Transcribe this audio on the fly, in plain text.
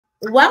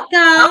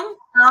Welcome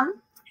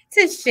Um,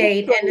 to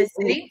Shade and the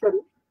City.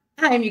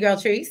 I am your girl,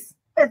 Treese.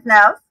 It's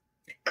Nels.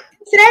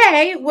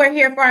 Today, we're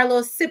here for our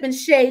little sip and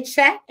shade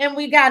chat, and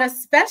we got a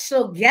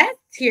special guest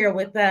here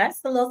with us,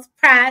 a little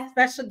surprise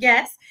special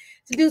guest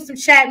to do some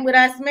chatting with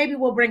us. Maybe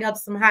we'll bring up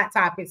some hot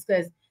topics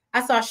because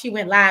I saw she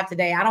went live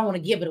today. I don't want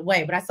to give it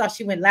away, but I saw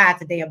she went live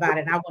today about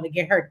it, and I want to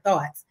get her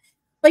thoughts.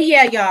 But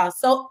yeah, y'all,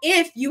 so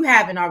if you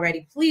haven't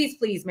already, please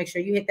make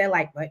sure you hit that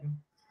like button.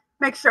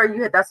 Make sure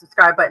you hit that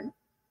subscribe button.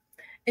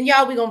 And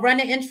y'all, we're going to run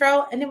the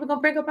intro, and then we're going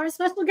to bring up our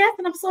special guest,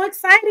 and I'm so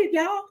excited,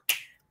 y'all.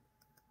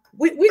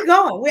 We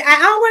going. I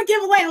don't want to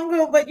give away on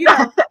good, but you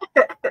know,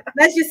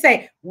 let's just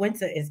say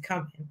winter is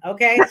coming.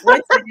 Okay,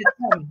 winter is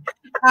coming.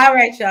 All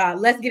right, y'all.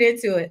 Let's get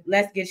into it.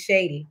 Let's get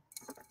shady.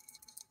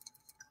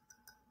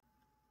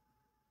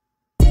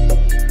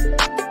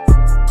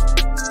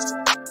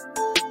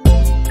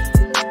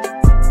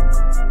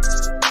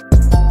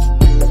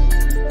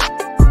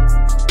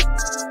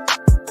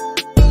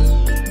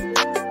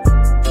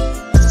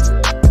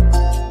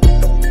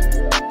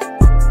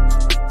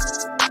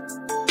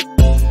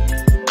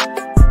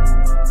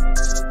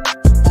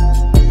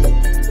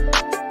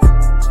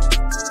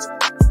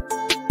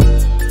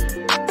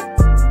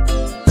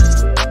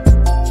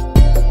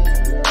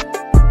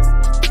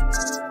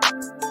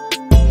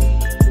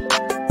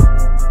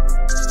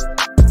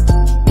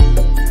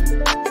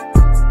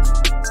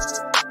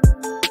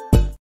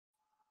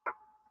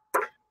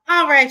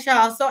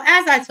 Y'all. So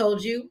as I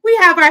told you, we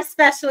have our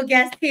special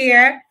guest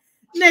here.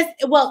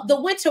 The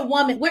winter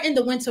woman. We're in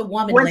the winter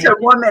woman land. Winter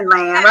woman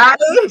land, right?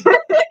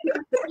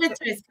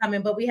 Winter is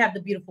coming, but we have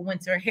the beautiful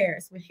Winter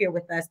Harris here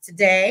with us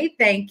today.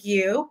 Thank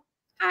you.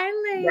 Hi,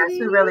 ladies. Yes,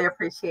 we really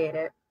appreciate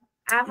it.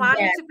 I'm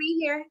honored to be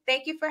here.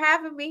 Thank you for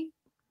having me.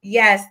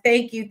 Yes,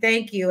 thank you.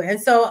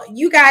 And so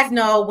you guys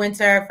know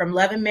Winter from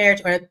Love and Marriage,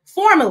 or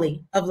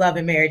formerly of Love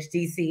and Marriage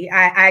DC.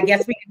 I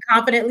guess we can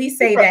confidently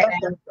say that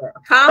now.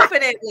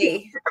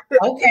 Confidently.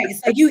 Okay,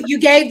 so you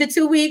gave the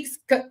 2 weeks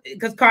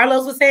because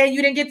Carlos was saying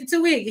you didn't get the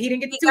 2 weeks. He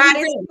didn't get the 2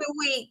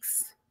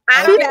 weeks.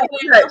 Got his 2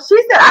 weeks.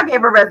 She said I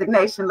gave a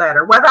resignation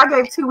letter. Whether I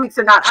gave 2 weeks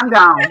or not, I'm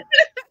gone.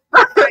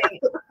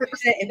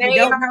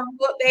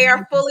 They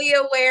are fully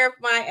aware of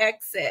my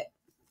exit.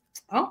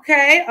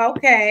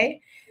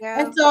 Okay. Yeah.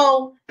 And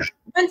so,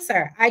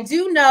 Winter, I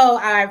do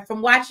know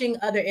from watching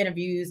other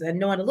interviews and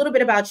knowing a little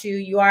bit about you,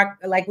 you are,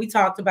 like we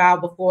talked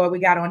about before we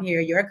got on here,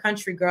 you're a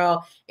country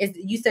girl.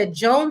 You said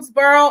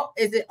Jonesboro?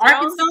 Is it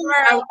Arkansas?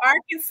 Jonesboro,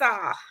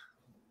 Arkansas.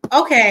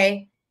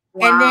 Okay.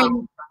 Wow. And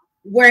then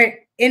we're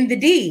in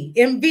the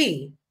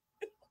DMV.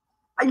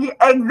 Yeah,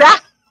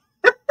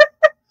 exactly.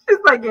 She's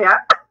like, yeah.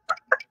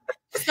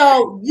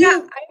 So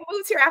I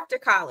moved here after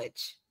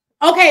college.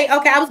 Okay.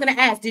 I was going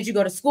to ask, did you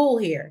go to school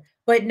here?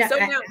 But no.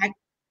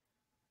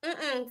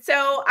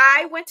 So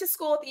I went to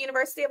school at the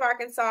University of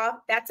Arkansas.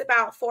 That's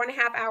about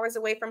 4.5 hours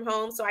away from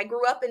home. So I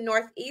grew up in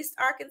Northeast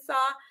Arkansas.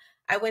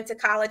 I went to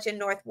college in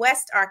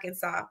Northwest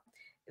Arkansas.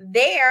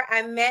 There,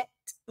 I met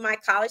my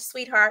college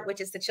sweetheart,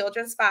 which is the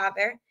children's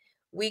father.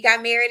 We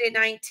got married at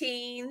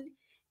 19,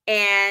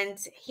 and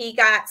he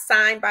got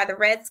signed by the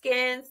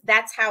Redskins.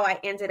 That's how I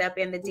ended up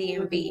in the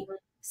DMV.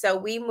 So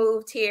we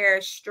moved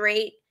here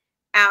straight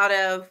out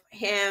of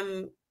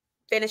him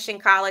finishing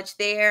college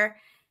there.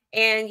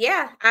 And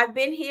yeah, I've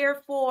been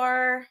here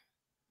for,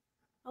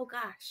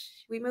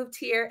 we moved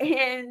here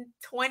in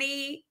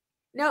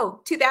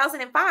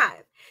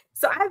 2005.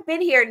 So I've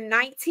been here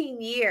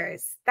 19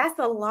 years. That's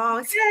a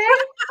long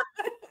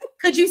time.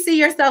 Could you see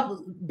yourself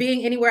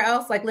being anywhere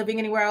else, like living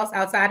anywhere else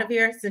outside of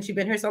here since you've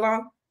been here so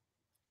long?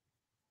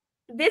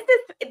 This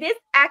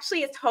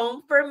actually is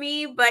home for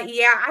me, but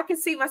yeah, I can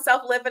see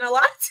myself living a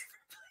lot of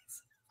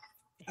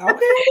different places.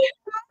 Okay.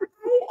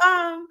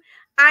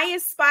 I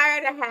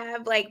aspire to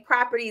have like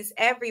properties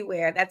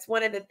everywhere. That's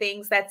one of the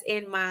things that's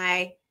in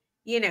my,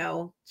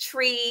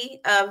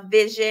 tree of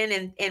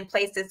vision and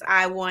places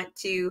I want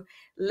to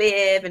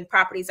live and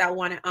properties I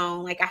want to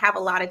own. Like I have a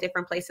lot of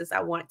different places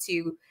I want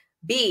to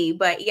be,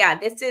 but yeah,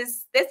 this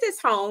is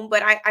home,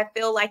 but I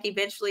feel like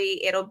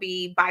eventually it'll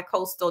be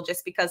bi-coastal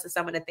just because of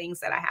some of the things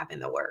that I have in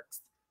the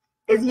works.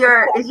 Is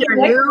your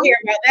new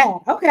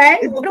okay?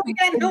 Is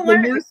your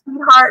new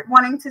sweetheart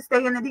wanting to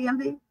stay in the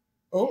DMV?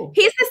 Oh,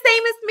 he's the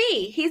same as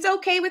me. He's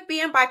okay with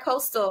being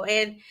bi-coastal,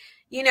 and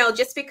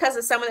just because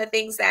of some of the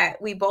things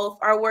that we both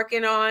are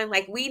working on,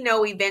 like we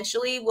know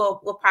eventually we'll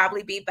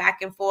probably be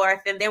back and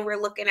forth, and then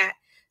we're looking at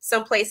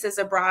some places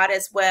abroad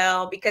as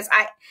well. Because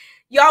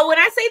y'all, when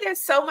I say there's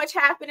so much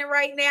happening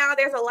right now,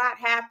 there's a lot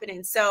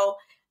happening. So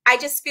I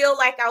just feel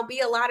like I'll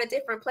be a lot of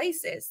different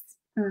places.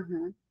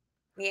 Mm-hmm.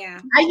 Yeah.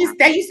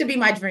 That used to be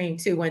my dream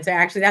too, Winter.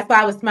 Actually, that's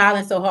why I was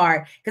smiling so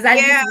hard. Because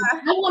I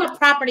want a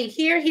property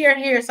here,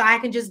 so I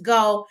can just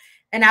go.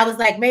 And I was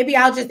like, maybe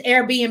I'll just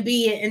Airbnb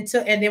it and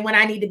then when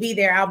I need to be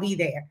there, I'll be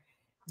there.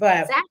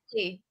 But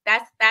exactly.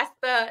 That's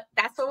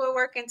what we're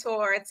working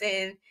towards.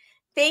 And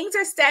things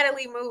are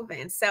steadily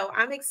moving. So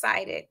I'm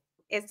excited.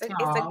 It's a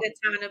good time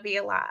to be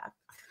alive.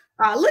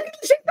 Oh, look at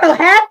you. She's so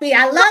happy.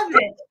 I love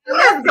it.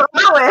 I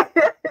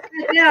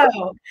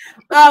know.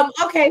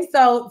 Okay,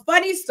 so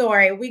funny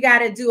story. We got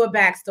to do a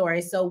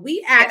backstory. So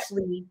we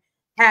actually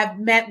have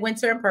met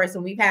Winter in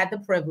person. We've had the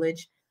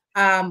privilege.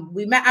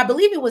 We met, I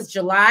believe it was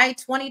July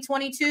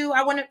 2022.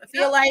 I want to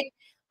feel like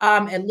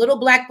at Little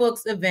Black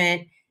Books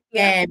event.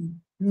 And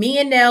me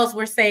and Nels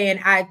were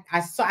saying, I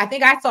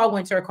think I saw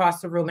Winter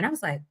across the room, and I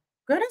was like,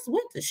 girl, that's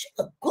Winter. She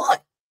looked good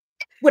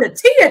with a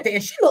T at the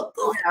end. She looked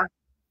good. Yeah.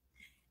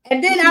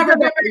 And then I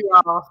remember,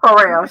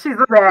 for real, she's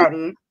a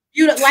baddie.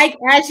 You like,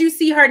 as you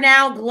see her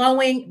now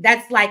glowing,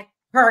 that's like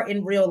her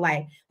in real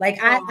life. Like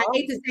I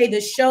hate to say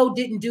the show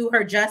didn't do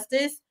her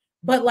justice,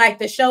 but like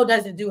the show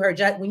doesn't do her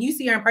justice. When you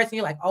see her in person,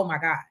 you're like, oh my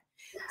God.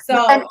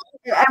 So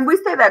and we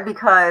say that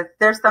because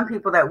there's some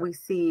people that we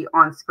see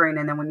on screen,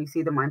 and then when you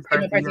see them in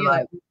person, you're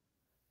like,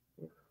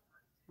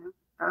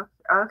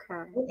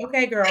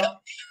 okay, girl.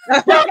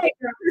 Okay,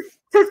 girl.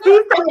 To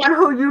see someone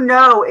who you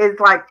know is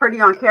like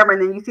pretty on camera,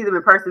 and then you see them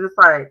in person, it's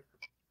like,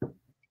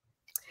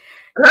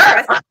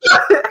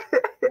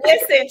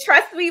 listen,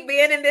 trust me,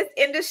 being in this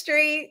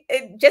industry,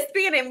 just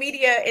being in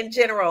media in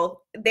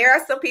general, there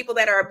are some people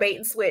that are a bait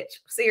and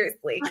switch.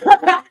 Seriously.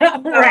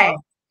 Right.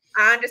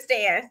 I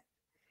understand.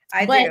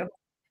 I do.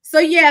 So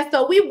yeah,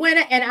 so we went,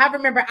 and I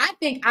remember, I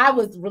think I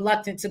was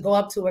reluctant to go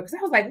up to her because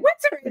I was like,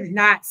 Winter is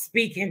not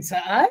speaking to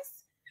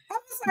us. I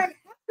was like,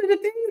 after the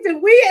things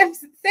that we have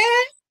said,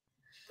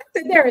 I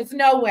said, there is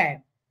no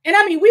way. And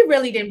I mean, we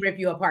really didn't rip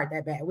you apart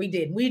that bad. We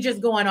didn't. We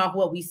just going off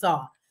what we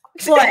saw.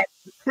 But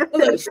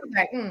look, she was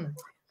like,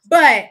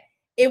 But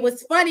it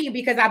was funny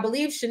because I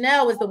believe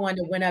Chanel was the one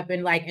that went up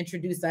and like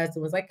introduced us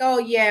and was like, oh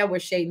yeah, we're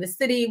Shading the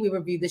City. We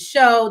reviewed the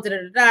show,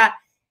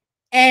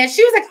 And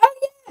she was like, oh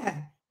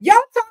yeah,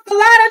 y'all talk a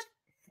lot of,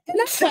 and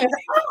I was like,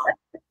 oh.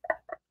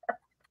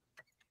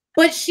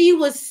 But she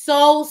was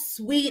so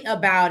sweet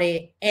about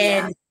it.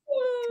 And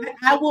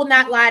I will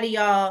not lie to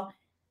y'all.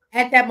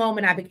 At that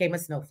moment, I became a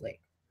snowflake.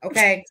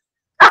 Okay.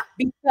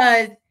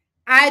 Because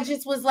I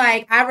just was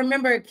like, I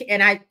remember,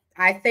 and I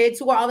say it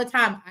to her all the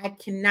time, I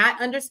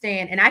cannot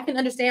understand, and I can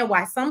understand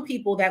why some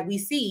people that we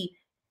see,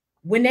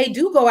 when they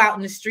do go out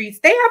in the streets,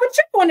 they have a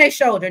chip on their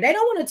shoulder. They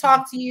don't want to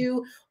talk to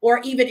you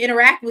or even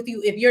interact with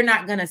you if you're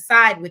not going to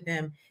side with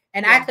them.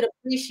 And I could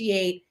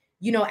appreciate,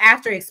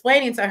 after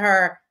explaining to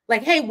her,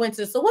 like, hey,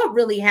 Winter, so what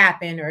really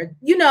happened? Or,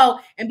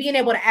 and being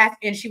able to ask.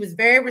 And she was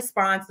very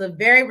responsive,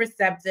 very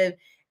receptive,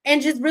 and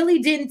just really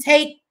didn't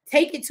take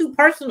it too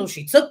personal.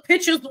 She took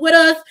pictures with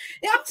us.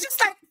 And I was just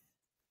like,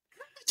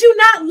 you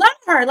not love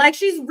her? Like,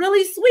 she's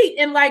really sweet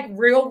in like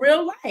real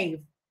life.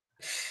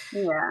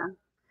 Yeah.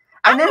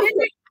 I'm a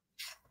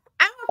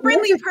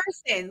friendly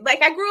person.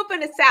 Like, I grew up in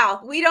the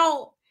South.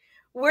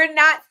 We're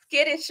not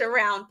skittish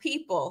around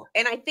people.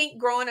 And I think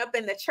growing up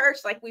in the church,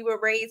 like, we were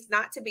raised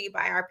not to be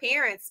by our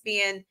parents,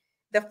 being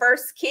the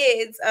first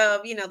kids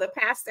of, the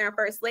pastor and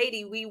first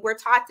lady. We were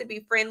taught to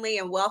be friendly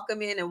and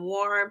welcoming and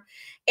warm.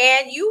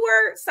 And you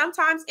were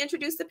sometimes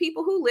introduced to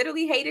people who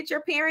literally hated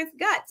your parents'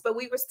 guts, but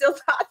we were still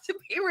taught to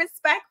be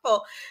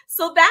respectful.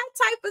 So that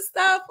type of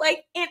stuff,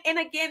 like, and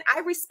again,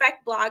 I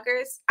respect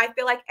bloggers. I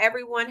feel like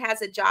everyone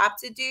has a job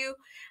to do.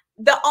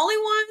 The only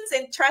ones,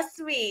 and trust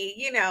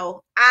me,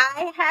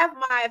 I have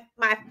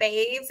my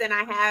faves and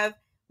I have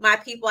my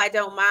people I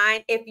don't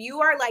mind. If you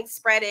are like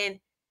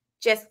spreading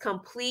just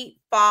complete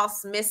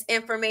false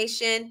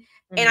misinformation.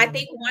 And I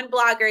think one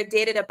blogger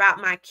did it about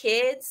my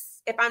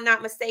kids, if I'm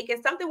not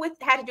mistaken, something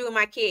had to do with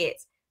my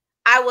kids.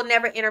 I will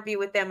never interview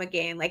with them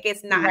again. Like,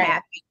 it's not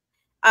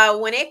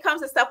happening. When it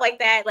comes to stuff like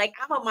that, like,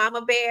 I'm a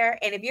mama bear.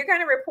 And if you're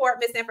going to report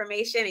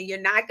misinformation and you're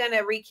not going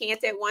to recant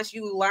it once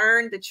you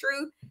learn the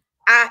truth,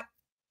 I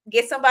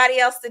get somebody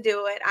else to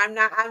do it. I'm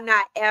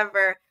not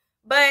ever.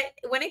 But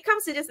when it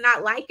comes to just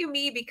not liking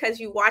me because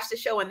you watch the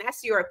show and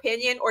that's your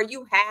opinion, or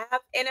you have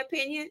an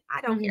opinion,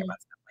 I don't care about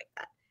stuff like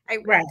that. I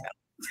really don't.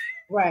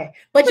 Right.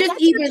 But just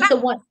even to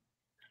one.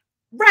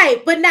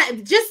 Right. But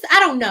not just, I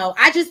don't know.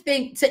 I just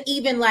think to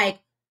even like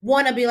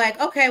want to be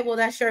like, okay, well,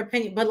 that's your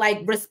opinion. But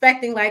like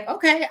respecting, like,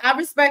 okay, I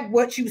respect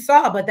what you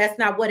saw, but that's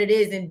not what it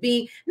is. And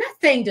being, not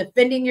saying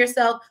defending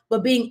yourself,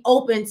 but being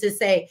open to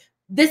say,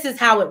 this is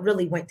how it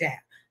really went down.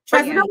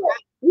 But you know what?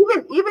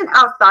 Even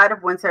outside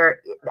of Winter,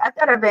 at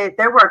that event,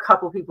 there were a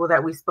couple people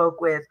that we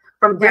spoke with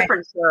from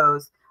different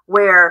shows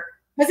where,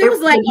 because it was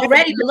like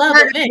already the love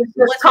event. It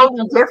was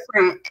totally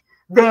different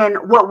than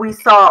what we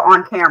saw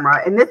on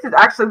camera. And this is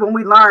actually when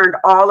we learned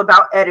all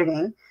about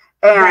editing.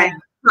 And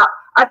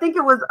I think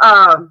it was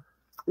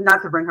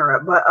not to bring her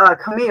up, but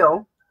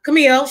Camille.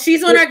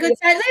 She's on our good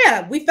side.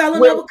 Yeah, we fell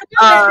in love with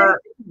Camille.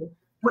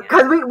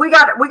 Because we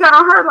got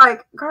on her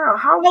like, girl,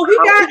 how we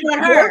got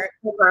on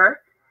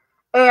her.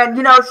 And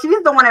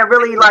she's the one that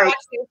really like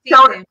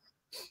showed.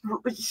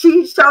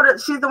 She's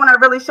the one that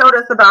really showed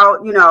us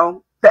about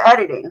the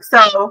editing.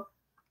 So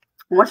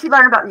once you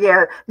learn about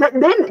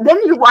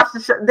then you watch the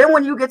show. Then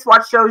when you get to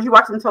watch shows, you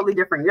watch them totally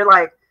different. You're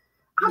like,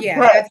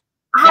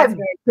 I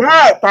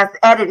bet that's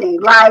editing.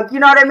 Like, you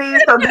know what I mean?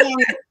 So then,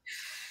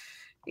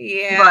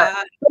 but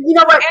you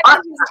know what?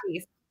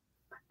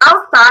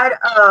 outside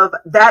of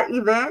that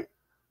event,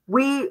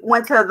 we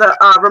went to the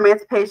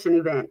Romancipation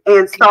event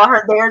and saw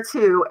her there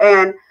too.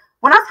 And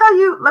when I tell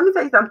you, let me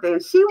tell you something.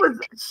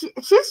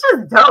 She's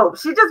just dope.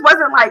 She just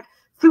wasn't like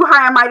too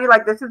high and mighty.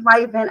 Like, this is my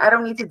event, I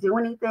don't need to do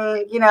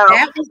anything. You know,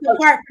 that was the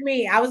part for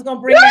me. I was gonna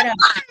bring that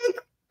up.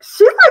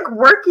 She's like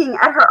working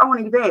at her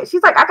own event.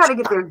 She's like, I gotta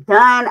get this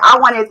done. I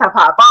wanted to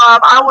pop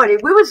off.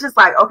 We was just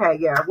like, okay,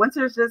 yeah,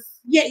 Winter's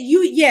just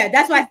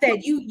that's why I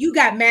said you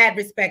got mad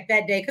respect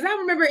that day. Because I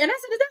remember, and I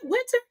said, is that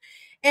Winter?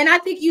 And I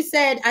think you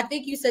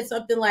said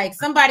something like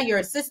somebody, your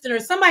assistant or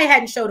somebody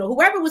hadn't showed up,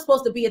 whoever was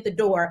supposed to be at the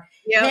door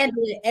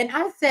handled it. And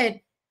I said,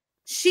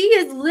 she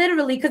is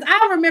literally, because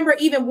I remember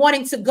even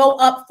wanting to go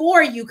up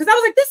for you because I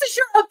was like, this is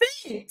your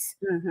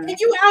event. And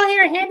you out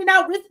here handing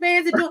out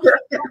wristbands and doing.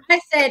 I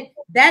said,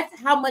 that's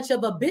how much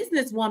of a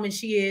businesswoman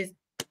she is.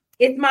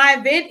 It's my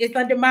event. It's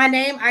under my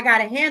name. I got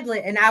to handle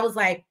it. And I was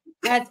like,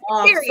 that's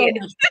all so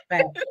much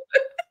respect.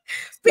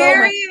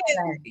 Period.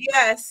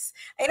 Yes.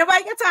 Ain't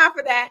nobody got time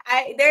for that.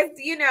 There's,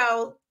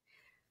 if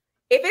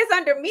it's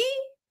under me,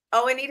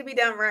 it need to be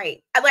done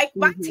right.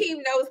 My team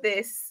knows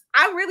this.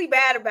 I'm really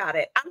bad about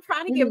it. I'm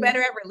trying to get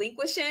better at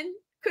relinquishing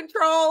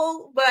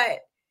control,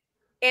 but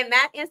in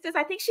that instance,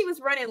 I think she was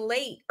running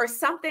late or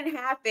something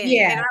happened.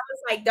 Yeah. And I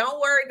was like,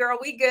 don't worry, girl,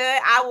 we good.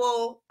 I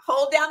will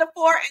hold down the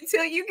fort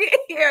until you get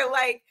here.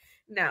 Like,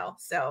 no.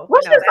 So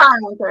what's your sign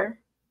with her?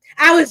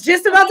 I was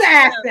just about to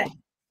ask that.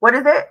 What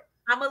is it?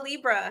 I'm a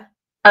Libra.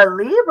 A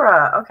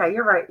Libra. Okay,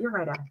 you're right. You're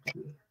right after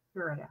me.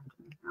 Okay.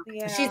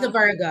 Yeah. She's a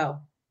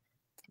Virgo.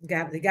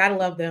 Gotta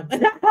love them.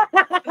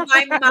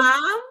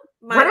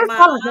 My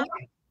mom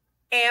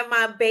and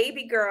my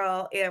baby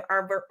girl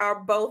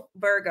are both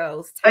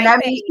Virgos. And that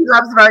means she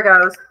loves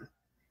Virgos.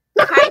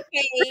 Type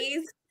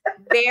A's,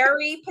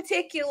 very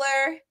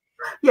particular,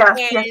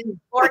 and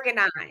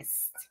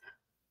organized.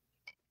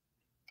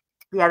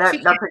 Yeah, she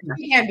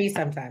can be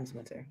sometimes,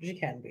 Winter. She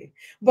can be.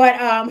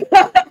 But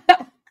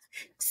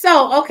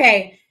so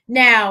okay,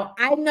 now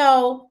I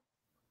know,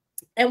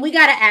 and we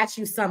got to ask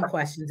you some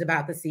questions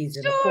about the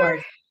season, of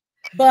course.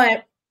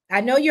 But I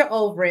know you're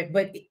over it.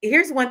 But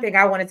here's one thing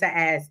I wanted to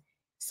ask.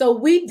 So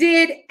we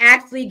did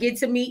actually get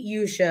to meet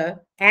Yusha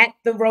at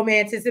the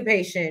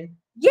Romancipation.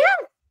 Yeah,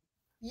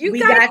 you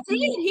got to see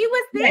it. He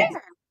was there.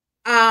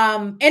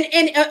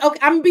 Yes. Okay,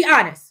 I'm gonna be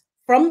honest.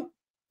 From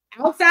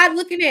outside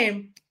looking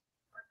in,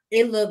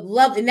 it looked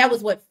lovely. And that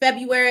was what,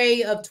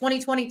 February of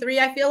 2023,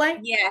 I feel like?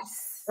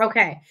 Yes.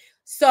 Okay.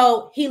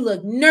 So he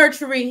looked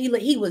nurturing.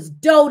 He was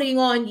doting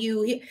on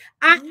you.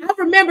 I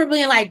remember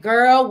being like,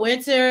 girl,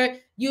 Winter,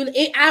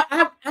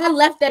 I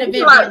left that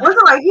event. Winter,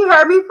 like, he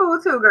had me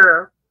fooled too,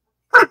 girl.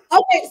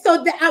 Okay,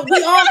 so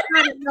we all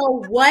kind of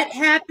know what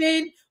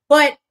happened,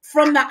 but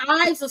from the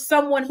eyes of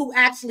someone who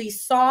actually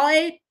saw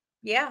it.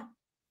 Yeah.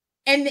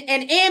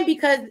 And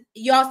because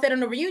y'all said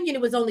on the reunion,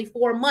 it was only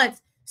 4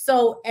 months.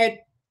 So at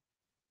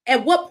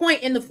what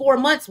point in the 4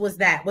 months was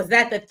that? Was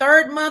that the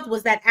third month?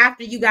 Was that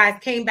after you guys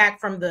came back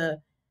from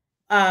the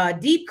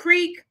Deep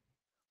Creek?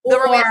 The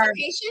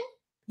Romancipation?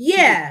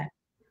 Yeah.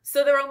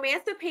 So the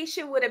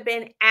Romancipation would have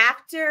been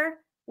after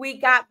we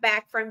got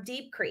back from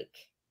Deep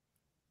Creek.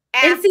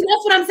 And see,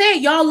 that's what I'm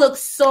saying. Y'all look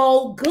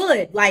so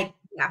good. Like,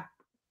 yeah.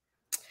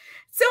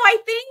 So I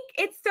think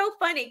it's so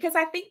funny because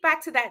I think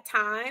back to that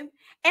time, and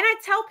I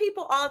tell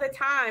people all the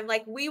time,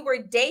 like, we were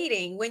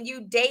dating. When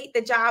you date,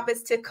 the job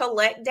is to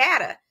collect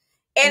data.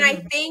 And I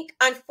think,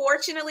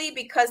 unfortunately,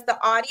 because the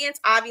audience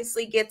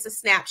obviously gets a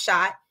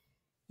snapshot,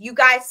 you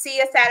guys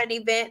see us at an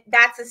event,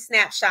 that's a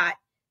snapshot.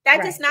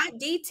 That does not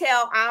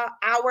detail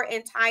our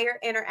entire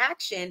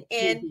interaction.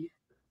 And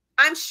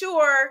I'm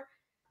sure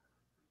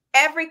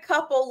every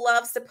couple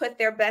loves to put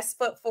their best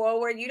foot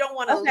forward. You don't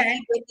want to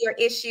lead with your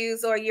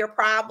issues or your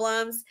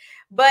problems.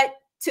 But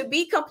to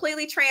be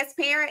completely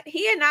transparent,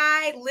 he and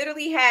I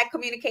literally had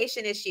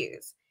communication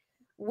issues.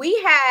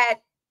 We had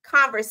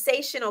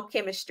conversational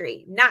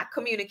chemistry, not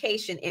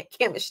communication and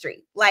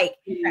chemistry. Like,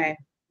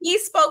 he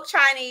spoke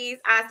Chinese,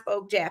 I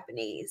spoke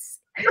Japanese.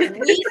 We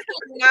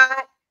could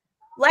not,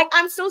 like,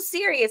 I'm so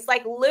serious.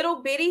 Like,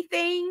 little bitty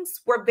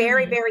things were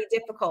very, very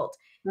difficult.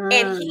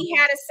 And he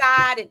had a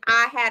side and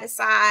I had a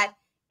side.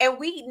 And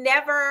we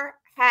never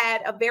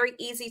had a very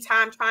easy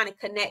time trying to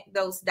connect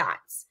those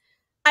dots.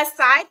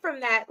 Aside from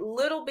that,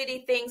 little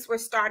bitty things were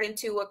starting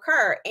to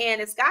occur.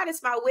 And as God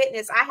is my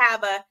witness, I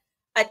have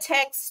a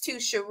text to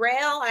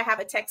Sherelle. I have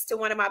a text to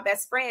one of my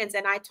best friends.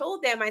 And I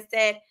told them, I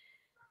said,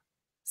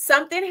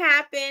 something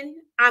happened.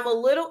 I'm a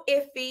little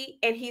iffy.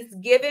 And he's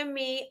giving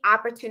me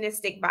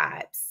opportunistic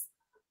vibes.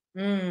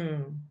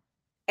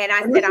 And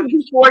I said,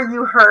 before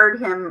you heard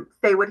him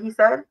say what he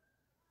said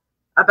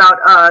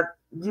about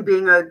you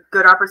being a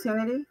good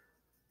opportunity?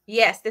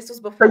 Yes, this was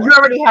before. So you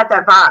already had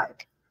that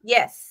vibe?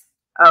 Yes.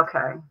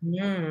 Okay.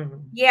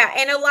 Yeah,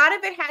 and a lot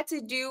of it had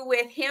to do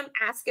with him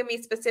asking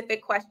me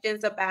specific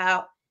questions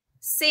about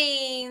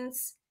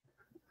scenes,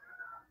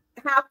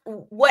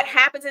 what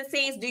happens in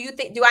scenes.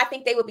 Do I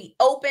think they would be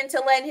open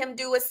to letting him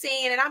do a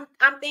scene? And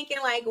I'm thinking,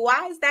 like,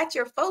 why is that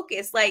your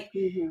focus? Like,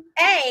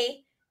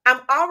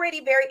 I'm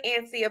already very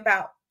antsy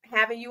about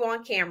having you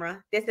on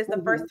camera. This is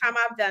the first time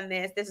I've done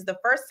this. This is the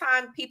first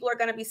time people are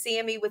going to be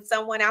seeing me with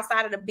someone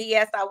outside of the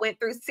BS I went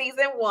through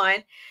season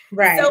 1.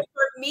 Right. So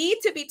for me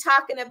to be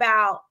talking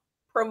about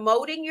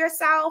promoting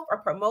yourself or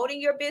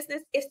promoting your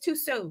business, it's too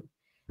soon.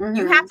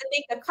 You have to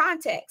think the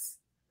context.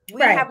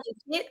 We have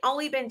legit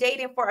only been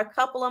dating for a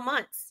couple of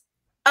months.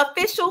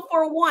 Official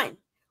for 1.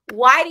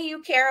 Why do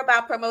you care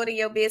about promoting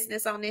your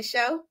business on this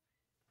show?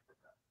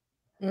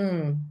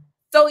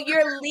 So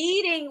you're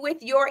leading with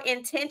your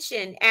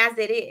intention as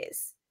it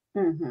is.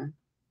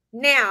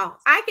 Now,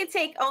 I can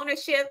take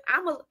ownership.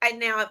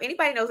 Now, if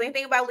anybody knows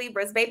anything about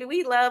Libras, baby,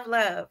 we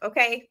love,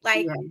 okay?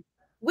 Like,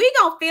 we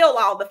gonna feel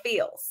all the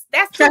feels.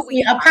 That's trust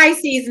me. A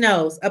Pisces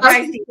knows. A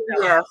Pisces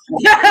knows.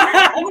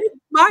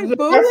 My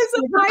boo is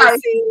a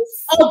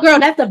Pisces. Oh, girl,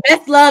 that's the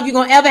best love you're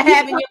gonna ever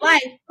have in your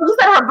life. You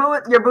said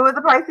your boo is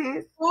a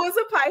Pisces. Boo is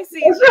a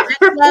Pisces.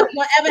 Best love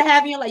you'll ever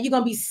have in your life. You're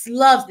gonna be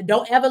love.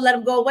 Don't ever let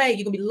them go away.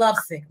 You're gonna be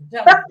lovesick.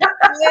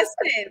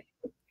 Listen,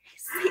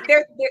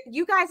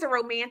 you guys are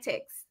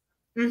romantics.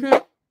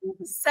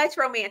 Such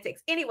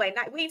romantics. Anyway,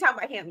 we ain't talking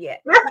about him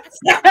yet. We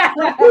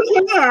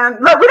can.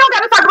 Look, we don't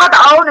got to talk about the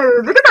old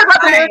news. We can talk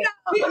about the new.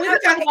 We can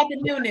talk about the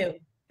new.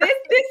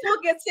 This will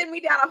send me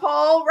down a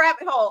whole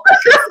rabbit hole.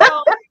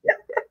 So,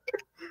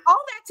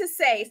 all that to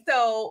say,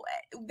 so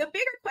the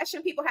bigger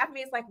question people have for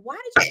me is like, why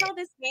did you tell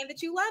this man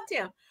that you loved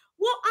him?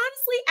 Well,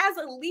 honestly, as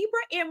a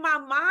Libra, in my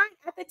mind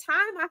at the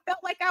time, I felt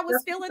like I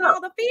was feeling all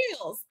the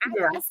feels. I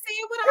said what I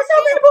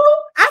said.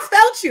 I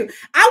felt you.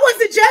 I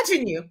wasn't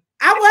judging you.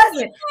 I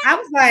wasn't. I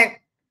was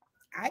like,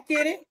 I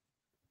get it.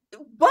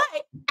 But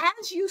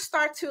as you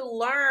start to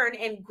learn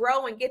and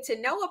grow and get to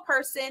know a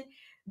person,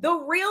 the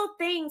real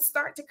things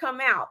start to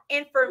come out.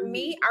 And for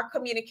me, our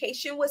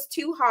communication was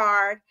too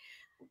hard.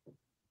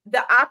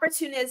 The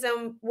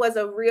opportunism was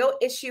a real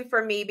issue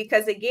for me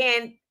because,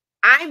 again,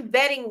 I'm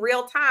vetting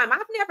real time.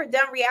 I've never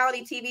done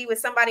reality TV with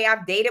somebody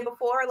I've dated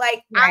before.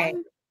 Like,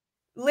 I'm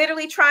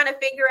literally trying to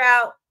figure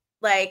out,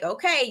 like,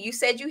 okay, you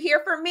said you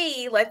here for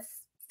me. Let's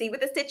see what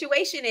the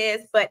situation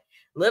is. But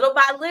little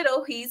by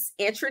little, he's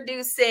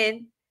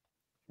introducing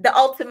the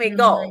ultimate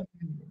goal.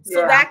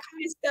 So that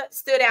kind of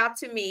stood out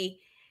to me.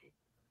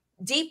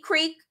 Deep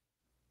Creek,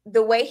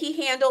 the way he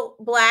handled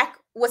Black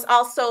was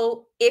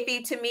also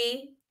iffy to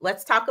me.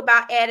 Let's talk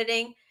about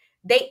editing.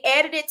 They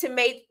edited to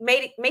make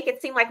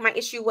it seem like my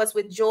issue was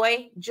with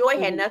Joy. Joy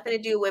had nothing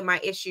to do with my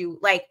issue.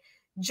 Like,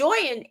 Joy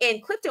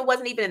and Clifton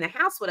wasn't even in the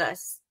house with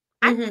us.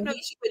 I had no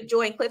issue with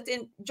Joy and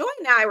Clifton. Joy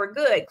and I were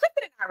good.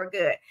 Clifton and I were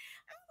good.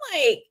 I'm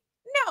like,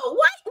 no,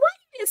 why you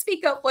didn't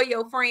speak up for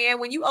your friend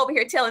when you over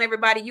here telling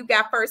everybody you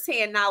got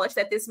firsthand knowledge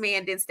that this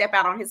man didn't step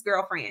out on his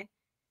girlfriend?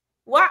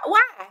 Why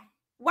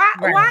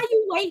are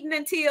you waiting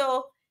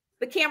until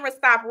the camera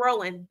stopped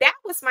rolling? That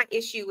was my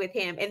issue with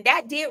him, and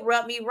that did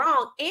rub me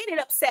wrong, and it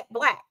upset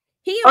Black.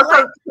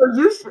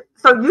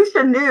 So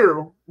you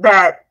knew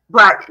that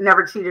Black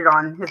never cheated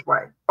on his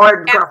wife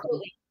or girlfriend.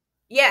 Absolutely.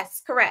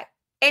 Yes, correct.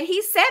 And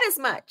he said as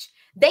much.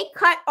 They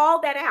cut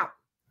all that out.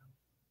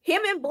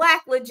 Him and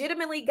Black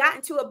legitimately got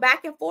into a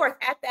back and forth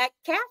at that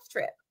cast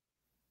trip,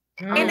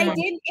 and they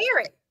didn't air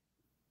it.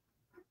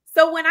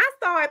 So when I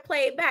saw it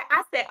played back,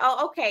 I said,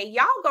 oh, okay,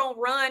 y'all gonna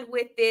run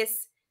with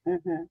this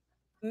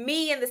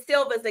me and the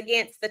Silvas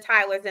against the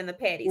Tylers and the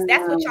Pettys.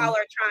 That's what y'all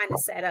are trying to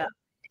set up.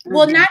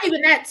 Well, not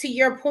even that, to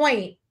your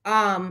point.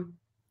 I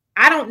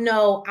don't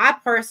know. I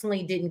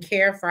personally didn't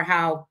care for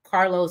how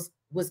Carlos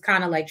was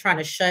kind of like trying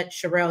to shut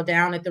Sherelle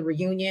down at the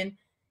reunion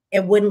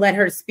and wouldn't let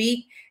her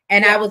speak.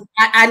 And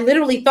I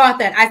literally thought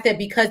that. I said,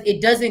 because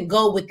it doesn't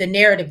go with the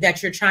narrative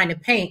that you're trying to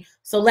paint.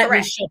 So let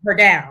me shut her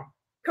down.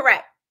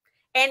 Correct.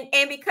 And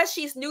because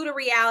she's new to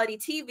reality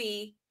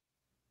TV,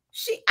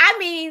 she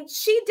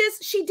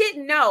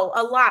didn't know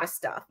a lot of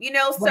stuff,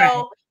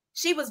 so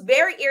she was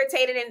very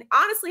irritated. And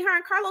honestly, her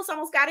and Carlos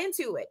almost got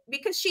into it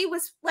because she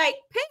was like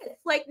pissed.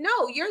 Like,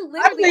 no, you're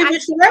literally. I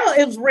believe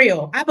it was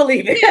real. I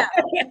believe it. Yeah.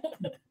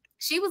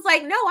 She was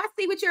like, no, I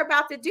see what you're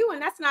about to do,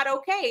 and that's not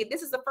okay.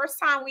 This is the first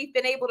time we've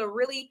been able to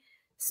really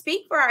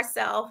speak for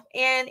ourselves.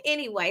 And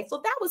anyway,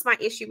 so that was my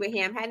issue with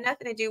him. Had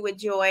nothing to do with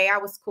Joy. I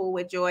was cool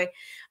with Joy.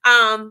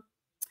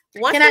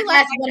 Can I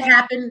ask what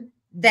happened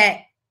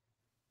that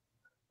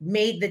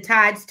made the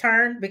tides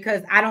turn?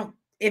 Because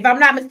if I'm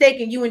not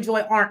mistaken, you and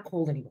Joy aren't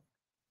cool anymore.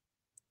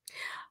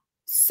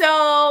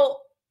 So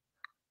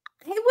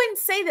I wouldn't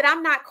say that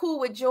I'm not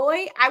cool with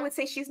Joy. I would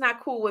say she's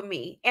not cool with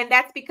me. And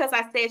that's because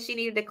I said she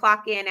needed to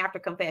clock in after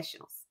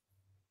confessionals.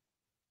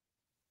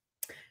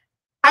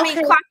 I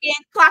mean,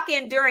 clock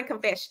in during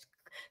confessions.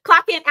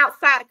 Clock in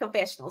outside of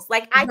confessionals.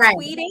 Like, I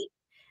tweeted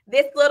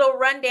this little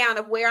rundown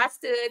of where I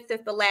stood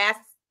since the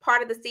last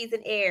part of the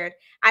season aired.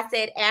 I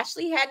said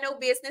Ashley had no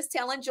business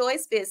telling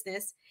Joy's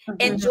business,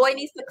 and Joy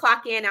needs to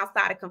clock in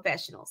outside of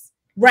confessionals.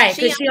 Right,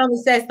 because she only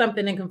says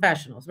something in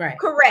confessionals, right?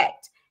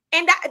 Correct.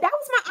 And that was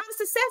my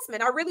honest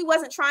assessment. I really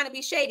wasn't trying to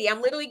be shady.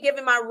 I'm literally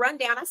giving my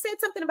rundown. I said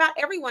something about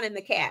everyone in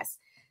the cast.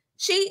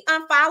 She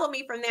unfollowed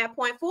me from that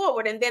point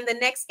forward. And then the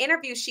next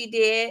interview she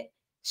did,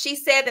 she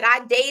said that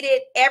I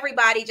dated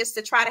everybody just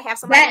to try to have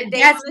somebody to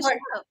date on the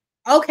show.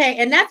 Okay,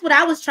 and that's what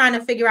I was trying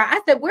to figure out.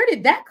 I said, where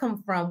did that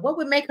come from? What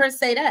would make her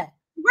say that?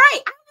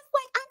 Right. I was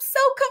like, I'm so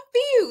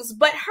confused.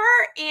 But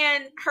her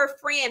and her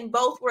friend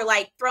both were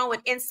like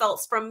throwing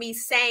insults from me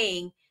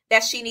saying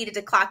that she needed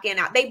to clock in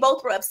out. They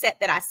both were upset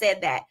that I said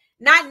that,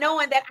 not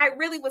knowing that I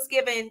really was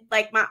giving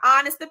like my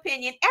honest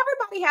opinion.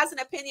 Everybody has an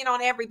opinion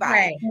on everybody.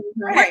 Right.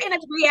 We're in a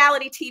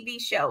reality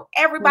TV show.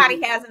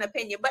 Everybody has an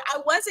opinion, but I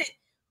wasn't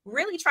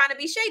really trying to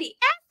be shady.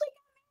 Ashley,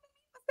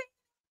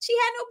 she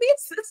had no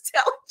business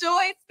telling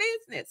Joy's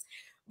business.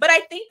 But I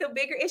think the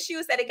bigger issue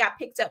is that it got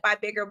picked up by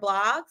bigger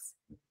blogs,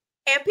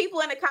 and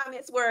people in the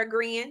comments were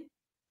agreeing.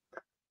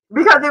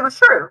 Because it was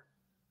true.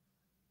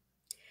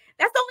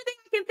 That's the only thing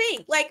I can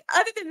think. Like,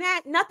 other than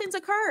that, nothing's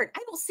occurred. I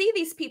don't see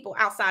these people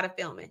outside of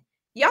filming.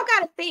 Y'all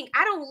got to think,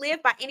 I don't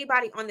live by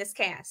anybody on this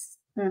cast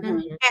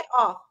at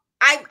all.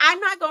 I'm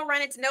not going to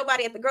run into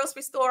nobody at the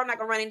grocery store. I'm not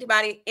going to run into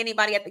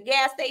anybody at the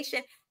gas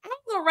station. I'm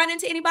not going to run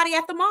into anybody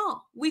at the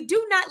mall. We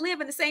do not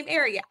live in the same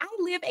area. I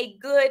live a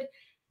good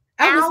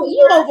hour.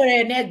 You over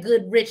there in that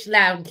good, rich,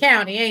 Loudoun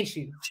County, ain't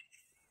you?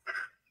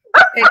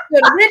 That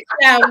good, rich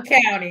Loudoun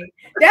County.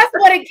 That's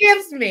what it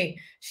gives me.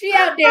 She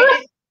out there.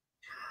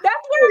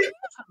 That's where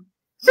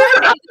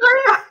I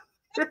am.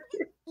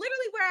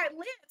 Literally where I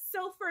live.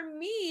 So for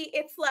me,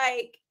 it's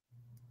like,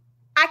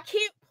 I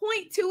can't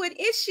point to an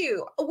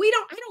issue.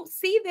 I don't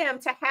see them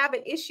to have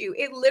an issue.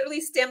 It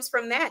literally stems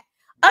from that.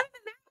 Other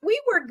than that,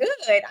 we were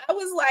good. I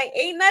was like,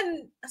 ain't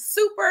nothing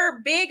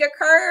super big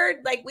occurred.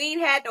 Like, we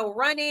ain't had no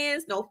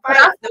run-ins, no fights. But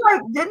I feel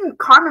like, didn't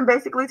Carmen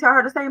basically tell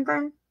her the same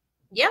thing?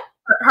 Yep.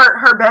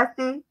 Her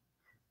bestie?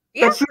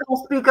 Yeah. That you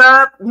don't speak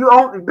up. You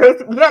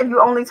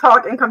only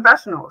talk in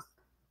confessionals.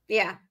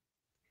 Yeah.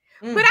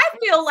 But I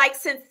feel like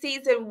since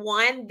season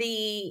 1,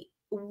 the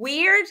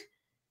weird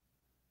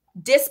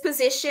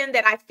disposition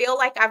that I feel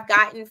like I've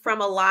gotten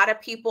from a lot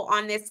of people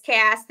on this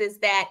cast is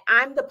that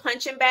I'm the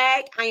punching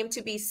bag. I am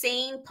to be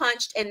seen,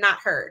 punched, and not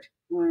heard.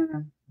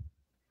 And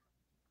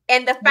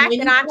the fact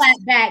that I'm flat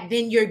back,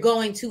 then you're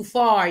going too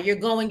far. You're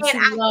going too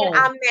low.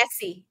 I'm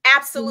messy.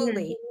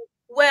 Absolutely.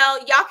 Well,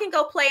 y'all can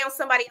go play on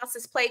somebody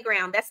else's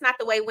playground. That's not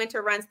the way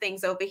Winter runs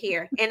things over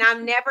here. And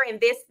I'm never in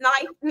this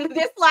life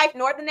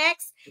nor the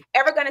next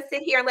ever going to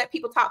sit here and let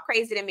people talk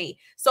crazy to me.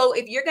 So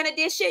if you're going to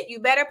dish it, you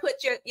better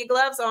put your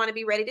gloves on and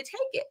be ready to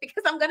take it,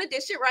 because I'm going to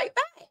dish it right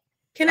back.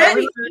 Can I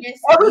be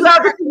honest?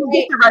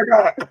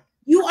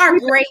 You are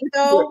great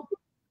though.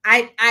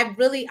 I'm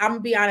gonna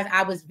be honest.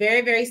 I was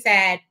very, very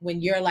sad when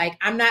you're like,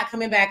 I'm not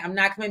coming back,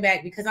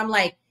 because I'm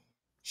like,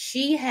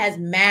 she has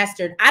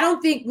mastered. I don't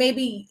think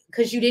maybe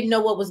because you didn't know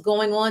what was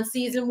going on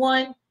season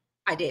 1.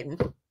 I didn't.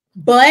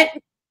 But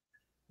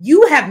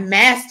you have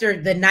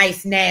mastered the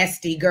nice,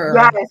 nasty girl.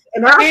 Yes.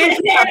 And I'm like,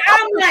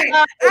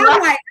 I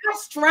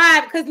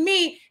strive, because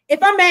me,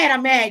 if I'm mad,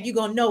 I'm mad. You're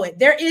gonna know it.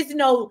 There is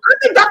no. I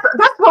think that's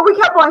what we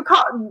kept on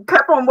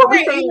what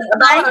we saying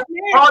about her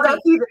all that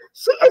season.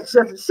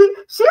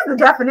 She's the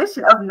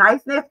definition of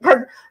niceness, because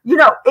in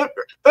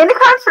the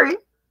country,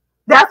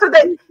 that's what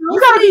you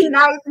gotta be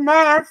nice,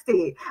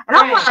 nasty. And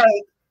I'm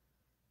like,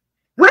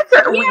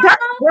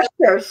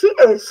 Winter, she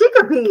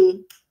could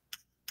be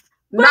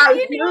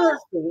nice,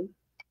 nasty.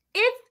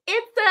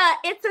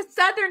 It's a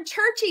Southern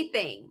churchy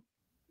thing,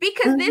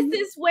 because this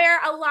is where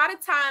a lot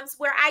of times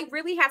where I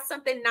really have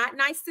something not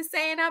nice to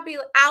say, and I'll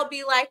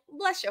be like,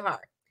 bless your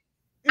heart.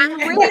 I'm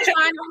really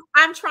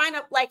trying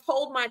to like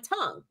hold my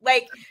tongue.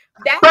 Like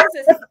that.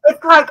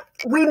 It's like,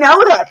 we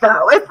know that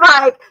though. It's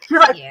like, you're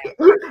like,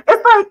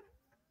 it's like,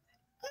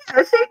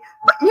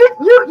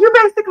 you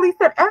basically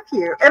said F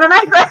you in a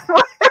nice way. So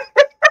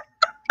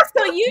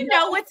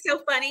what's so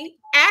funny?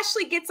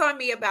 Ashley gets on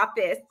me about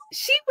this.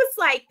 She was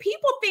like,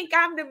 people think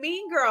I'm the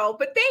mean girl,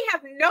 but they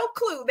have no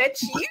clue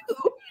that you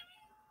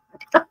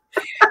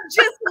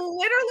just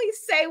literally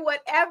say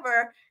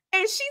whatever.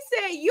 And she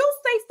said, you'll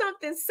say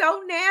something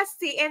so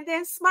nasty and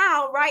then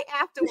smile right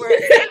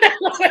afterwards.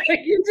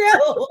 You do.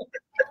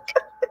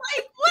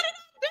 Like, what did I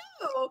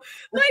do?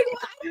 Like, I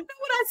don't know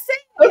what I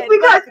said. It's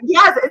because,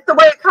 it's the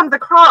way it comes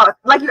across.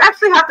 Like, you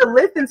actually have to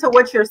listen to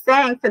what you're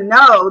saying to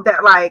know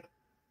that, like,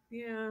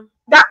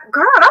 that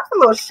girl, that's a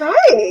little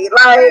shade.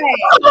 Like,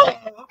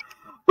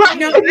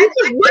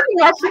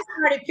 I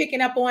started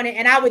picking up on it,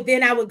 and I would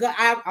go.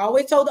 I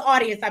always told the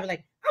audience, I'd be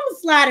like, I'm gonna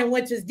slide in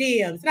Winter's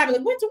DMs, and I'd be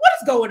like, Winter, what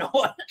is going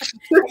on?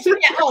 Let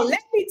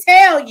me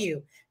tell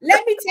you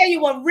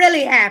what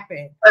really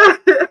happened.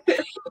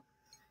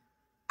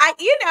 I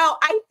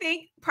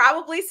think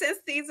probably since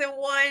season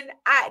 1,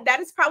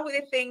 that is probably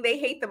the thing they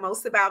hate the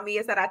most about me,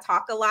 is that I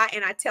talk a lot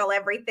and I tell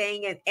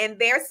everything, and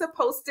there's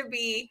supposed to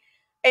be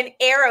an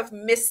air of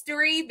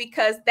mystery,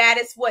 because that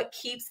is what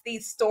keeps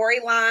these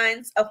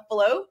storylines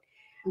afloat.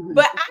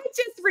 But I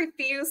just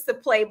refuse to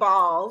play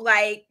ball.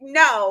 Like,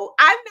 no,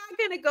 I'm not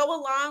going to go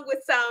along with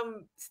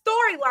some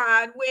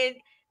storyline when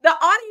the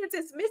audience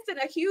is missing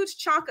a huge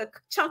chunk of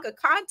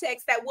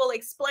context that will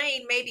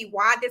explain maybe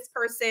why this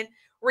person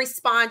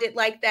responded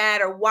like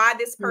that, or why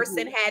this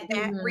person had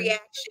that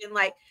reaction.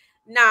 Like,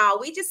 no,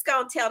 we just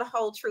gonna tell the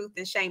whole truth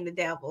and shame the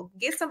devil.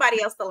 Get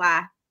somebody else to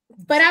lie.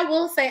 But I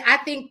will say, I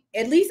think,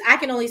 at least I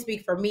can only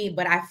speak for me,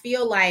 but I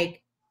feel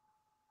like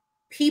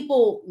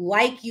people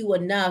like you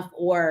enough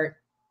or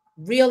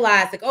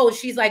realize like, oh,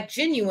 she's like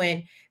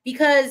genuine,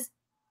 because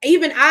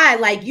even I,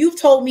 like, you've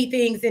told me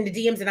things in the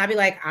DMs and I'd be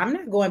like, I'm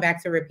not going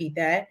back to repeat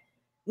that.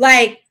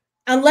 Like,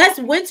 unless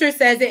Winter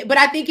says it, but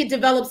I think it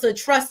develops a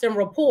trust and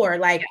rapport.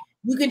 Like,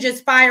 you can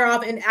just fire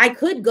off and I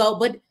could go,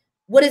 but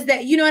what is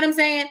that? You know what I'm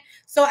saying?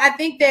 So I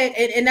think that,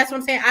 and that's what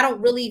I'm saying. I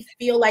don't really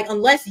feel like,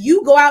 unless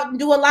you go out and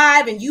do a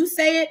live and you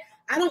say it,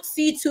 I don't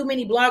see too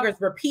many bloggers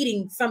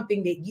repeating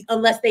something that you,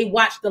 unless they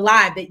watch the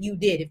live that you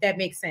did, if that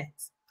makes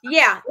sense.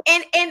 Yeah.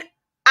 And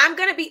I'm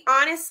going to be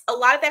honest. A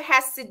lot of that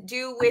has to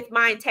do with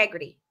my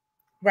integrity.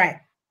 Right.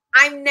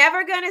 I'm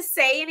never going to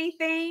say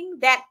anything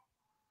that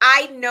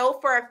I know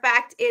for a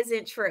fact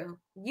isn't true.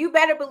 You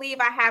better believe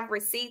I have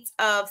receipts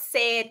of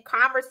said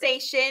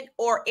conversation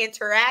or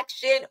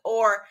interaction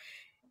or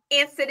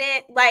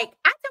incident. Like,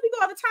 I tell people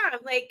all the time,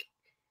 like,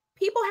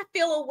 people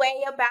feel a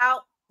way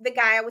about the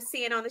guy I was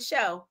seeing on the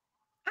show.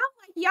 I'm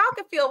like, y'all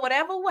can feel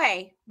whatever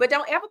way, but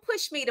don't ever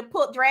push me to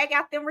drag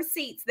out them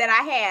receipts that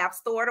I have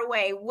stored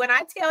away. When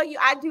I tell you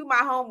I do my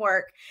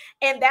homework,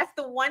 and that's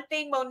the one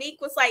thing Monique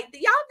was like, do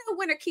y'all know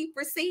Winter keep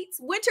receipts?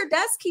 Winter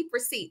does keep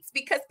receipts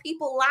because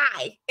people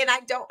lie and I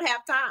don't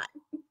have time.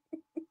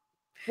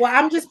 Well,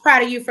 I'm just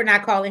proud of you for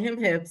not calling him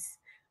hips.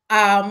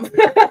 Actually,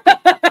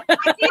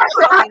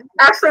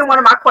 one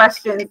of my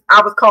questions,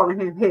 I was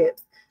calling him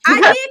hips. I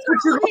did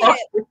call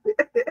him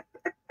hips.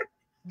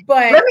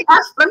 But let me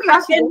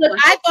ask you. Look,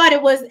 I thought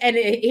it was, and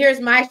here's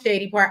my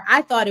shady part.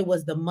 I thought it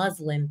was the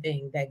muslin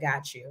thing that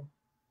got you.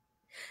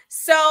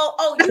 So,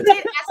 oh, you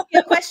did ask me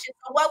a question.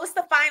 So what was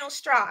the final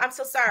straw? I'm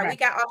so sorry. Right. We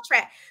got off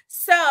track.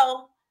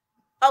 So,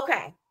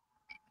 okay.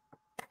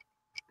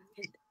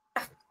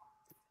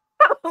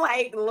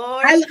 Like,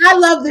 Lord. I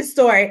love this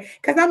story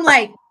because I'm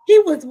like, he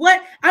was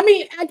what? I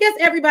mean, I guess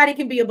everybody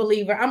can be a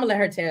believer. I'm going to let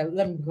her tell.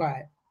 Let me be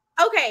quiet.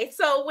 Okay,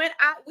 so when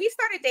we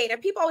started dating,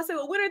 people always say,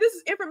 well, Winter, this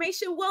is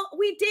information. Well,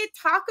 we did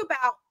talk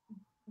about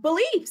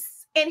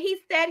beliefs, and he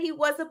said he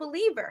was a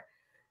believer.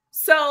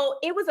 So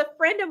it was a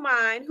friend of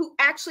mine who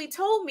actually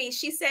told me,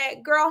 she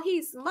said, girl,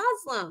 he's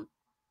Muslim.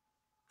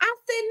 I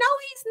said, no,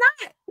 he's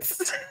not.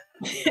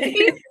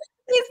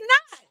 he's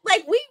not.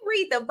 Like, we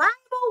read the Bible,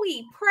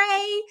 we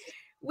pray,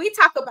 we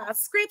talk about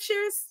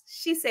scriptures.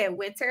 She said,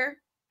 Winter,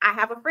 I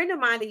have a friend of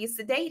mine that used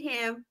to date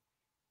him.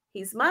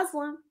 He's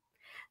Muslim.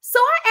 So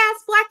I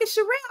asked Black and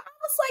Sherelle, I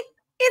was like,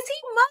 is he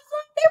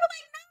Muslim? They were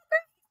like, no,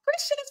 we're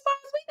Christian as far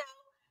as we know.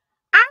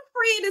 Our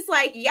friend is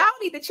like, y'all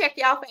need to check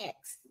y'all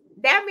facts.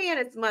 That man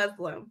is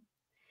Muslim.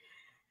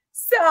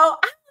 So I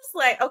was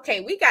like,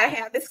 okay, we got to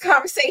have this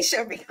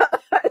conversation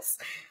because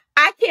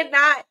I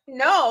cannot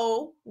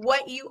know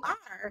what you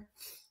are.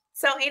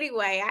 So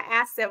anyway, I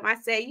asked him, I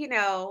said, you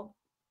know,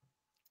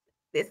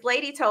 this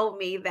lady told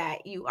me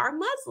that you are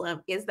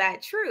Muslim. Is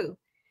that true?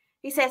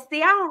 He says,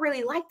 see, I don't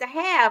really like to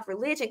have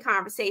religion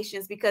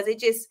conversations because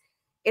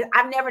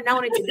I've never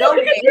known it to go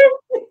there.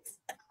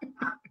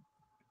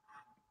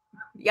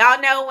 Y'all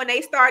know when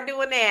they start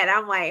doing that,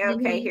 I'm like,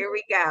 okay, here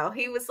we go.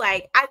 He was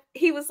like,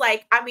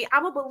 I mean,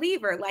 I'm a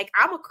believer. Like,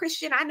 I'm a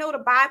Christian. I know the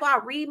Bible. I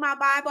read my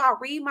Bible. I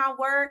read my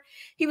word.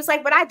 He was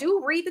like, but I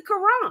do read the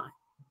Quran.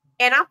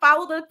 And I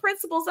follow the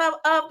principles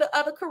of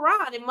the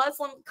Quran in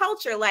Muslim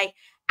culture. Like,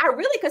 I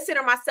really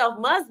consider myself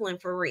Muslim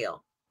for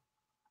real.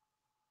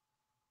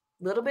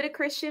 A little bit of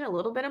Christian, a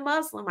little bit of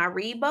Muslim. I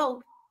read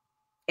both.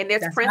 And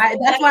there's principles.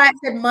 That's why I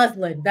said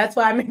Muslim. That's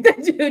why I mean that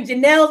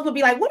Janelle's would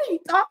be like, what are you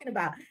talking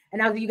about?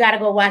 And I was like, you got to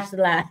go watch the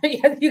live.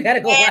 You got to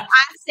go watch.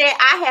 I said,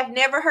 I have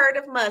never heard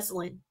of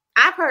Muslim.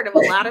 I've heard of a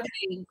lot of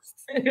things.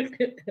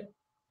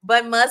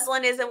 But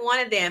Muslim isn't one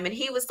of them. And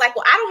he was like,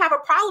 well, I don't have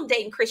a problem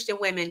dating Christian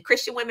women.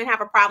 Christian women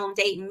have a problem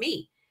dating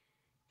me.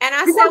 And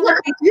I said, well,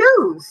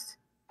 confused.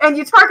 And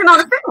you're talking on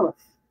the film.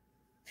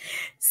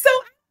 So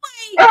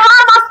I'm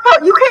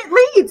like, you can't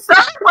lead, sir.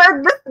 What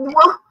am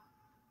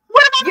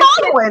I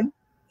following?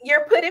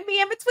 You're putting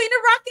me in between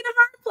a rock and a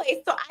hard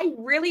place. So I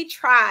really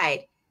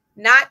tried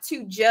not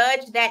to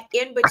judge that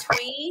in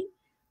between.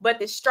 But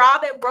the straw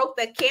that broke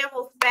the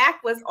camel's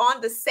back was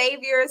on the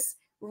Savior's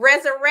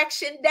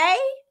resurrection day.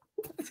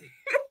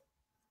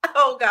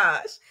 Oh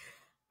gosh.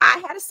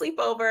 I had a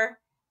sleepover.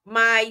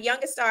 My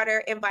youngest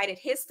daughter invited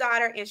his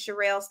daughter and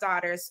Sherelle's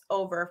daughters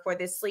over for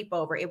this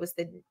sleepover. It was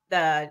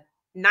the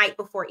night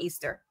before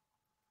Easter.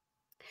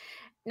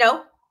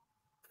 No,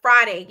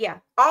 Friday. Yeah.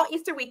 All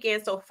Easter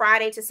weekend. So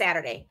Friday to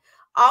Saturday.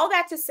 All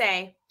that to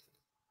say,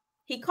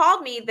 he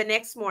called me the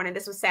next morning.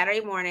 This was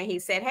Saturday morning. He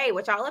said, hey,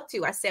 what y'all up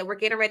to? I said, we're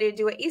getting ready to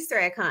do an Easter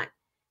egg hunt.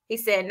 He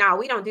said, no,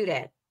 we don't do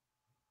that.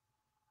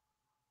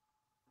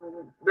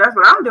 That's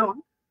what I'm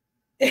doing.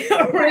 That's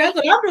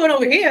what I'm doing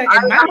over here.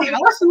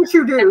 That's what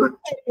you do.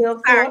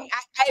 Sorry,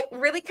 I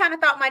really kind of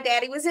thought my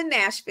daddy was in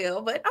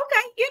Nashville, but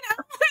okay, you know.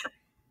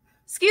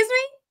 Excuse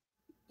me?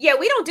 Yeah,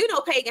 we don't do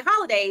no pagan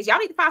holidays. Y'all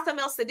need to find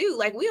something else to do.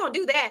 Like, we don't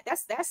do that.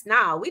 That's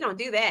no, we don't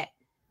do that.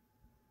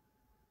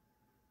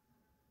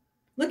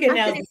 Look at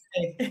now.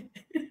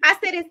 I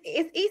said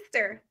it's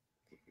Easter.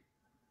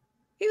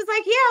 He was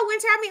like, yeah,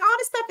 winter. I mean, all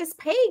this stuff is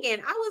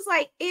pagan. I was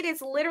like, it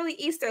is literally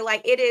Easter.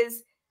 Like, it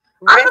is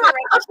resurrection.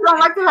 I don't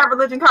like to have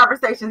religion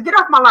conversations. Get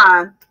off my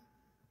line.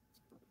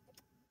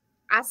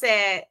 I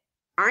said,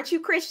 aren't you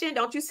Christian?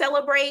 Don't you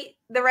celebrate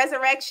the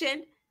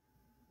resurrection?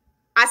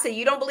 I said,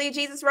 you don't believe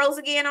Jesus rose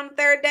again on the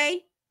third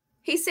day?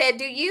 He said,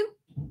 do you?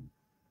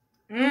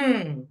 Woo!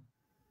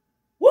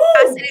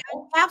 I said,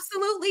 I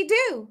absolutely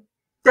do.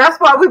 That's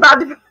why we about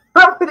to be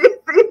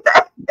right.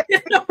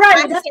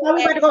 That's why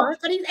we about to go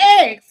hunt for these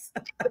eggs.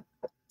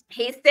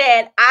 He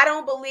said, I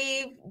don't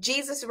believe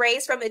Jesus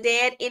raised from the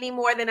dead any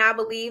more than I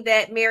believe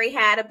that Mary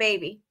had a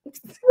baby.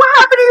 What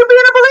happened to you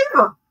being a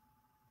believer?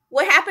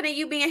 What happened to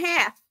you being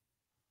half?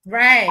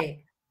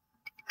 Right.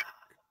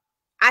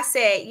 I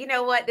said, you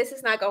know what? This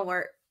is not going to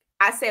work.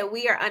 I said,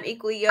 we are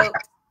unequally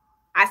yoked.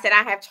 I said,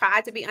 I have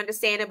tried to be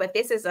understanding, but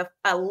this is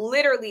a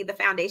literally the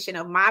foundation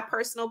of my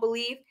personal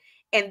belief.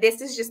 And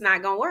this is just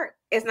not going to work.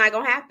 It's not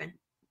going to happen.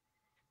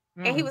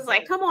 And he was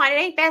like, come on, it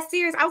ain't that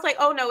serious. I was like,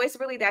 oh, no, it's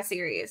really that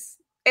serious.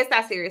 It's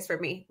not serious for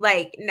me.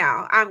 Like,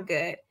 no, I'm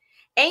good.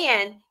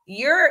 And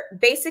you're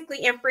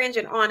basically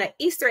infringing on an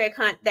Easter egg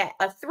hunt that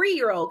a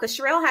 3-year-old, because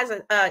Sherelle has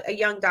a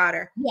young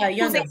daughter,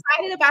 who's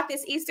excited about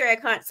this Easter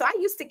egg hunt. So I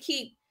used to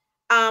keep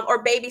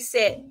or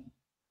babysit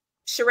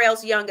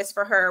Sherelle's youngest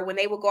for her when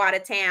they would go out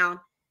of town.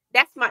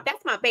 That's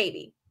my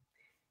baby.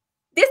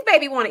 This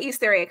baby want an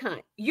Easter egg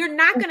hunt. You're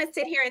not going to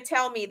sit here and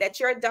tell me that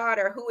your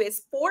daughter, who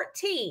is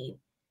 14,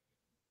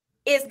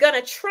 is going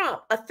to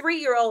trump a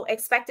 3-year-old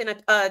expecting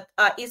a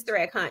Easter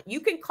egg hunt. You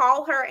can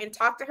call her and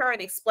talk to her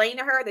and explain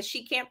to her that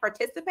she can't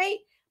participate,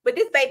 but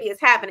this baby is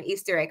having an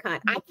Easter egg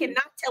hunt. I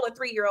cannot tell a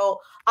 3-year-old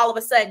all of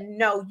a sudden,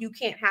 no, you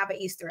can't have an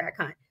Easter egg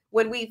hunt.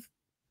 When we've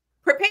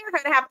prepared her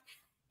to have,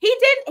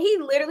 he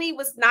literally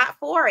was not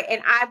for it.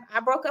 And I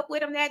broke up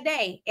with him that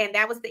day, and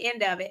that was the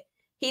end of it.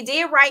 He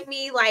did write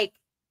me like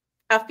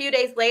a few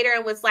days later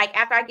and was like,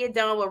 after I get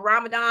done with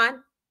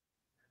Ramadan,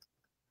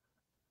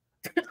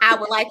 I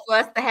would like for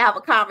us to have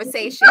a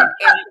conversation.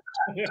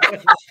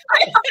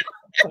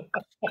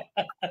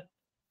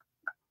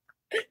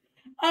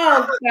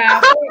 Oh,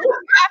 God. After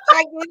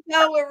I get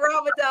done with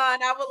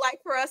Ramadan, I would like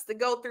for us to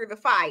go through the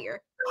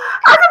fire.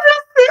 I can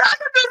just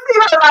see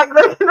her like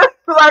looking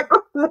like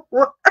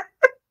what?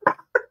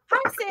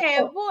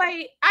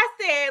 I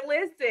said,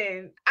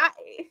 listen,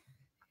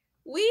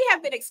 we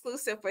have been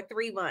exclusive for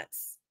 3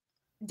 months,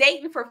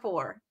 dating for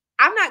 4.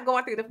 I'm not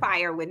going through the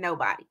fire with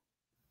nobody.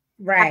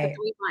 Right. After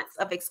 3 months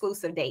of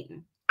exclusive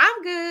dating.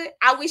 I'm good.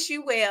 I wish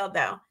you well,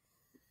 though.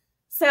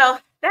 So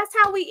that's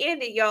how we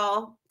ended,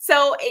 y'all.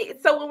 So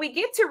when we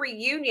get to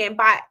reunion,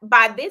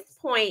 by this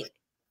point,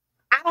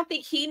 I don't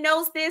think he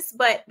knows this,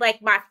 but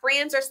like my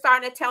friends are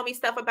starting to tell me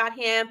stuff about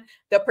him.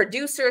 The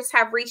producers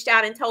have reached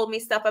out and told me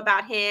stuff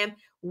about him.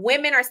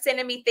 Women are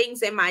sending me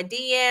things in my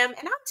DM.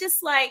 And I'm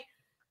just like,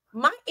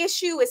 my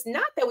issue is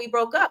not that we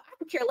broke up. I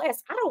could care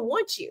less. I don't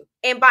want you.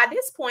 And by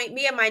this point,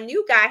 me and my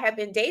new guy have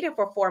been dating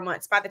for 4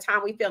 months by the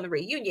time we film the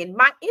reunion.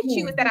 My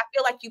issue is that I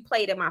feel like you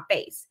played in my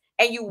face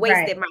and you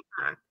wasted my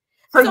time.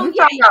 So you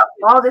found out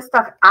all this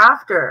stuff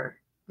after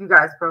you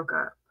guys broke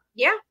up?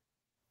 Yeah.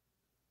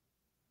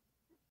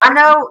 I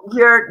know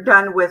you're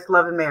done with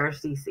Love and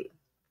Marriage DC.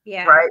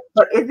 Yeah. Right?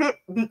 But is it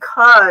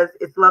because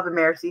it's Love and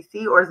Marriage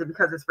DC, or is it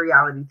because it's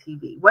reality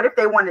TV? What if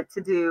they wanted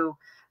to do,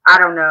 I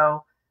don't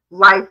know,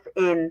 life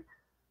in,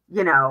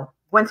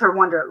 Winter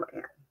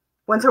Wonderland,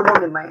 Winter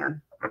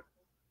Womanland?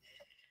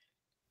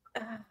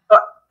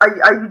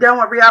 Are you done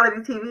with reality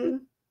TV?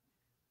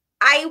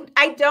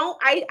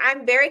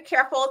 I'm very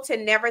careful to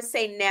never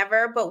say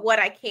never, but what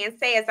I can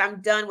say is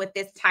I'm done with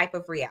this type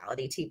of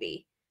reality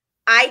TV.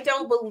 I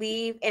don't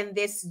believe in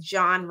this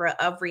genre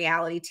of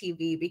reality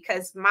TV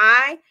because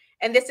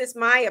and this is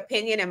my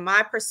opinion and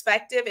my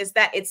perspective, is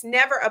that it's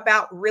never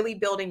about really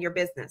building your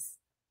business.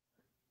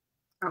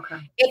 Okay.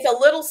 It's a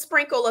little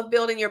sprinkle of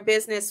building your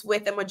business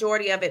with the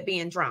majority of it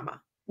being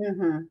drama.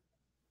 Mm-hmm.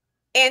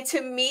 And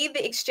to me,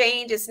 the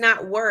exchange is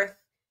not worth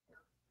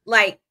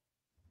like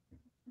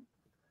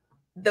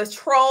the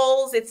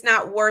trolls. It's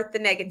not worth the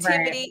negativity.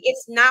 Right.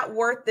 It's not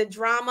worth the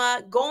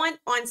drama. Going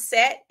on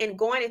set and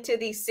going into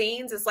these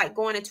scenes is like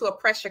going into a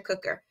pressure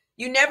cooker.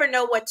 You never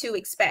know what to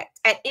expect.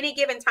 At any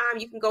given time,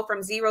 you can go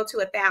from 0 to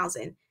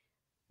 1,000.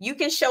 You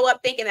can show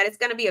up thinking that it's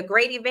going to be a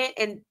great event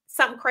and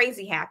something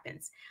crazy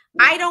happens.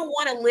 Yeah. I don't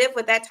want to live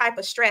with that type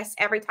of stress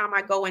every time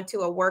I go into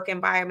a work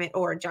environment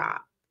or a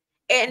job.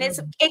 And it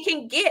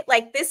can get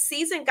like, this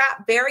season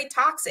got very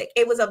toxic.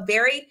 It was a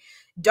very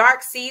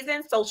dark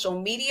season.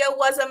 Social media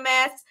was a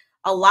mess.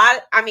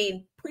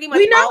 Pretty much.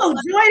 We know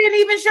Joy didn't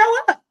even show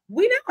up.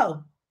 We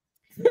know.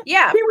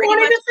 Yeah. We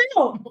wanted to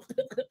film.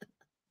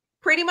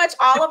 Pretty much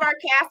all of our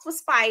cast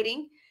was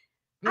fighting.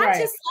 Right. I'm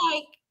just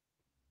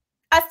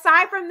like,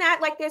 aside from that,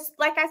 like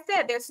I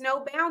said, there's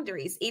no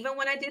boundaries. Even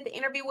when I did the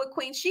interview with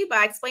Queen Sheba,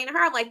 I explained to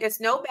her, I'm like, there's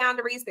no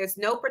boundaries. There's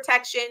no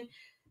protection.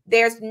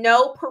 There's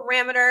no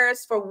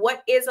perimeters for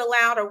what is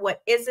allowed or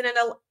what isn't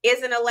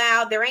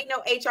allowed. There ain't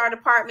no HR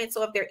department.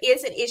 So if there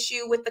is an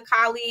issue with the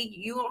colleague,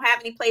 you don't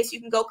have any place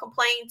you can go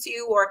complain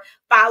to or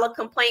file a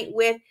complaint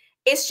with.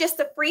 It's just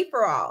a free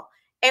for all.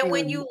 And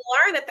when you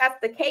learn that that's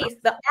the case,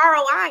 the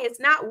ROI is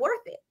not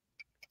worth it.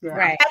 Yeah.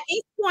 Right. At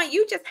this point,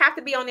 you just have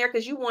to be on there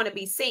because you want to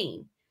be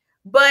seen.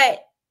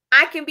 But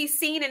I can be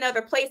seen in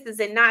other places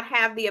and not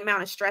have the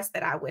amount of stress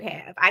that I would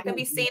have. I can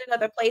be seen in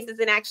other places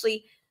and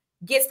actually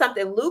get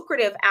something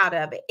lucrative out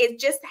of it. It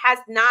just has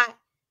not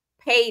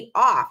paid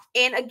off.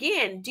 And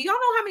again, do y'all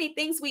know how many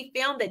things we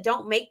film that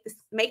don't make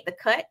the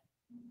cut?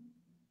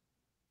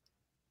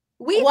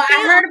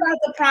 I heard about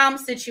the prom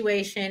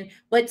situation,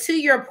 but to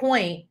your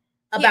point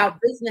about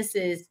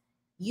businesses,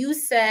 you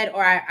said,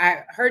 or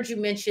I heard you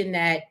mention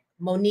that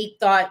Monique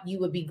thought you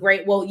would be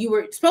great. Well, you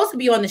were supposed to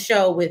be on the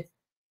show with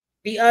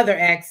the other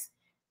ex,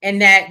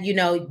 and that, you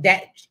know,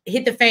 that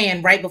hit the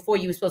fan right before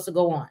you were supposed to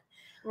go on.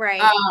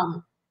 Right.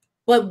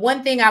 But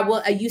one thing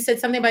you said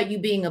something about you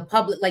being a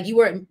public, like you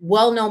were a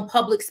well-known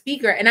public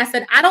speaker. And I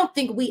said, I don't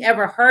think we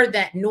ever heard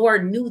that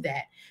nor knew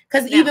that.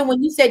 Because even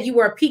when you said you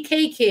were a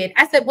PK kid,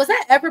 I said, was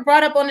that ever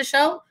brought up on the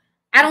show?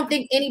 I don't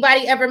think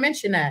anybody ever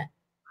mentioned that.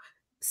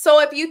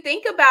 So if you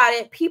think about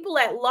it, people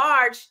at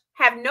large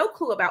have no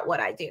clue about what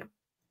I do.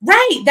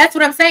 Right. That's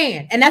what I'm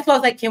saying. And that's why I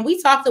was like, can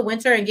we talk to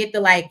Winter and get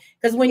the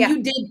because when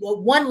you did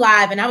one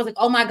live and I was like,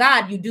 oh my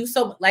God, you do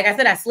so, like I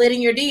said, I slid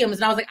in your DMs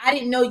and I was like, I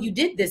didn't know you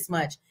did this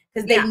much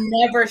because they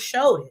never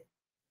showed it.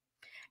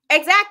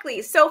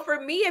 Exactly. So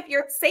for me, if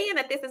you're saying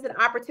that this is an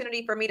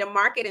opportunity for me to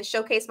market and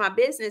showcase my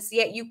business,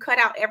 yet you cut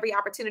out every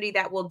opportunity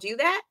that will do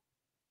that,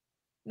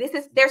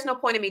 there's no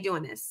point in me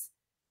doing this.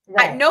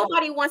 Right.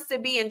 Nobody wants to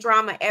be in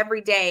drama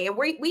every day. And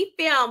we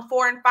film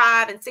 4 and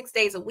 5 and 6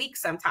 days a week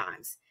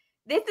sometimes.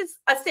 This is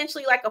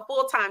essentially like a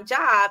full-time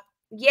job,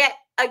 yet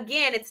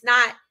again, it's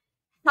not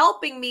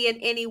helping me in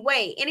any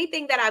way.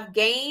 Anything that I've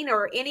gained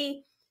or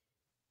any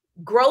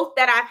growth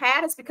that I've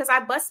had is because I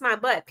bust my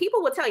butt.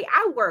 People will tell you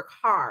I work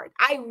hard.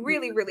 I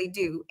really, really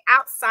do.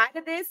 Outside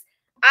of this,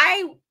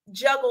 I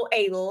juggle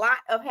a lot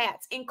of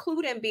hats,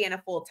 including being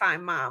a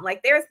full-time mom.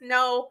 Like there's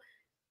no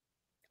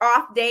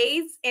off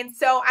days. And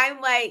so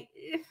I'm like,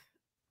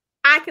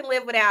 I can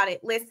live without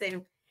it.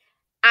 Listen,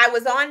 I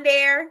was on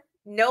there.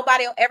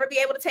 Nobody will ever be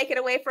able to take it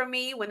away from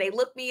me. When they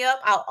look me up,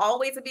 I'll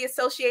always be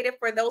associated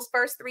for those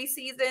first 3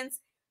 seasons.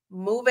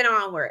 Moving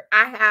onward,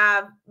 I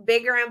have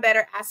bigger and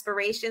better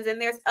aspirations,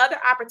 and there's other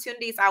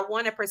opportunities I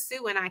want to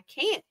pursue, and I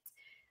can't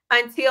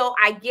until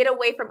I get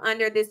away from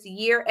under this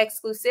year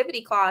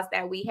exclusivity clause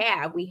that we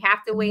have. We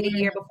have to wait a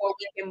year before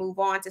we can move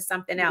on to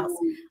something else,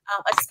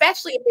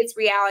 especially if it's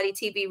reality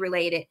TV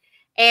related.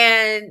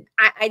 And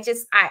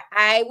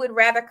I would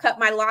rather cut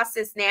my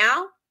losses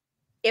now.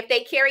 If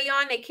they carry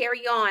on, they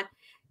carry on.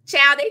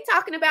 Child, they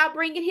talking about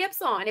bringing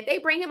Hips on. If they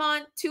bring him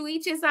on, to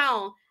each his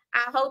own.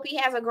 I hope he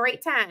has a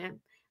great time.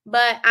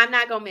 But I'm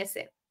not gonna miss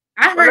it.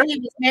 I heard he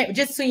was married,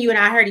 just so you and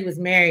I heard he was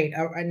married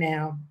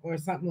now or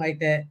something like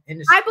that.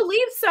 I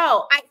believe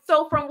so.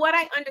 So from what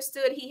I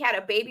understood, he had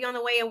a baby on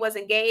the way and was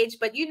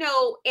engaged. But you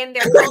know, in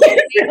their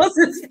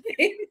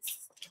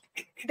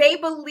they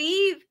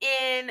believe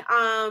in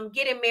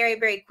getting married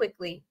very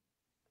quickly.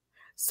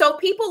 So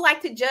people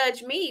like to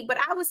judge me, but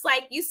I was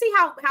like, you see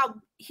how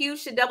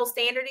huge the double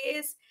standard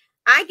is?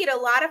 I get a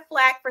lot of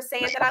flack for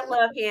saying that I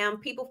love him.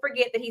 People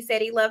forget that he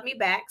said he loved me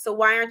back. So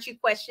why aren't you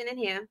questioning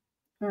him?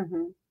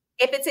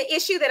 If it's an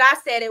issue that I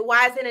said it,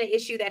 why isn't it an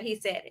issue that he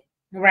said it?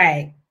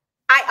 Right.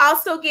 I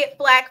also get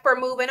flack for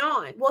moving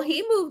on. Well,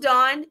 he moved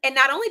on. And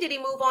not only did he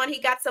move on,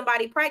 he got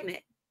somebody pregnant.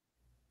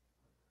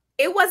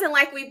 It wasn't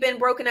like we've been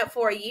broken up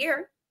for a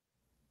year.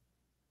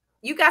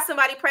 You got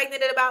somebody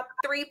pregnant at about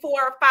 3,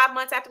 4, or 5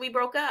 months after we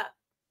broke up.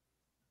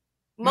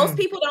 Most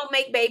people don't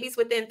make babies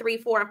within 3,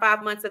 4, and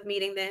 5 months of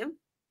meeting them.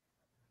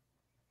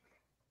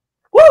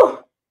 Woo!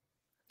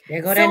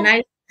 There go that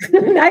nice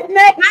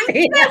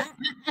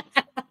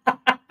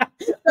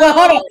Well,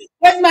 hold on.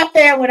 Where's my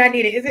fan when I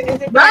need it? Is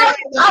it right?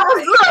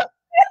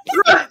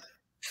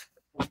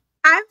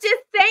 I'm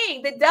just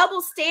saying the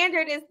double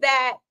standard is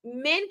that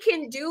men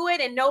can do it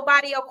and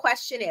nobody will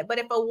question it. But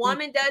if a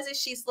woman does it,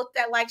 she's looked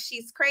at like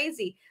she's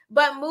crazy.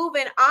 But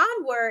moving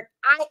onward,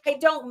 I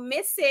don't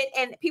miss it.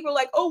 And people are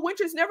like, oh,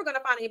 Winter's never going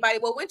to find anybody.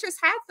 Well, Winter's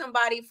had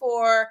somebody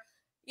for,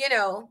 you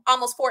know,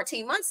 almost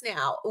 14 months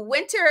now.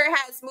 Winter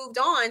has moved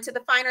on to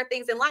the finer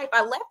things in life.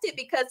 I left it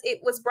because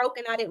it was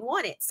broken. I didn't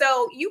want it.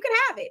 So you can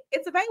have it.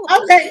 It's available.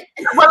 Okay.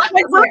 Well,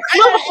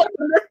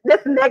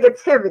 this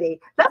negativity.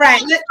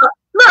 Right.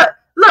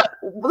 Look,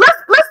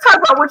 let's talk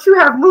about what you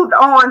have moved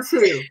on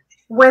to,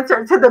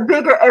 Winter, to the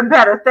bigger and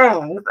better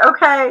things.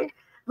 Okay.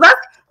 She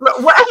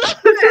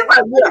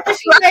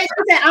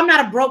said, I'm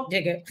not a broke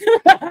digger.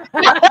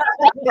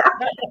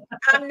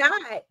 I'm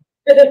not.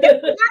 There's a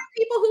lot of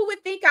people who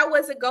would think I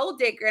was a gold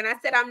digger, and I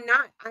said I'm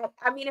not.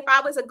 I mean, if I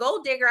was a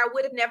gold digger, I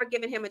would have never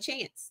given him a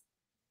chance.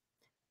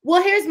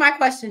 Well, here's my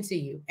question to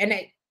you, and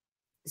I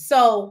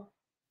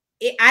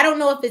don't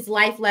know if it's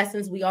life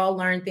lessons. We all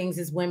learn things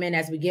as women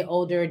as we get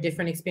older,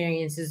 different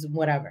experiences,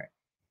 whatever.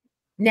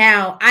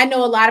 Now, I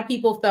know a lot of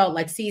people felt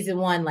like season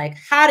 1, like,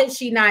 how did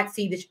she not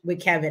see this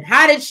with Kevin?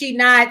 How did she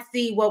not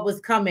see what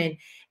was coming?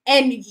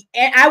 And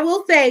I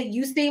will say,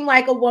 you seem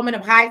like a woman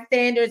of high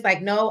standards.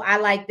 Like, no, I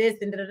like this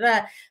and da da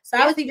da. So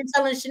I was even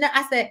telling Chanel,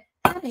 I said,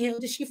 how the hell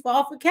did she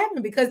fall for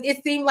Kevin? Because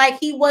it seemed like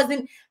he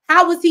wasn't.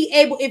 How was he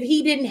able? If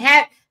he didn't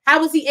have,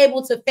 how was he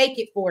able to fake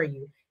it for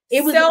you?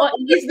 It was.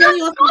 It's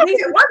really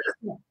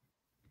on.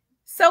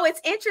 So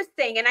it's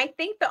interesting, and I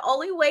think the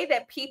only way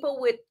that people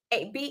would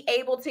be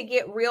able to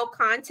get real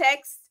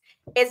context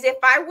is if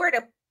I were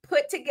to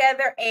put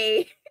together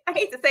I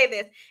hate to say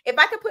this, if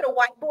I could put a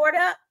whiteboard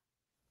up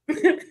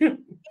and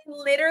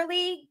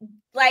literally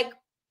like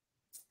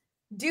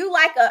do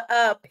like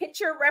a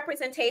picture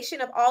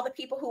representation of all the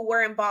people who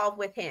were involved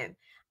with him.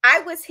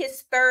 I was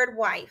his third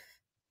wife.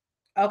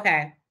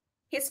 Okay.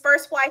 His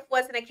first wife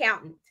was an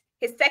accountant.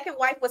 His second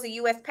wife was a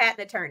U.S.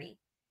 patent attorney.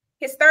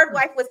 His third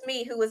wife was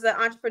me, who was an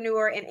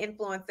entrepreneur and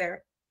influencer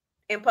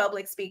and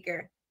public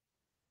speaker.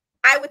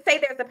 I would say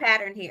there's a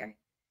pattern here.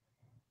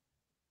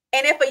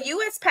 And if a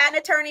U.S. patent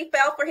attorney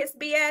fell for his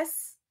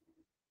BS,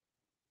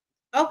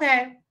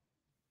 okay,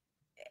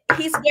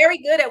 he's very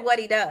good at what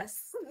he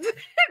does.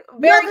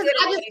 Very good.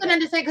 I just couldn't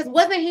understand, because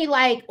wasn't he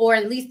like, or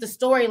at least the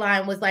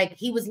storyline was like,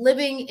 he was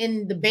living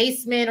in the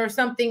basement or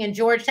something in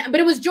Georgetown, but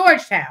it was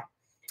Georgetown.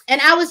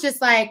 And I was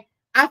just like,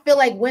 I feel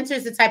like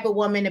Winter's the type of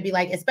woman to be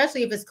like,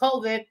 especially if it's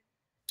COVID,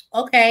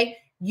 okay,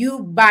 you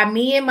buy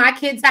me and my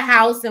kids a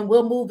house and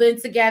we'll move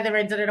in together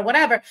and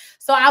whatever.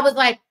 So I was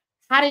like,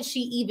 how did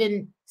she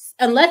even,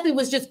 unless it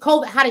was just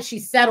COVID, how did she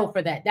settle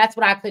for that? That's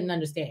what I couldn't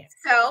understand.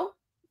 So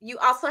you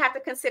also have to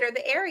consider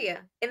the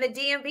area. In the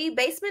DMV,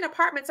 basement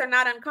apartments are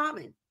not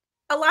uncommon.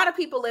 A lot of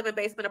people live in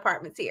basement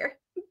apartments here.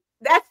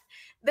 That's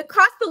the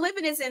cost of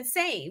living is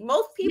insane.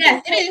 Most people.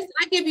 Yes, it is.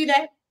 I give you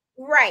that.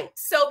 Right.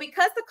 So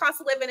because the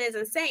cost of living is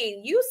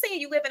insane, you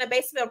saying you live in a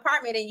basement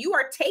apartment and you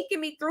are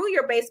taking me through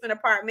your basement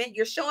apartment.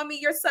 You're showing me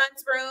your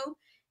son's room,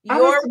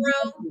 your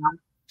room,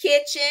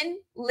 kitchen,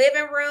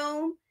 living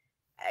room,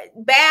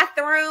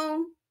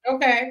 bathroom.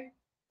 Okay.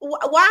 Why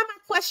am I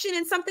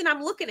questioning something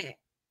I'm looking at?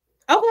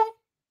 Okay.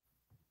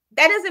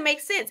 That doesn't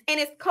make sense. And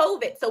it's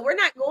COVID, so we're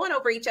not going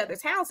over each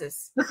other's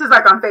houses. This is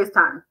like on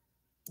FaceTime.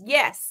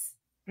 Yes.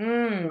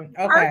 Okay.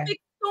 Perfect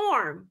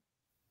storm.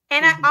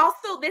 And I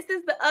also, this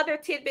is the other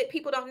tidbit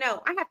people don't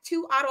know. I have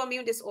 2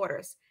 autoimmune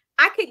disorders.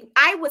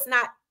 I was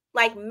not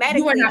like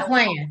medically. You were not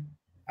playing.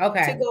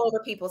 Okay. To go over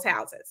people's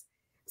houses.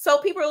 So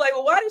people are like,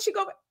 well, why didn't she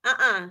go?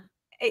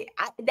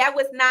 That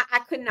was not, I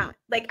could not.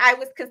 Like, I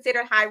was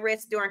considered high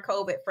risk during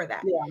COVID for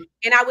that. Yeah.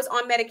 And I was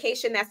on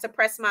medication that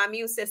suppressed my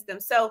immune system.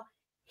 So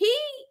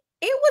it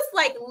was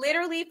like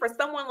literally for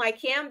someone like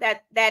him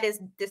that is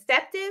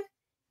deceptive,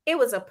 it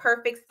was a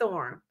perfect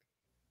storm.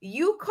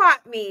 You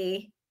caught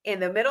me in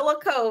the middle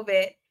of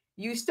COVID.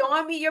 You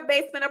showing me your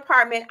basement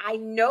apartment. I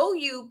know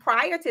you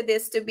prior to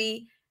this to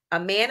be a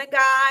man of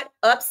God,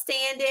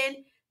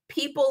 upstanding.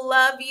 People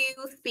love you.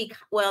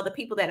 The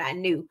people that I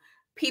knew.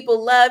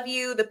 People love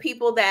you. The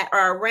people that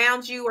are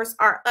around you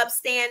are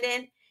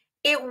upstanding.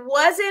 It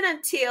wasn't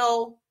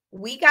until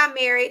we got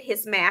married,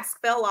 his mask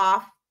fell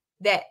off,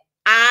 that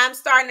I'm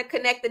starting to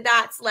connect the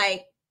dots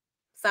like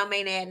some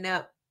ain't adding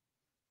up.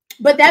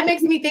 But that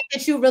makes me think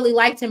that you really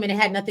liked him and it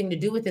had nothing to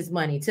do with his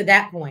money. To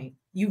that point,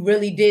 you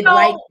really did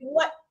like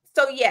what?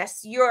 So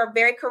yes, you're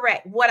very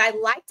correct. What I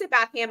liked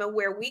about him and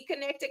where we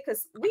connected,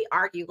 because we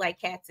argue like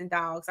cats and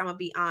dogs, I'm gonna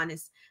be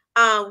honest.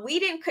 We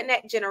didn't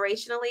connect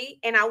generationally,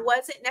 and I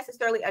wasn't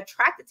necessarily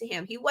attracted to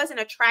him. He wasn't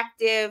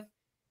attractive,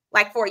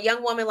 like for a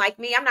young woman like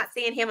me. I'm not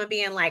seeing him and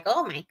being like,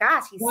 oh my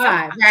gosh, he's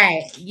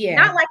right.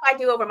 Yeah. Not like I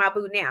do over my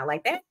boo now.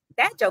 Like that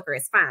Joker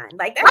is fine.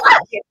 Like that's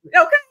okay.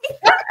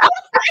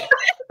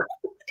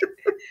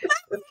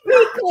 Let's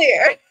be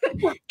clear.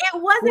 It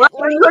wasn't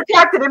when you're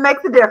attracted, it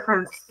makes a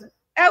difference.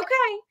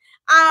 Okay.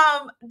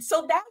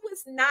 So that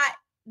was not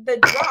the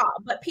draw,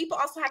 but people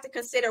also have to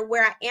consider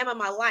where I am in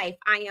my life.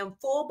 I am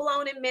full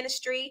blown in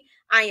ministry.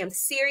 I am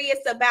serious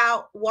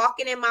about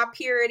walking in my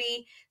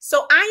purity.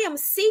 So I am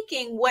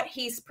seeking what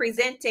he's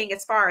presenting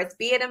as far as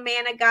being a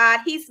man of God.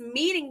 He's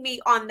meeting me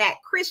on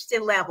that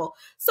Christian level.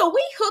 So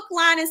we hook,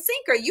 line, and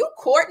sinker. You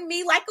courting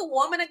me like a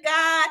woman of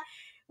God.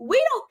 We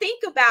don't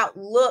think about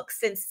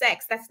looks and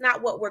sex. That's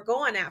not what we're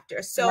going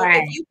after. So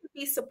if you could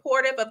be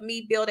supportive of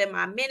me building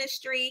my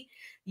ministry,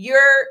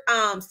 you're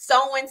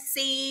sowing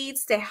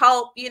seeds to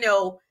help,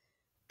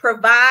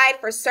 provide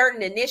for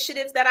certain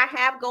initiatives that I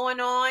have going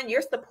on.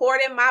 You're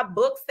supporting my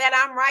books that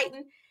I'm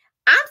writing.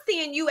 I'm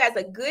seeing you as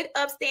a good,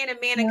 upstanding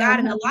man of God.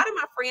 And a lot of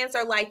my friends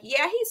are like,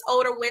 yeah, he's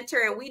older,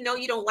 Winter, and we know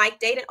you don't like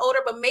dating older,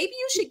 but maybe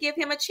you should give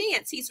him a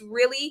chance. He's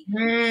really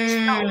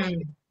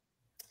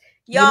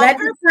Y'all, let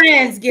your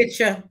friends get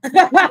you.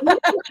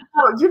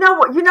 You know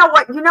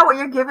what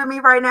you're giving me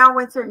right now,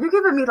 Winter? You're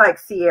giving me like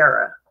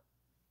Sierra.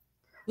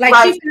 Like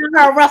she found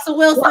her Russell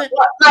Wilson.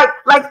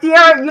 Like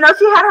Sierra,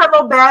 she had her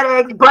little bad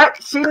eggs,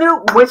 but she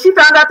knew when she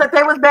found out that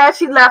they was bad,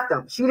 she left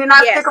them. She did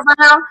not stick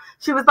around.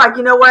 She was like,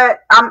 you know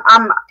what?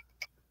 I'm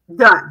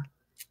done.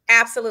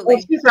 Absolutely.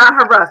 And she found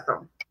her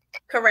Russell.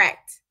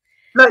 Correct.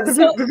 Look, did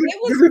you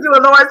do a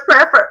Lord's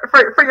Prayer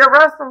for your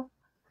Russell?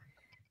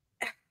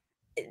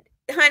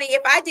 honey,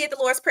 if I did the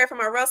Lord's Prayer for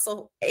my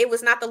Russell, it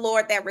was not the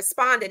Lord that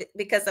responded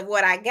because of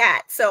what I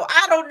got. So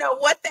I don't know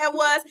what that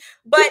was,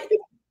 but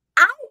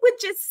I would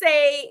just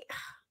say,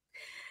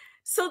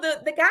 so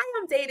the guy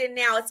I'm dating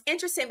now, it's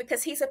interesting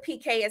because he's a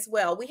PK as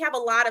well. We have a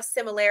lot of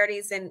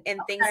similarities and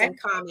things in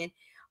common.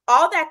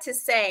 All that to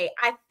say,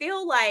 I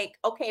feel like,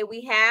 okay,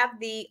 we have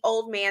the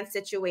old man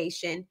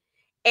situation.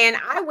 And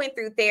I went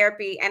through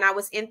therapy and I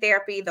was in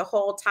therapy the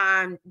whole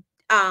time,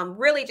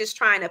 really just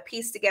trying to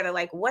piece together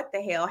like what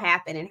the hell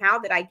happened and how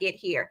did I get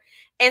here?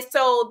 And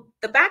so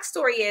the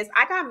backstory is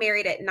I got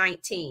married at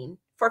 19.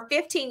 For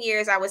 15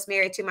 years, I was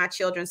married to my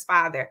children's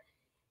father.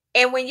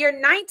 And when you're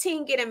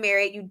 19 getting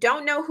married, you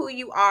don't know who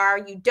you are.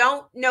 You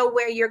don't know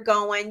where you're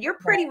going. You're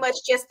pretty much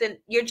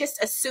you're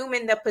just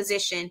assuming the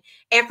position.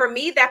 And for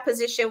me, that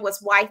position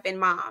was wife and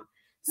mom.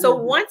 So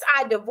once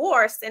I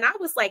divorced, and I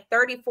was like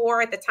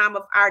 34 at the time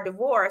of our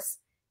divorce,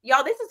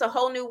 y'all, this is a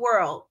whole new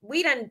world.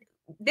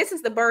 This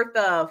is the birth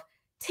of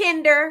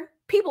Tinder.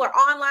 People are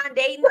online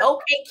dating,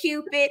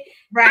 OkCupid.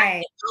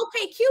 Right.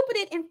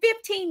 OkCupid in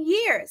 15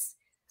 years.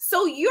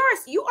 So you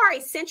are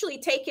essentially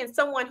taking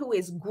someone who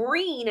is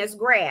green as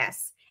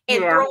grass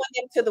and throwing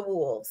them to the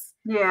wolves.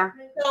 Yeah.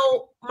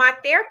 So my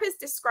therapist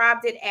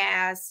described it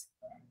as,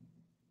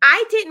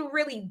 I didn't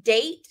really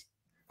date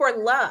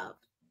for love.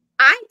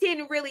 I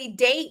didn't really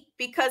date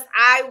because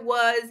I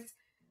was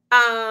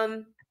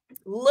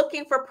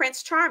looking for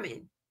Prince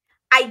Charming.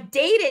 I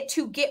dated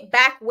to get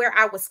back where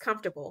I was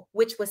comfortable,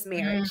 which was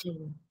marriage.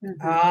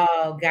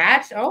 Oh,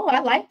 gosh. Oh,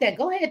 I like that.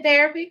 Go ahead,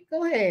 therapy.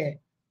 Go ahead.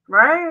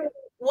 Right.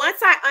 Once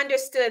I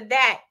understood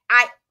that,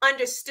 I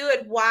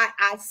understood why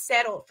I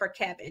settled for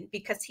Kevin,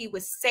 because he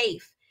was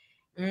safe.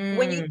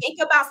 When you think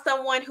about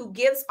someone who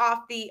gives off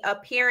the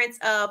appearance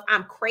of,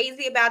 I'm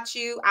crazy about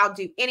you, I'll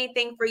do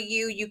anything for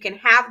you, you can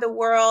have the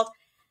world,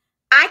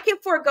 I can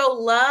forego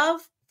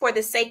love for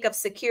the sake of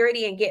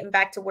security and getting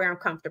back to where I'm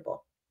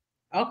comfortable.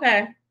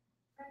 Okay.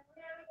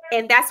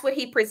 And that's what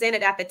he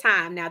presented at the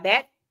time. Now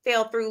that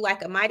fell through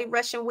like a mighty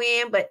Russian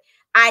wind, but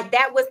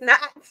that was not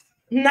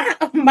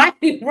a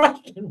mighty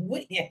Russian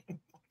wind.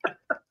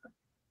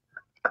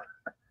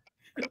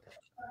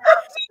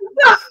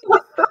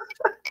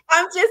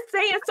 I'm just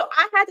saying, so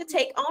I had to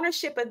take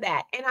ownership of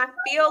that. And I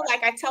feel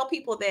like I tell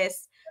people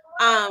this,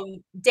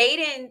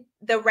 dating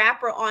the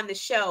rapper on the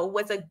show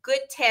was a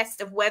good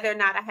test of whether or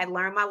not I had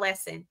learned my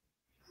lesson.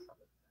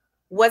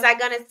 Was I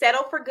going to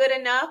settle for good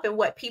enough and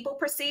what people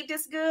perceived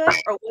as good?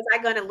 Or was I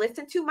going to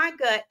listen to my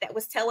gut that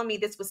was telling me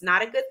this was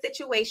not a good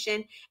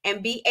situation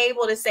and be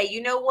able to say,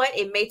 you know what,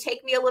 it may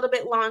take me a little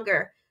bit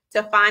longer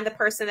to find the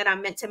person that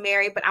I'm meant to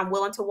marry, but I'm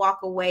willing to walk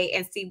away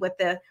and see what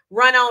the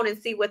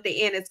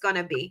end is going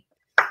to be.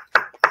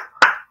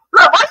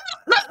 Look,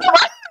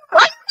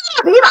 why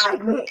you be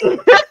like me?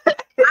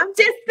 I'm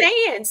just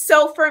saying.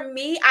 So for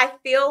me, I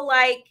feel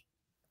like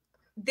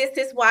this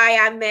is why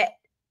I met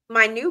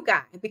my new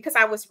guy, because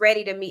I was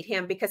ready to meet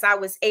him, because I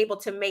was able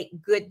to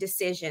make good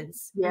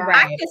decisions. Yeah.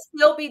 I could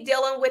still be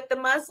dealing with the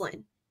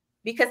Muslim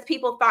because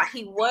people thought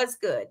he was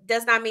good.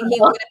 Does not mean he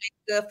would have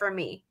been good for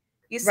me.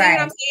 You see what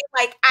I'm saying?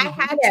 Like I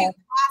had to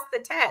pass the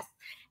test.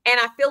 And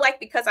I feel like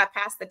because I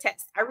passed the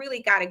test, I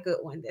really got a good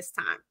one this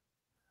time.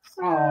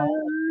 Oh.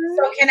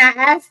 So can I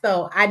ask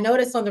though, I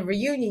noticed on the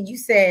reunion, you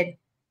said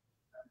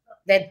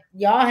that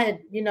y'all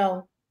had,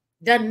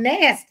 done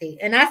nasty.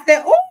 And I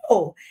said,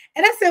 oh,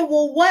 and I said,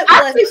 well, what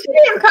was she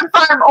didn't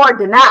confirm or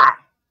deny.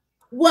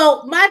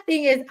 Well, my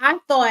thing is, I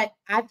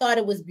thought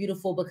it was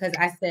beautiful because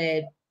I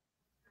said,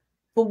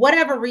 for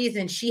whatever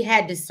reason, she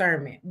had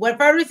discernment.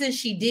 Whatever reason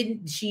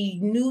she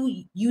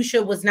knew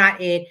Yusha was not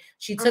it.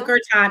 She took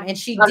her time and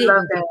she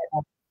didn't.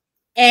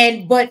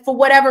 But for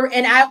whatever,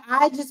 and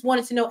I just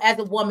wanted to know as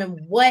a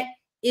woman, what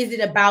is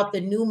it about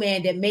the new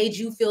man that made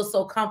you feel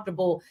so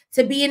comfortable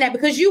to be in that?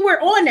 Because you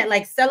were on that,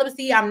 like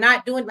celibacy, I'm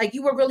not doing, like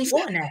you were really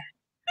on that.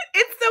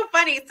 It's so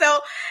funny. So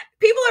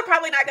people are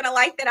probably not going to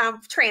like that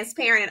I'm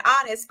transparent and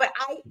honest, but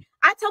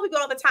I tell people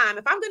all the time,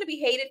 if I'm going to be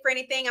hated for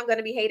anything, I'm going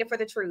to be hated for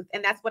the truth.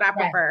 And that's what I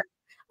prefer.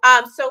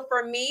 So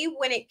for me,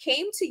 when it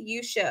came to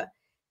Yusha,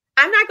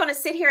 I'm not going to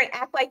sit here and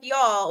act like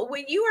y'all.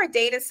 When you are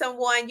dating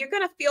someone, you're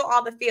going to feel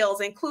all the feels,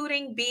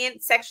 including being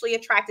sexually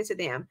attracted to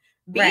them.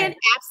 Being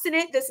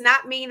abstinent does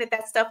not mean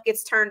that stuff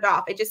gets turned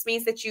off. It just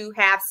means that you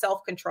have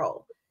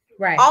self-control.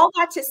 Right. All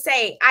that to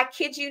say, I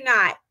kid you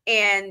not.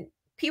 And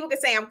people can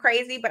say I'm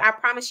crazy, but I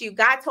promise you,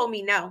 God told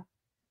me no.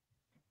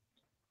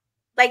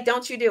 Like,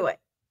 don't you do it.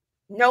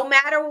 No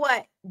matter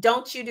what,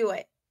 don't you do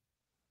it.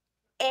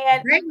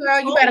 And great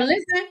girl, you better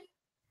listen.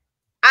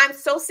 I'm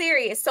so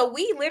serious. So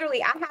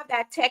I have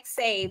that text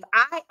saved.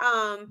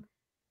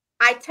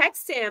 I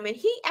text him and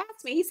he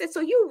asked me, he said, so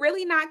you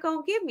really not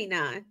going to give me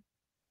none?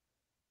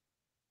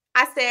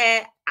 I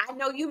said, I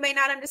know you may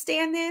not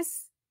understand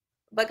this,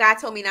 but God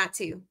told me not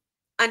to.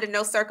 Under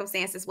no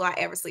circumstances will I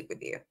ever sleep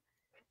with you.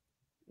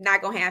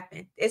 Not going to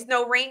happen. There's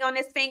no ring on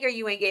this finger.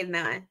 You ain't getting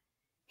none.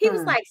 He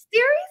was like,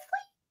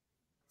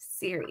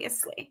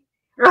 seriously?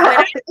 When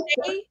I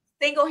say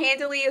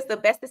single-handedly is the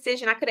best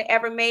decision I could have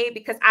ever made,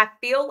 because I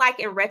feel like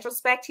in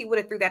retrospect, he would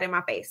have threw that in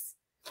my face.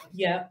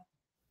 Yeah.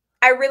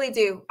 I really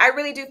do. I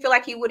really do feel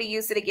like he would have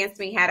used it against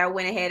me had I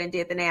went ahead and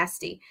did the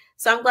nasty.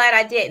 So I'm glad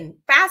I didn't.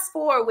 Fast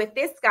forward with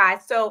this guy.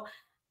 So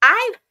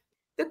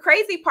the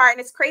crazy part,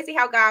 and it's crazy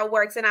how God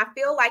works, and I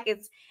feel like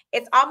it's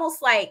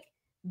almost like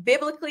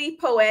biblically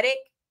poetic.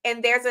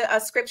 And there's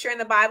a scripture in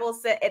the Bible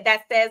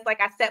that says,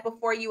 like, I set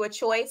before you a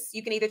choice.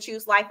 You can either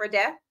choose life or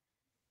death.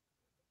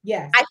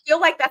 Yes. I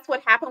feel like that's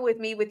what happened with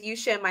me with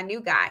Yusha and my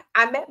new guy.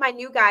 I met my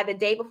new guy the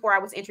day before I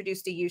was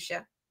introduced to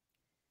Yusha.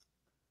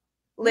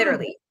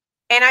 Literally.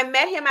 And I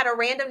met him at a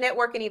random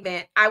networking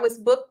event. I was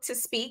booked to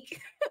speak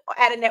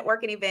at a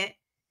networking event.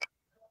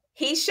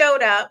 He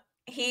showed up.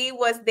 He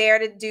was there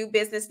to do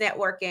business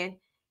networking.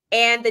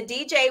 And the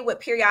DJ would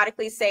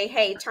periodically say,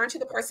 hey, turn to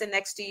the person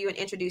next to you and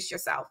introduce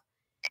yourself.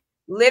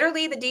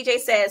 Literally, the DJ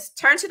says,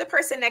 turn to the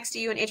person next to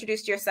you and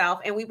introduce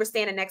yourself. And we were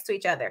standing next to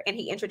each other. And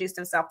he introduced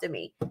himself to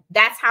me.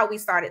 That's how we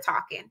started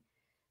talking.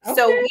 Okay.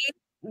 So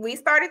we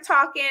started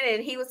talking,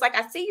 and he was like,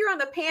 I see you're on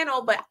the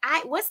panel, but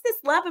what's this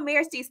Love and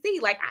Marriage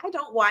DC? Like, I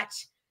don't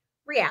watch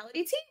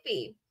reality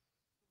TV.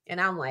 And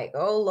I'm like,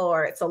 oh,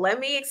 Lord. So let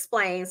me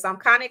explain. So I'm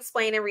kind of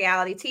explaining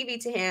reality TV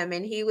to him.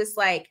 And he was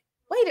like,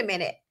 wait a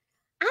minute.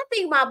 I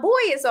think my boy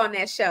is on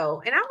that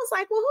show. And I was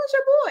like, well, who's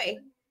your boy?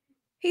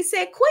 He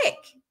said, Quick.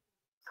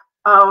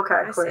 Oh,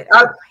 okay. Quick.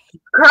 I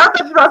thought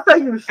you were about to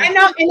say you. I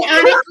know. And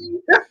honestly,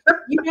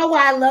 you know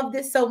why I love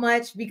this so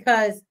much?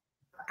 Because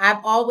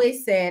I've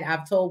always said,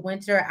 I've told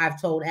Winter, I've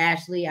told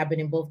Ashley, I've been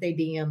in both their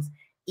DMs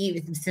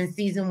even since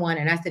season 1.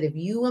 And I said, if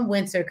you and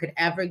Winter could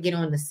ever get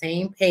on the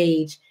same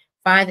page,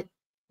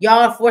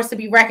 y'all are forced to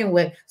be reckoned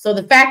with. So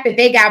the fact that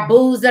they got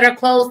booze that are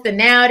close to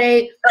now,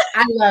 I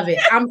love it.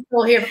 I'm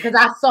still here because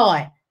I saw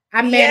it.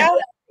 I met him.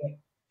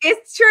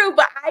 It's true,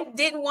 but I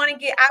didn't want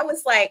to I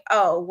was like,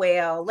 oh,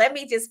 well, let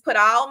me just put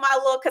all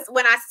my because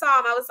when I saw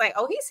him, I was like,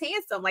 oh, he's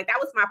handsome. Like, that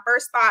was my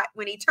first thought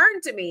when he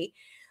turned to me.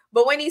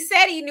 But when he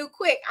said he knew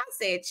Quick, I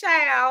said,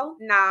 child,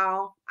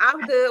 no,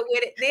 I'm good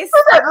with it. This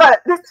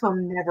will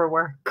never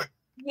work.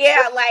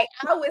 Yeah, like,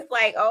 I was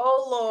like,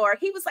 oh, Lord.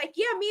 He was like,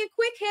 yeah, me and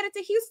Quick headed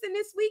to Houston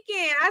this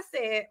weekend. I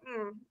said,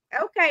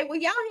 okay, well,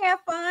 y'all have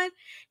fun.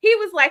 He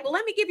was like, well,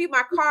 let me give you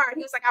my card.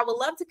 He was like, I would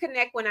love to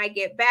connect when I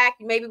get back.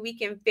 Maybe we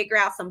can figure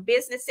out some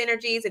business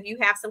synergies if you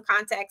have some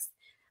contacts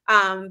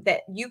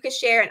that you could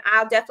share. And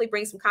I'll definitely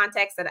bring some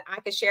contacts that I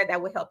could share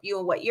that would help you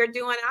and what you're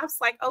doing. And I was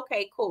like,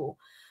 okay, cool.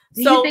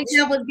 Do you think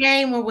that was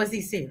game, or was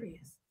he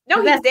serious?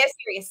 No, he was dead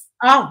serious.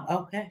 Oh,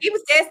 okay. He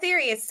was dead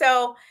serious.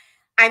 So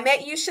I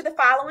met Yusha the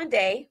following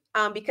day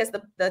because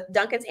the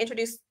Duncans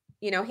introduced,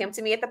 him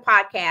to me at the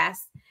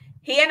podcast.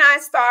 He and I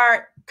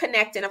start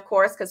connecting, of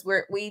course, because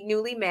we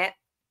newly met,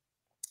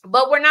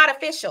 but we're not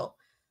official.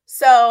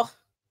 So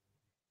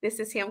this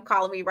is him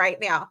calling me right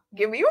now.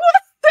 Give me 1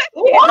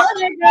 second.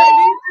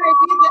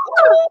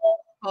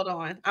 Hold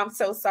on. I'm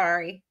so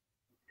sorry.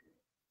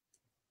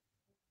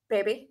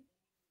 Baby.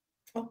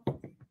 Oh.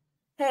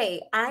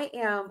 Hey, I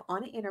am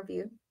on an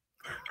interview.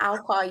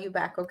 I'll call you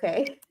back,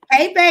 okay?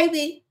 Hey,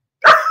 baby.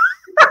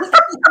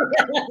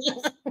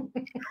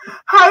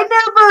 Hey,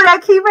 Nibble, I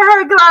keep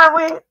her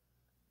glowing.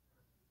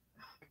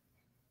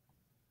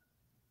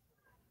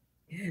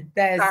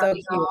 That is so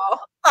cute.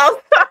 Oh,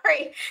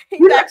 sorry.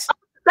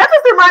 That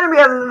just reminded me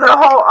of the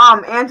whole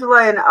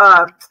Angela and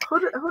who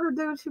the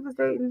dude she was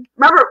dating.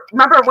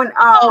 Remember when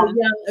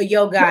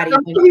Yo Gotti.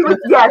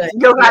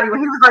 Yo Gotti, when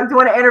he was like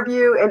doing an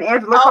interview and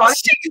Angela called.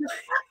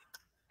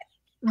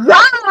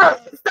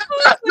 Yes,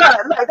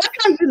 that's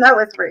how you know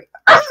it's free.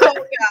 Oh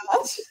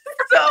gosh.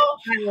 So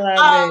I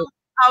love it.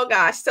 Oh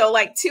gosh. So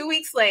like 2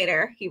 weeks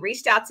later, he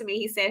reached out to me.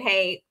 He said,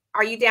 hey,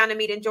 are you down to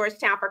meet in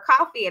Georgetown for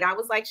coffee? And I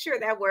was like, sure,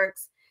 that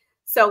works.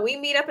 So we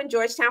meet up in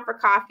Georgetown for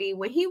coffee.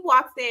 When he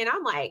walks in,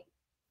 I'm like,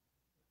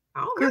 I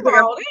don't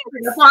remember all this.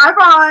 So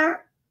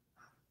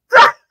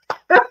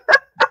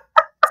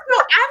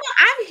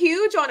I'm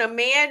huge on a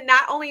man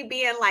not only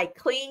being like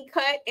clean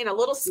cut in a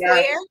little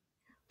square,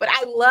 but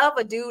I love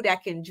a dude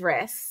that can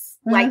dress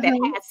like that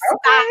has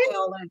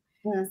style.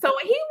 And so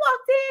when he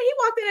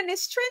walked in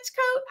this trench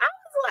coat. I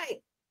was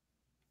like,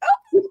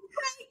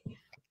 okay.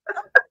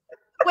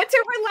 Winter,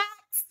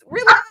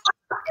 relax.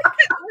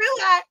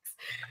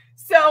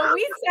 So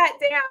we sat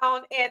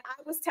down and I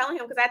was telling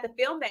him, because I had to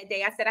film that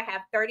day. I said, I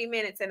have 30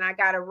 minutes and I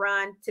got to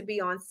run to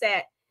be on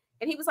set.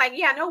 And he was like,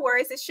 yeah, no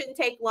worries. It shouldn't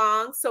take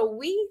long. So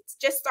we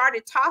just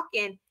started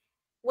talking.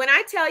 When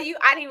I tell you,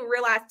 I didn't even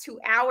realize 2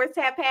 hours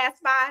had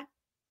passed by.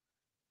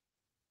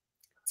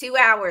 2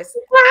 hours.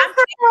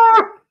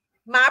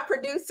 My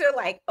producer,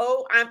 like,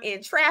 oh, I'm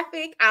in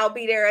traffic. I'll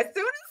be there as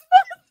soon as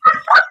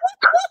possible.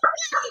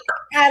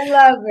 I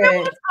love it.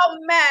 It was a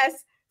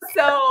mess.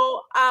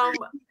 So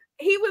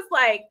he was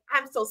like,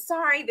 I'm so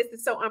sorry. This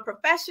is so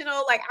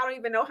unprofessional. Like, I don't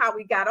even know how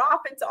we got off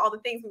into all the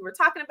things we were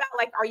talking about.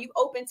 Like, are you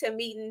open to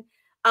meeting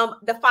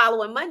the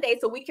following Monday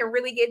so we can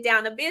really get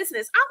down to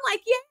business? I'm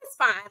like, yeah, it's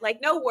fine.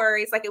 Like, no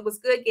worries. Like, it was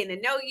good getting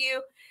to know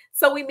you.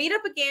 So we meet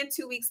up again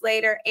 2 weeks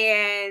later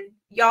and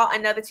y'all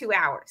another 2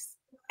 hours.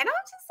 And I'm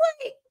just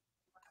like,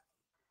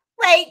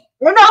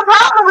 there's no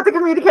problem with the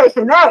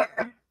communication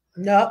there.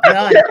 Nope,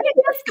 none.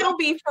 We're just gonna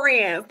be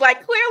friends.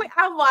 Like clearly,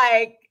 I'm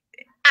like,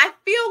 I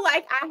feel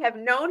like I have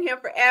known him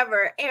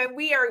forever, and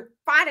we are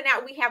finding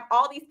out we have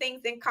all these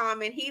things in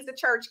common. He's a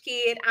church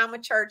kid. I'm a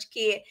church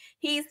kid.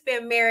 He's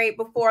been married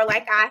before,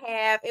 like I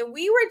have, and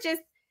we were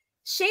just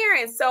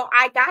sharing. So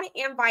I got an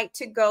invite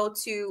to go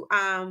to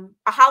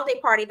a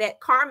holiday party that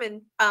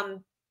Carmen,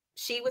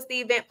 she was the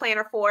event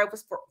planner for. It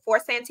was for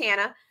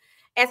Santana,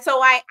 and so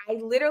I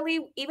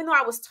literally, even though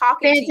I was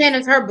talking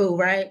Santana's her boo,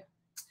 right?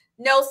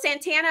 No,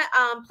 Santana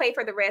played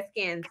for the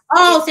Redskins.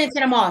 Oh,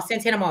 Santana Moss.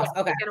 Santana Moss.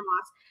 Yeah, okay. Santana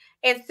Moss.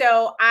 And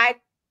so I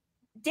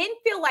didn't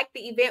feel like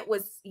the event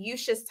was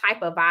Yusha's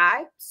type of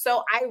vibe.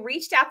 So I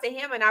reached out to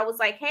him and I was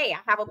like, hey, I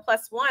have a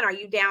 +1. Are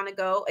you down to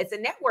go? It's a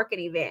networking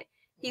event.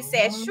 He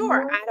said,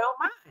 sure, I don't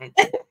mind.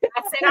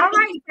 I said, all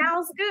right,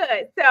 sounds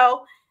good.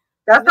 So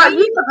that's how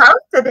you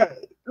supposed to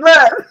date.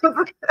 Look.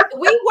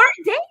 We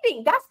weren't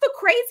dating. That's the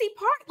crazy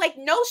part. Like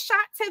no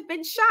shots have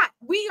been shot.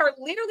 We are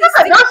literally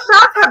no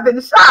shots have been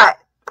shot.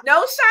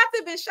 No shots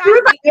have been shot.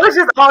 It was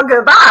just all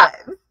good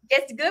vibes.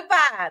 It's good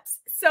vibes.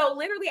 So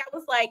literally I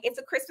was like, it's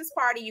a Christmas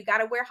party. You got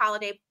to wear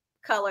holiday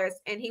colors.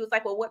 And he was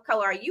like, well, what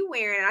color are you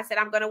wearing? And I said,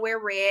 I'm going to wear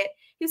red.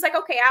 He was like,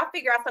 okay, I'll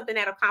figure out something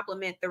that'll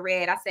complement the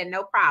red. I said,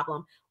 no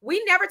problem.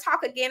 We never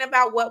talk again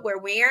about what we're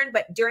wearing.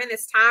 But during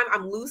this time,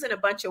 I'm losing a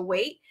bunch of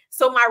weight.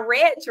 So my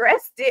red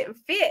dress didn't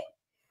fit.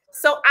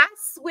 So I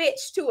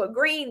switched to a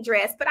green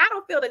dress, but I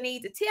don't feel the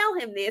need to tell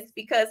him this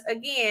because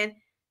again,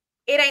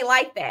 it ain't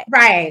like that.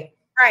 Right.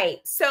 Right.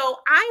 So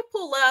I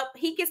pull up,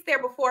 he gets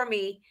there before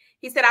me.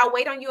 He said, I'll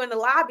wait on you in the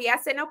lobby. I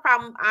said, no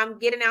problem. I'm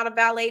getting out of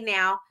valet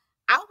now.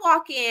 I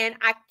walk in.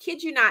 I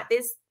kid you not,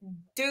 this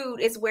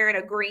dude is wearing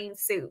a green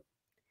suit.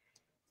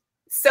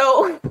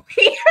 So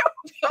we are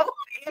both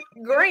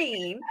in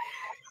green.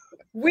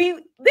 This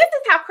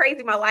is how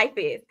crazy my life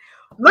is.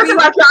 Looking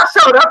like y'all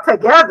showed up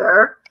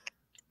together.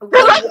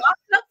 We walked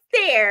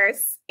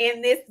upstairs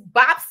in this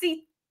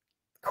boxy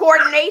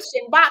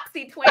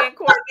twin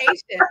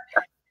coordination.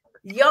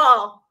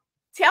 Y'all,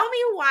 tell me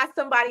why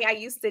somebody I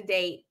used to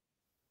date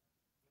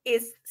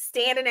is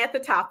standing at the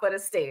top of the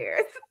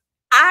stairs.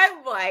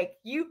 I'm like,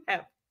 you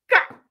have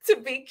got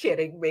to be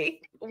kidding me.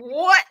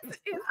 What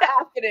is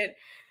happening?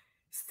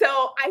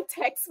 So I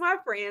text my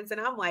friends and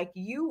I'm like,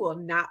 you will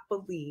not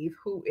believe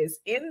who is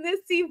in this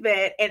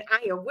event. And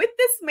I am with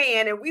this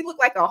man and we look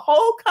like a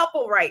whole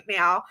couple right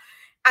now.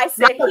 I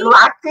said,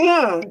 locked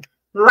in.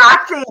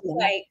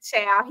 Like,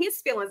 child,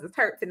 his feelings is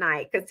hurt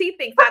tonight because he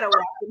thinks I don't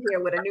walk in here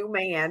with a new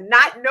man,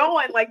 not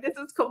knowing like this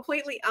is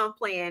completely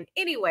unplanned.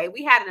 Anyway,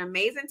 we had an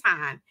amazing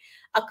time.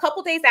 A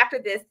couple days after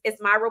this is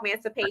my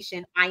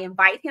romancipation. I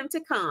invite him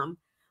to come,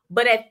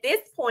 but at this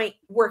point,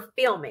 we're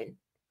filming.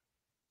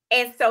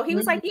 And so he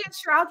was like, yeah,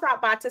 sure, I'll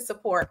drop by to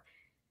support.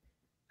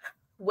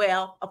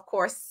 Well, of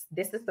course,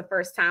 this is the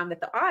first time that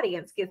the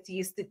audience gets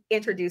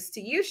introduced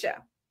to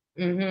Yusha.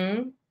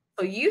 Mm-hmm.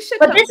 So you should.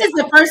 But this is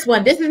the first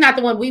one. This is not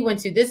the one we went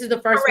to. This is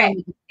the first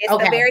one. It's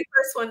the very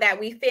first one that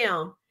we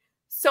filmed.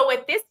 So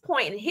at this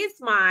point in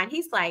his mind,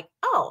 he's like,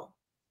 oh,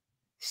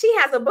 she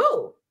has a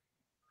boo.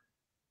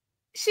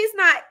 She's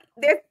not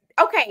there.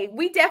 Okay,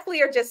 we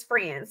definitely are just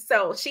friends.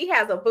 So she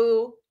has a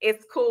boo.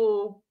 It's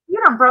cool.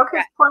 You done broke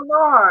his poor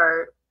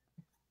Lord.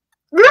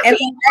 And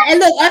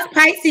look, us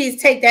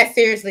Pisces take that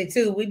seriously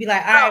too. We'd be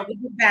like, all right, we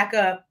just back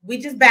up. We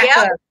just back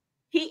up.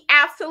 He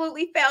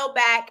absolutely fell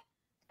back.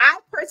 I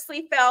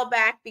personally fell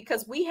back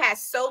because we had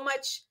so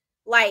much,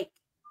 like,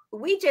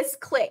 we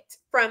just clicked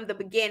from the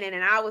beginning.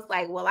 And I was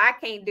like, well, I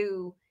can't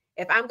do,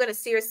 if I'm going to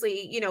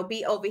seriously,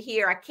 be over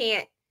here, I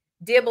can't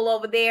dibble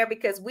over there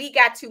because we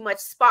got too much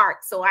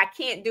spark. So I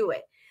can't do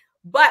it.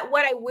 But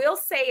what I will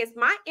say is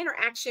my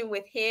interaction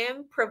with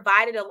him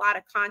provided a lot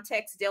of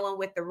context dealing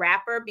with the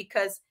rapper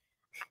because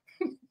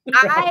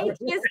I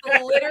just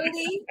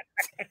literally.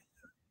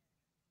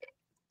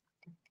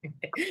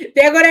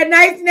 There go that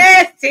nice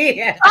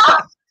nasty.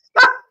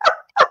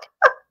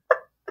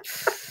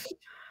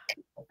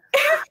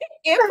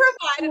 It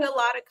provided a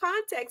lot of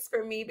context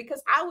for me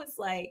because I was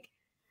like,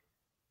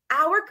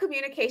 our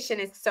communication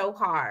is so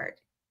hard.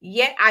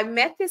 Yet I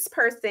met this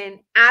person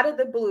out of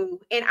the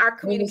blue and our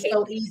communication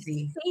so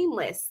easy,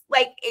 seamless.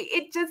 Like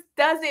it just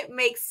doesn't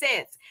make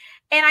sense.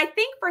 And I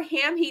think for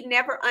him, he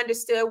never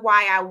understood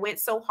why I went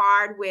so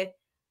hard with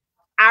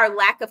our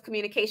lack of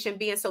communication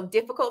being so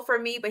difficult for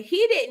me. But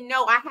he didn't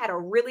know I had a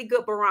really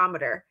good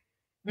barometer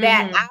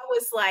that I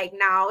was like,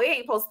 no, it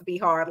ain't supposed to be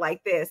hard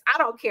like this. I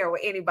don't care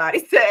what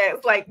anybody says.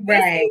 Like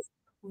this is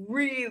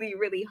really,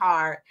 really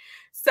hard.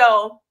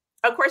 So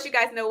of course, you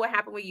guys know what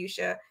happened with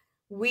Yusha.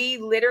 We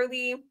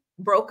literally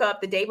broke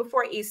up the day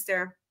before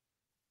Easter.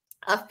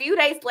 A few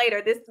days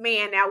later, this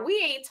man, now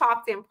we ain't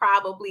talked in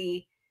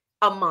probably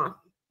a month.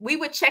 We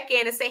would check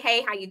in and say,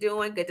 hey, how you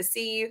doing? Good to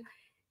see you.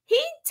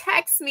 He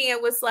texted me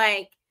and was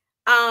like,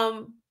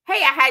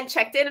 hey, I hadn't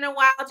checked in a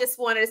while. Just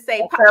wanted to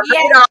say,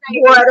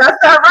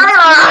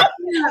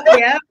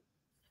 yeah.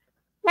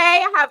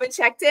 Hey, I haven't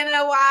checked in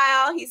a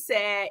while. He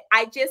said,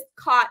 I just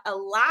caught a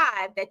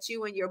live that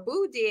you and your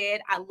boo did.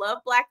 I love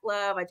Black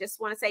Love. I just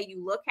want to say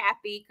you look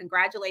happy.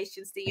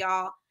 Congratulations to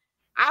y'all.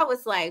 I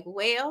was like,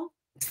 well,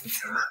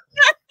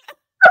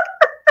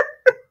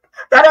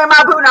 that ain't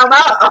my boo no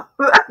more.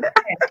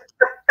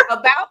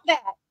 About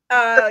that.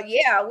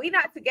 Yeah, we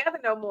not together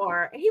no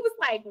more. And he was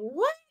like,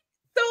 what?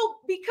 So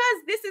because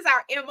this is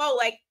our MO,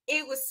 like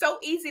it was so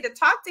easy to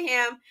talk to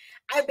him,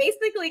 I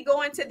basically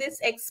go into this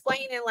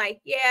explaining like,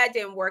 yeah, it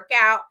didn't work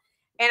out.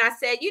 And I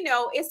said, you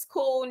know, it's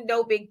cool,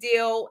 no big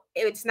deal.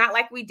 It's not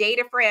like we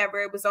dated forever.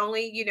 It was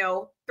only, you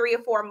know, 3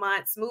 or 4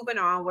 months moving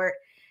onward.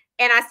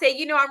 And I said,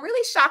 you know, I'm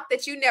really shocked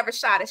that you never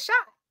shot a shot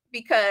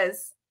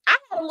because I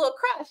had a little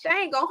crush.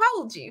 I ain't gonna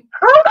hold you.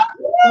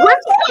 What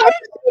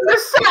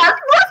the shot?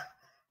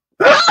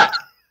 What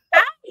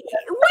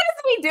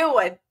is we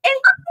doing? And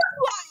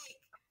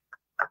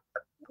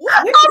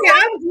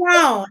I'm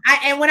grown.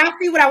 And when I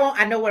see what I want,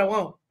 I know what I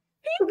want.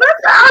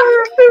 What's out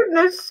here shooting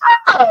a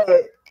shot?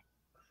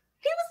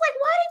 He was like,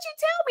 why did you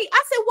tell me?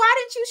 I said, why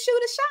didn't you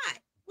shoot a shot?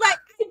 Like,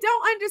 I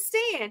don't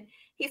understand.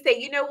 He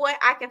said, you know what?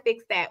 I can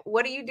fix that.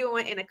 What are you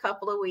doing in a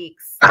couple of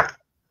weeks?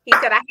 He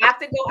said, I have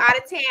to go out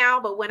of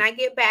town, but when I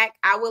get back,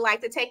 I would like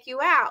to take you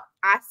out.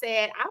 I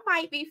said, I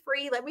might be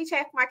free. Let me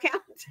check my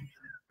calendar.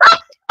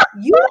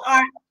 You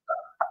are.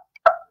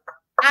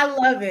 I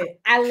love it.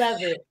 I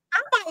love it.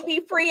 I might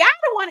be free. I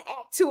don't want to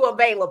act too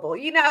available.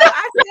 You know,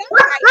 I said,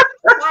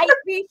 I might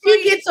be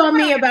free. She gets on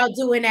me about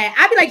doing that.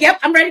 I'd be like, yep,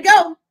 I'm ready to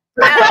go.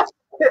 No,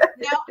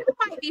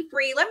 I might be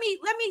free. Let me,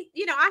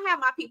 you know, I have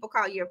my people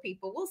call your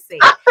people. We'll see.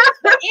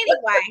 But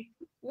anyway,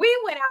 we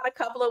went out a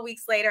couple of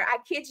weeks later. I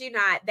kid you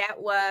not,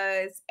 that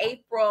was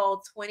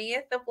April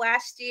 20th of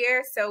last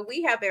year. So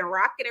we have been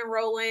rocking and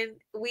rolling.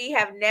 We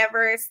have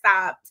never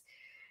stopped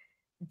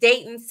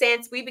dating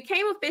since. We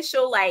became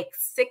official like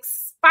 5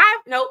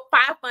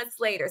 months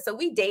later. So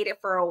we dated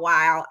for a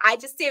while. I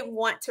just didn't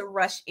want to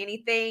rush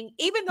anything,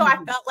 even though I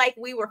felt like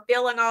we were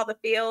feeling all the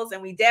feels,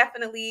 and we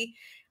definitely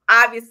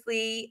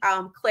obviously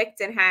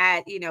clicked and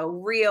had, you know,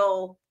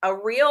 a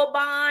real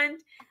bond.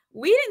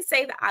 We didn't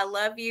say the I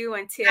love you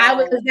until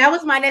that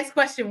was my next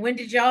question. When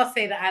did y'all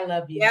say the I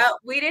love you? Yeah,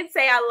 we didn't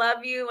say I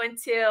love you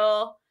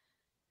until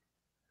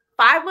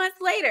 5 months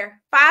later,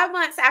 5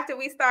 months after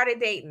we started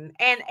dating.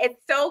 And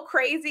it's so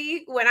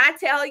crazy when I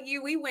tell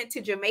you, we went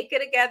to Jamaica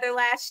together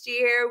last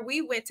year.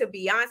 We went to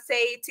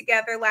Beyonce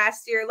together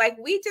last year. Like,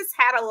 we just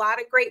had a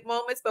lot of great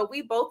moments, but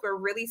we both were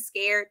really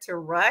scared to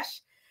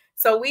rush.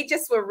 So we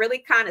just were really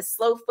kind of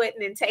slow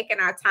footing and taking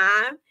our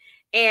time.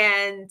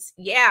 And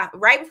yeah,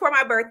 right before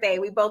my birthday,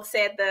 we both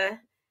said the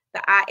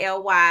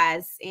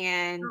ILYs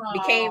and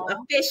became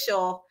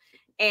official.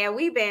 And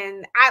we've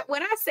been,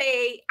 when I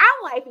say,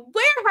 I'm like,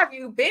 where have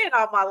you been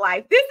all my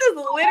life? This is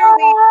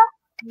literally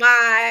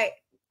I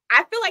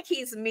feel like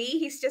he's me.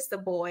 He's just a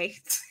boy.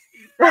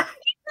 He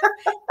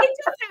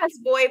just has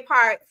boy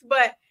parts,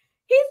 but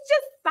he's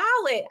just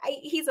solid.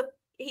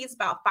 He's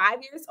about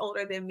 5 years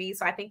older than me.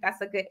 So I think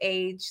that's a good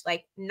age,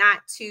 like not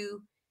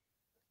too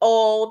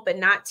old, but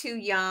not too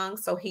young.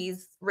 So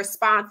he's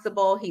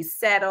responsible. He's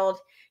settled.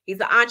 He's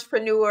an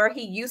entrepreneur.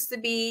 He used to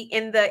be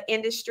in the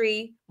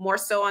industry, more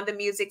so on the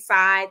music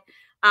side.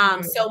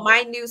 So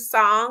my new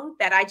song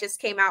that I just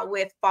came out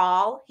with,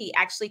 Fall, he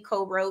actually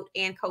co-wrote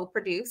and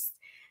co-produced.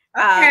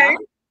 Okay.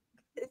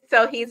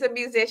 So he's a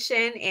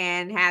musician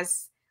and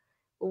has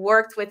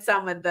worked with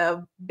some of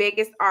the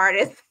biggest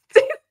artists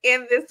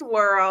in this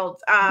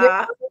world.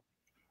 Huh?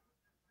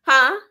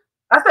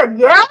 I said,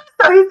 yeah.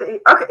 So he's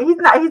okay.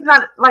 He's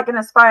not like an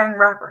aspiring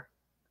rapper.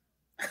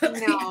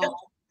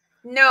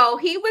 No,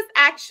 he was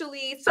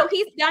actually, so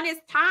he's done his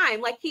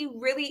time. Like, he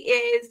really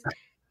is,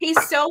 he's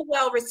so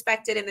well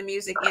respected in the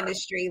music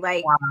industry.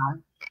 Like,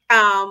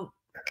 wow.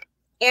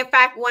 In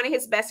fact, one of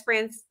his best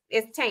friends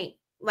is Tank.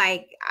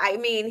 Like, I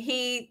mean,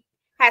 he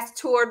has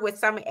toured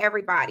with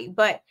everybody,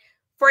 but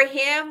for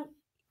him,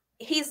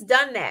 he's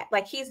done that.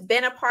 Like, he's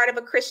been a part of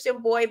a Christian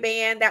boy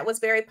band that was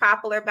very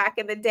popular back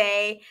in the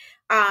day.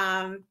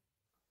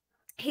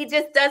 He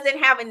just doesn't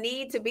have a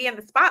need to be in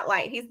the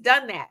spotlight. He's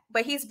done that,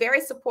 but he's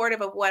very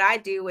supportive of what I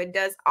do and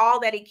does all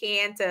that he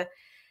can to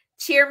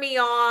cheer me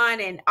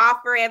on and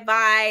offer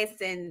advice.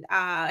 And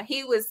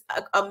he was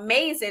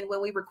amazing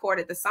when we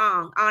recorded the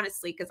song,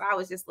 honestly, because I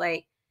was just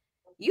like,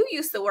 you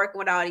used to working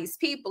with all these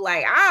people.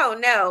 Like, I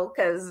don't know,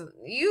 because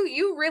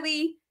you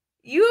really,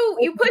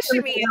 you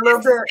pushing me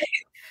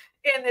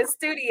in this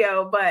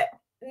studio. But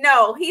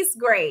no, he's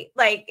great.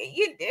 Like,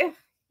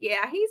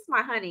 yeah, he's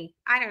my honey.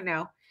 I don't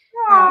know.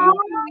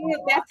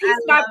 He's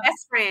my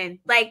best friend.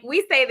 Like,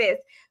 we say this.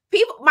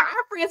 Our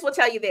friends will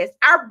tell you this.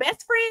 Our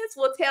best friends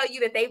will tell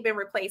you that they've been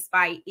replaced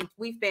by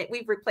we've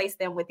replaced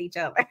them with each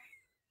other.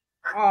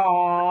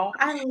 Oh,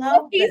 I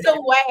love he's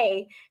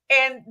away.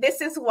 And this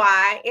is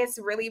why it's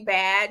really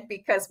bad,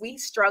 because we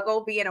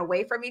struggle being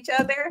away from each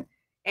other.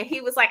 And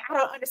he was like, I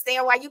don't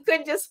understand why you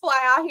couldn't just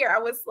fly out here. I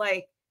was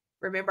like,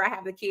 remember, I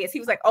have the kids. He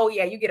was like, oh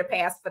yeah, you get a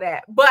pass for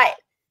that. But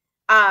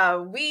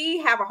we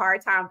have a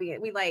hard time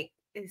we like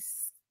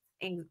this.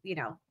 And, you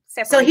know,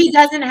 so he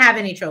doesn't have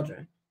any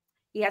children.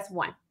 He has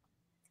one.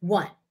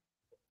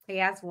 He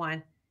has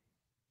one.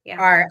 Yeah.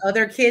 Are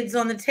other kids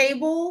on the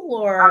table,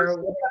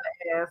 or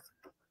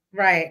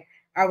right?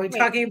 Are we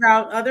talking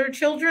about other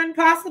children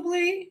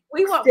possibly?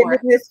 We want more.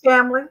 This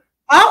family.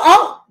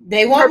 Oh,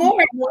 they want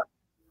more.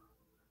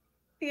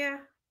 Yeah.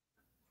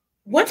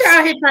 Winter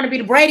out here trying to be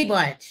the Brady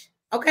Bunch.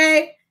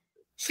 Okay.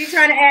 She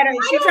trying to add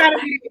she trying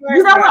to be the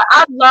You know what?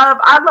 I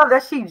love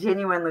that she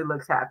genuinely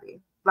looks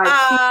happy. Like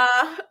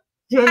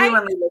she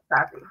genuinely looks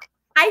happy.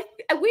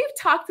 We've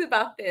talked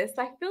about this.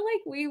 I feel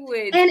like we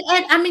would, and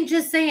I mean,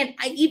 just saying,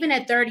 even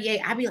at 38,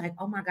 I'd be like,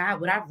 oh my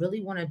God, would I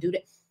really want to do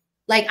that?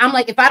 Like, I'm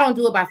like, if I don't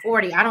do it by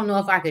 40, I don't know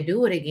if I could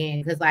do it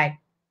again. Cause like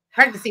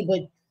pregnancy,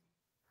 but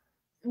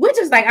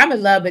Winter's like, I'm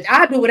in love, but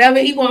I'll do whatever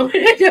he wants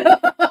me to do.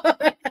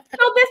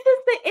 So this is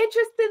the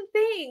interesting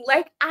thing.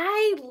 Like,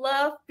 I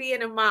love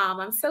being a mom.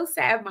 I'm so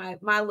sad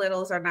my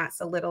littles are not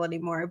so little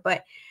anymore,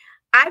 but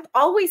I've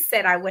always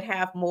said I would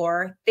have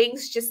more.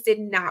 Things just did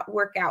not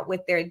work out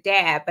with their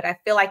dad, but I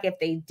feel like if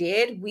they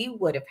did, we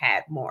would have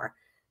had more.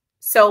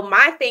 So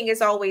my thing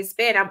has always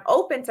been, I'm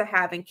open to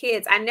having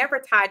kids. I never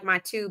tied my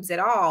tubes at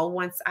all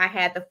once I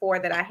had the 4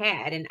 that I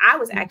had. And I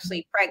was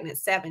actually pregnant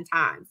 7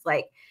 times.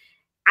 Like,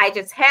 I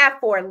just had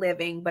 4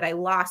 living, but I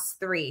lost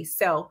 3.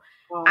 So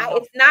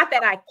it's not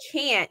that I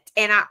can't,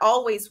 and I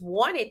always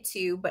wanted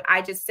to, but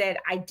I just said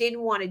I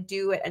didn't want to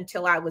do it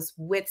until I was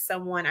with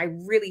someone I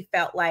really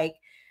felt like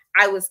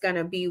I was going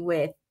to be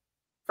with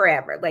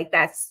forever. Like,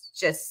 that's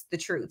just the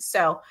truth.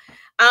 So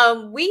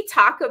we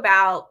talk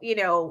about,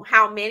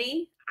 how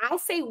many. I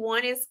say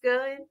 1 is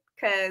good,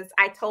 because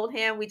I told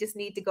him we just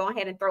need to go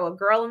ahead and throw a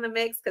girl in the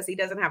mix because he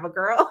doesn't have a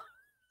girl.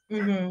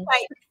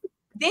 Like,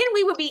 then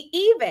we would be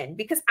even,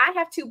 because I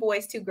have 2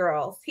 boys, 2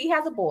 girls. He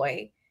has a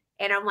boy.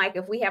 And I'm like,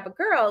 if we have a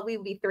girl, we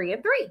would be 3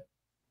 and 3.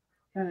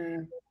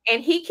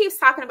 And he keeps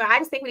talking about, I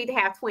just think we need to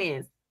have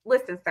twins.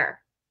 Listen, sir.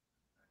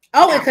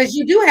 Oh, because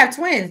you do have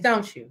twins,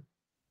 don't you?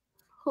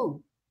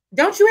 Who?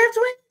 Don't you have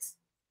twins?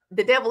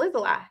 The devil is a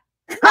lie.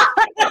 I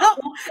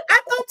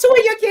thought 2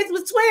 of your kids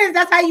was twins.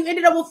 That's how you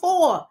ended up with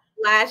 4.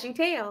 Lies you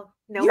tell.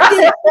 No, you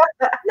did it.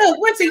 Look,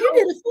 Winter, you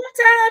did it 4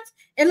 times.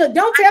 And look,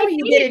 don't tell me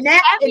you did it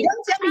natural. And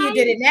don't tell me you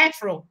did it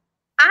natural.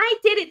 I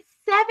did it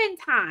 7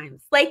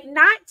 times. Like,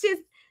 not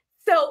just.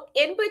 So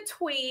in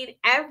between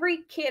every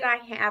kid I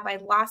have, I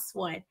lost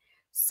 1.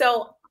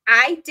 So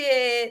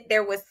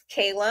there was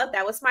Kayla.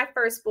 That was my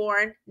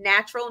firstborn,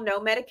 natural, no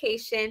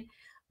medication.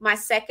 My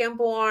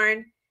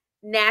secondborn,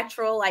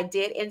 natural. I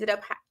ended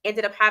up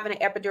having an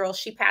epidural.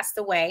 She passed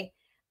away.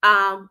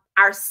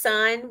 Our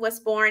son was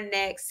born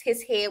next.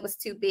 His head was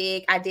too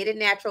big. I did it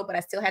natural, but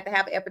I still had to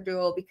have an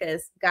epidural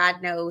because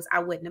God knows I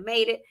wouldn't have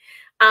made it.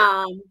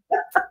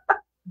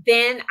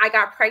 Then I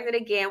got pregnant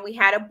again. We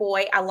had a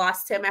boy. I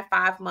lost him at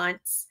 5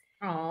 months.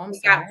 Oh, I'm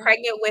sorry. Got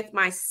pregnant with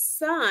my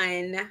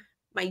son,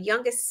 my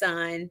youngest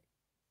son.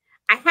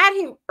 I had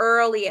him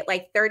early at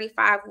like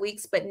 35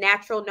 weeks, but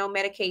natural, no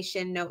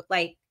medication.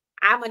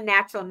 I'm a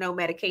natural, no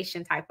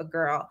medication type of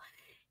girl.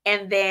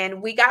 And then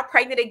we got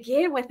pregnant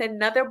again with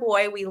another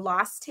boy. We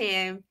lost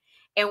him.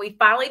 And we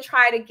finally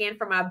tried again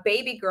for my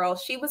baby girl.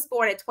 She was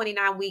born at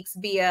 29 weeks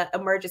via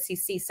emergency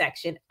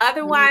C-section.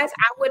 Otherwise,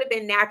 I would have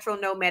been natural,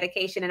 no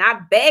medication. And I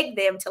begged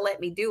them to let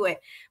me do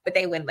it, but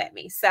they wouldn't let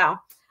me. So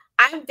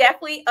I'm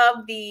definitely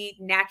of the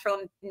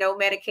natural, no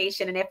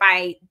medication. And if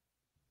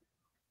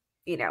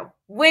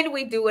when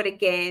we do it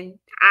again,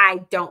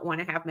 I don't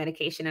want to have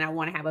medication and I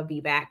want to have a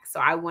VBAC.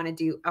 So I want to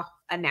do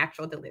a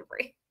natural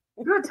delivery.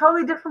 You're a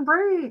totally different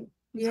breed.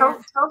 Yeah.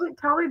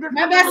 Totally different.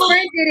 My best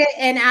friend did it,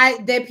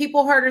 and the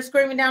people heard her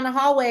screaming down the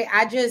hallway.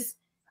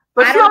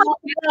 But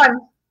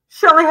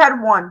she only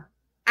had 1.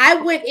 I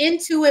went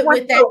into it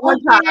with that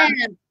one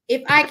time.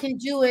 If I can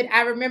do it,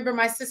 I remember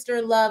my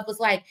sister-in-law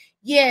was like,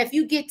 "Yeah, if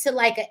you get to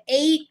like an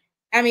 8,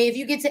 if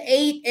you get to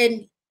 8,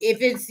 and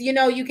if it's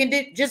you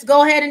can just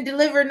go ahead and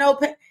deliver no."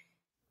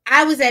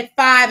 I was at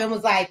 5 and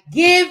was like,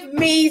 "Give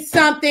me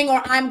something,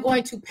 or I'm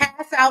going to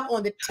pass out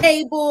on the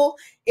table.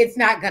 It's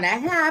not gonna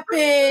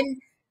happen."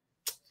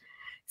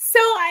 So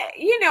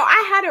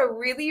I had a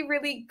really,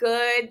 really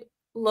good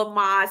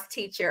Lamaze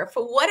teacher.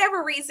 For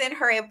whatever reason,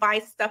 her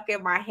advice stuck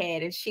in my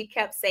head, and she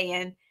kept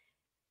saying,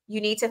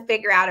 you need to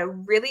figure out a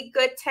really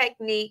good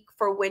technique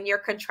for when your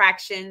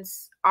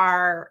contractions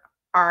are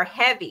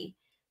heavy.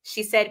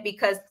 She said,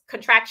 because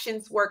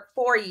contractions work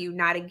for you,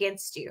 not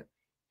against you.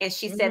 And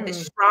she said, the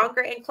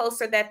stronger and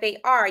closer that they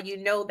are,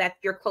 that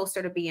you're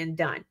closer to being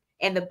done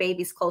and the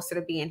baby's closer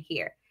to being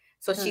here.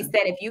 So she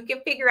said, if you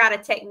can figure out a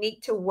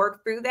technique to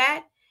work through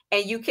that,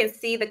 and you can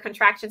see the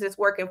contractions is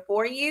working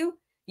for you,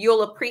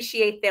 you'll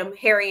appreciate them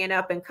hurrying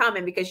up and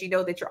coming because you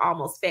know that you're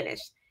almost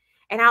finished.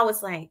 And I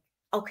was like,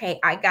 okay,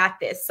 I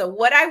got this. So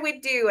what I would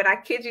do, and I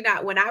kid you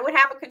not, when I would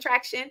have a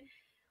contraction,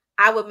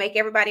 I would make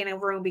everybody in the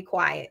room be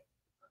quiet.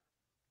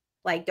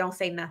 Like, don't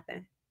say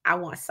nothing. I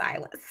want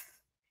silence.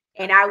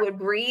 And I would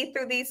breathe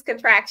through these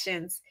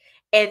contractions.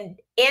 And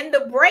in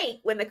the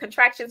break, when the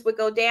contractions would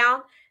go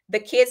down, the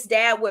kid's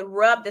dad would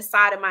rub the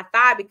side of my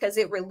thigh because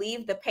it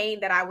relieved the pain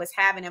that I was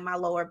having in my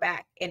lower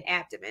back and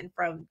abdomen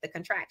from the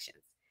contractions.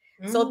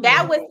 So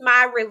that was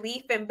my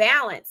relief and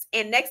balance.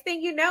 And next thing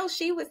you know,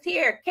 she was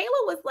here.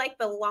 Kayla was like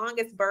the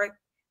longest birth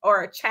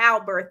or a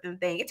childbirthing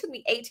thing. It took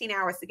me 18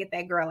 hours to get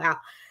that girl out.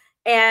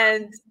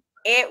 And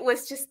it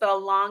was just the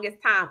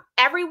longest time.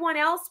 Everyone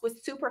else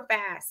was super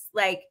fast.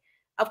 Like,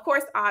 of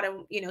course,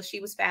 Autumn, you know, she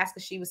was fast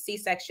because she was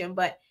C-section,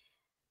 but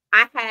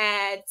I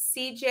had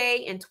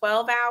CJ in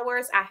 12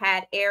 hours. I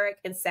had Eric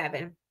in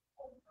 7.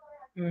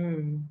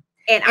 Mm.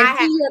 And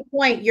to your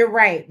point, you're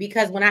right.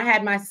 Because when I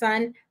had my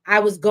son, I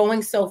was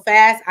going so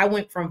fast. I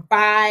went from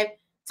 5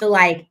 to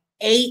like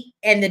 8.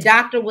 And the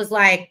doctor was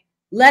like,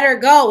 let her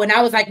go. And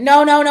I was like,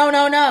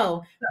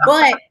 no.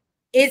 But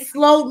it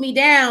slowed me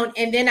down.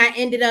 And then I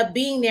ended up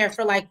being there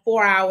for like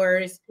 4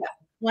 hours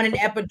on an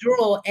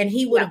epidural. And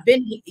he would have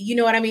been, you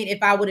know what I mean,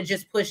 if I would have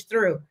just pushed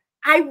through.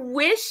 I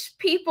wish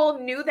people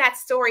knew that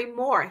story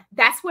more.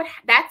 That's what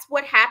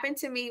happened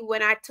to me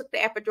when I took the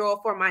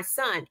epidural for my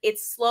son. It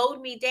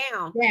slowed me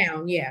down.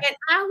 Yeah. And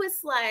I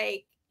was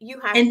like, you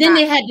have and to then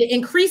they had to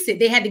increase it.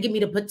 They had to give me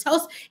the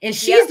Pitocin. And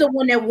she's the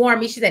one that warned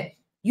me. She said,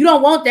 you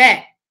don't want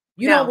that.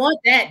 You don't want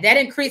that. That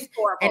increased.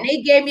 And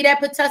they gave me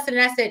that Pitocin.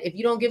 And I said, if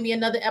you don't give me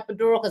another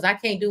epidural, because I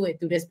can't do it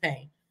through this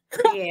pain.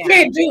 Yeah.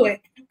 Can't do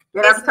it.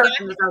 Yeah, I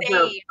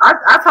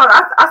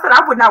said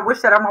I would not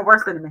wish that on my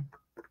worst enemy.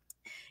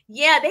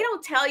 Yeah, they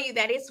don't tell you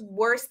that it's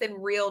worse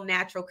than real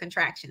natural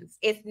contractions.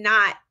 It's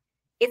not.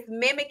 It's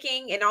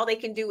mimicking, and all they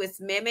can do is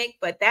mimic.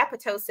 But that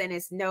Pitocin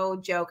is no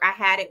joke. I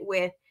had it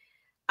with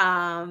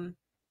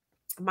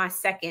my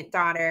second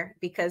daughter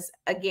because,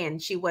 again,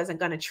 she wasn't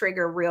going to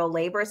trigger real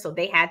labor, so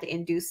they had to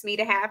induce me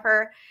to have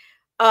her.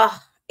 Oh,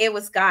 it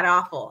was god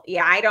awful.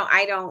 Yeah,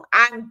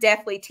 I'm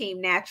definitely team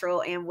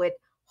natural and would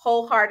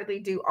wholeheartedly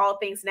do all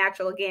things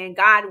natural again,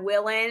 God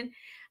willing.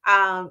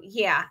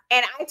 Yeah.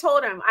 And I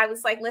told him, I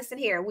was like, listen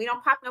here, we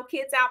don't pop no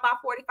kids out by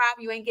 45.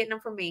 You ain't getting them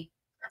from me.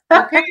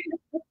 Okay.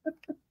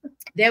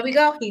 There we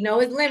go. He know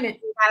his limit.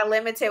 We got a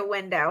limited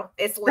window.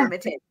 It's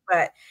limited,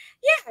 but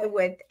yeah, I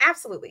would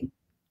absolutely.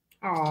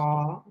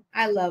 Oh,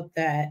 I love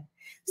that.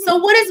 So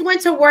what is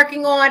Winter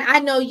working on? I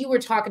know you were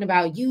talking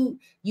about you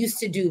used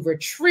to do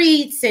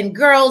retreats and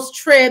girls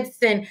trips,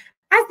 and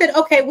I said,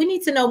 okay, we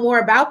need to know more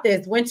about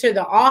this. Winter,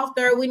 the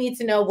author, we need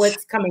to know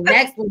what's coming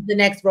next. What's the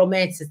next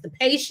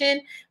romanticization?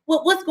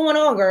 What's going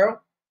on,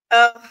 girl?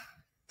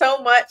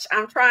 So much.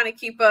 I'm trying to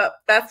keep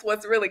up. That's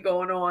what's really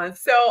going on.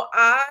 So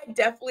I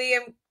definitely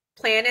am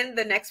planning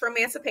the next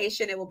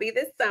romancipation. It will be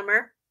this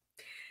summer.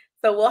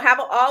 So we'll have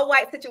an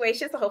all-white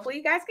situation. So hopefully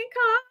you guys can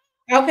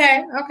come.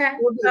 Okay.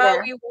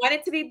 We want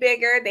it to be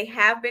bigger. They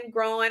have been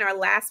growing. Our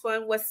last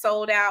one was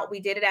sold out. We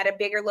did it at a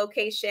bigger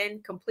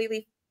location,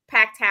 completely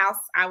packed house.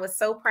 I was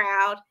so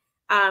proud.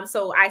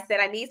 So I said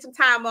I need some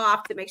time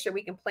off to make sure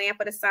we can plan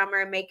for the summer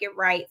and make it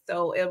right.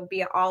 So it'll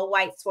be an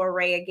all-white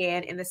soiree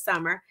again in the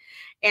summer.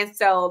 And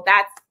so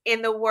that's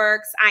in the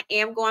works. I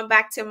am going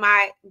back to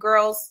my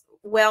girls'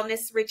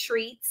 wellness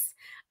retreats.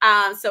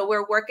 So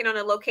we're working on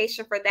a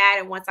location for that.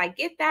 And once I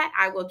get that,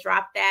 I will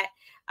drop that.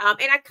 And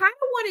I kind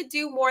of want to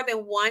do more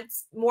than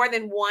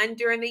one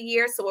during the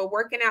year. So we're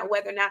working out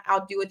whether or not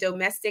I'll do a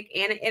domestic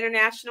and an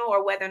international,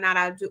 or whether or not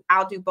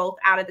I'll do both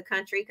out of the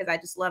country, because I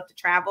just love to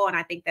travel and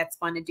I think that's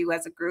fun to do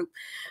as a group.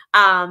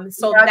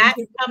 So that's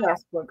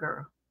passport,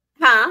 girl.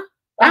 Huh?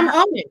 I'm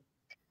on it.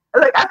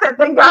 Like I said,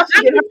 thank God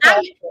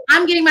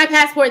I'm getting my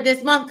passport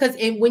this month, because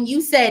when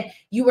you said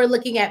you were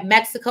looking at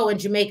Mexico and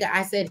Jamaica,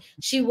 I said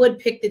she would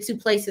pick the 2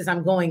 places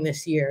I'm going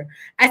this year.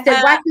 I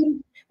said,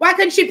 why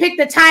couldn't she pick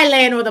the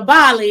Thailand or the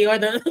Bali or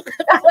the?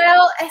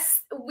 Well,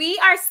 we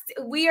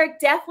are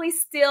definitely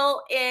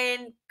still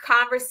in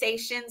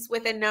conversations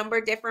with a number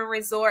of different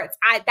resorts.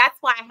 That's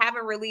why I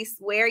haven't released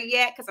where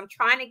yet, because I'm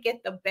trying to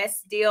get the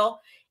best deal.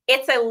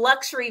 It's a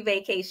luxury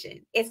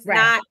vacation. It's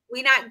not.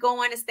 We're not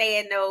going to stay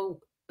in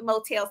no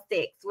Motel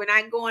 6. We're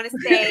not going to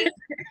stay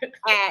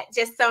at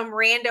just some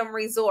random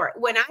resort.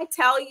 When I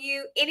tell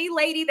you, any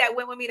lady that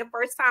went with me the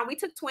first time, we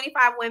took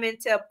 25 women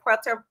to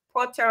Puerto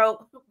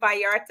Vallarta.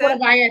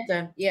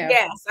 Yeah.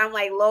 Yes. I'm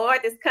like, Lord,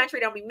 this country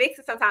don't be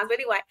mixing sometimes. But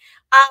anyway,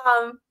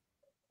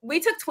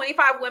 we took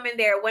 25 women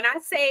there. When I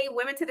say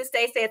women to this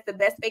day say it's the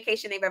best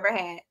vacation they've ever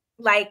had,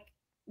 like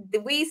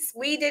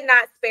we did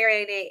not spare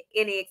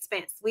any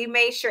expense. We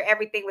made sure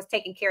everything was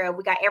taken care of.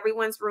 We got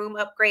everyone's room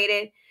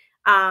upgraded.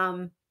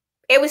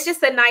 It was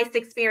just a nice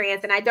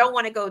experience, and I don't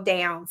want to go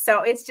down.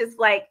 So it's just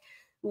like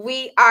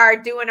we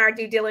are doing our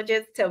due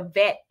diligence to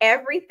vet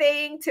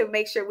everything to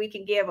make sure we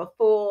can give a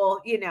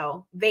full,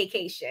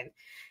 vacation.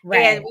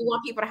 Right. And we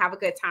want people to have a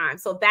good time.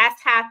 So that's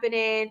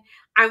happening.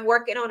 I'm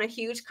working on a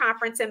huge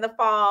conference in the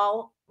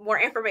fall. More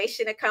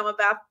information to come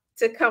about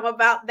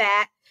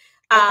that.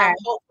 Okay.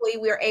 Hopefully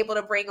we're able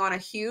to bring on a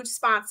huge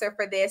sponsor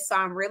for this. So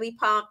I'm really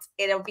pumped.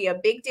 It'll be a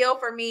big deal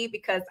for me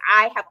because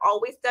I have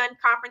always done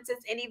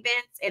conferences and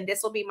events, and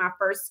this will be my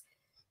first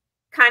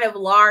kind of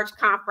large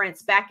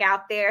conference back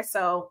out there.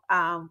 So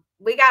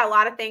we got a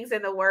lot of things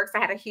in the works. I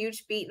had a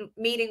huge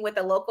meeting with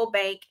a local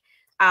bank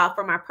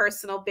for my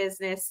personal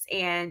business,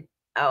 and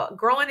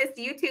growing this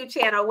YouTube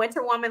channel.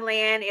 Winter Woman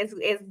Land is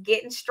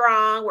getting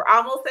strong. We're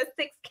almost at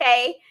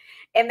 6K,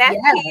 and that's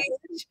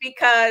huge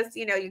because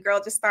your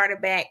girl just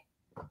started back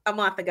a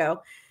month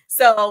ago.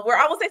 So we're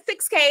almost at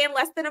 6K in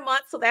less than a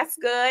month. So that's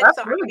good. That's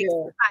so really I'm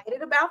good.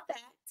 excited about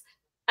that.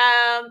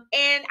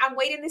 And I'm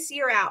waiting this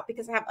year out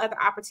because I have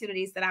other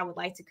opportunities that I would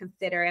like to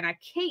consider, and I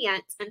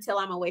can't until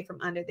I'm away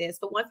from under this.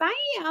 But once I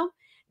am,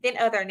 then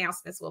other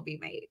announcements will be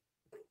made.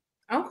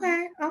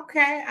 Okay.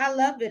 I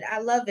love it. I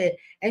love it.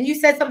 And you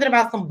said something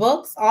about some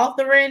books,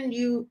 authoring.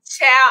 Child,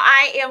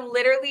 I am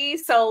literally,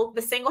 so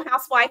The Single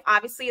Housewife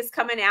obviously is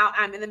coming out.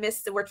 I'm in the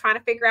midst of, we're trying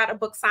to figure out a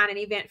book signing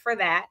event for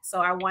that. So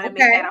I want to make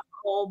that a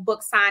whole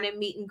book signing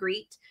meet and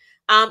greet.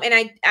 And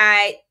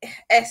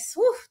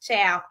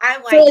child,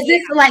 I'm like, so is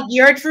this like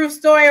your true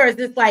story, or is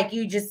this like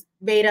you just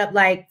made up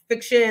like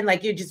fiction,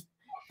 like you just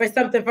for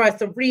something for us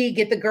to read,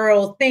 get the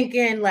girls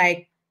thinking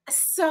like?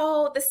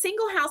 So The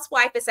Single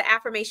Housewife is an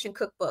affirmation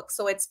cookbook.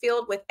 So it's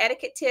filled with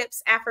etiquette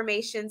tips,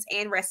 affirmations,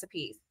 and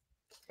recipes.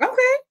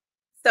 Okay.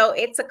 So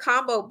it's a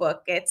combo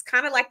book. It's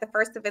kind of like the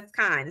first of its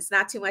kind. It's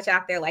not too much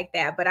out there like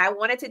that, but I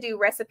wanted to do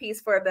recipes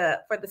for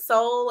the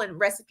soul and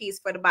recipes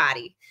for the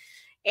body,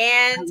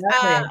 and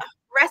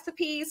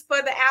recipes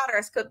for the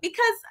outers.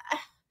 Because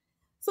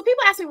so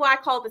people ask me why I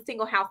call it The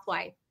Single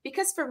Housewife.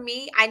 Because for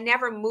me, I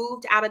never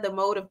moved out of the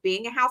mode of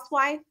being a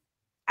housewife.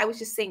 I was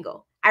just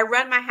single. I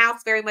run my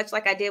house very much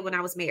like I did when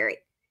I was married.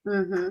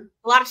 A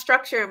lot of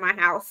structure in my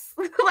house,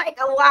 like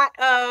a lot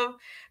of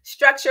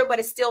structure, but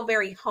it's still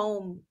very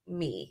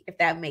home-me, if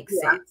that makes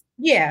sense.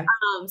 Yeah.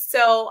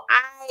 So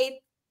I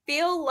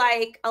feel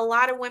like a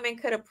lot of women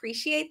could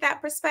appreciate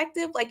that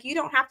perspective. Like you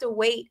don't have to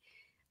wait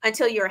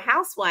until you're a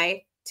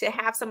housewife to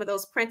have some of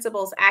those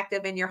principles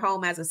active in your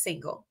home as a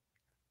single.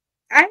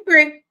 I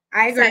agree.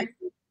 So,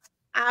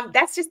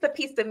 that's just a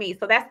piece of me.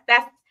 So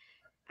that's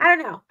I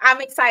don't know.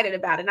 I'm excited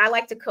about it. And I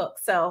like to cook.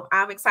 So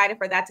I'm excited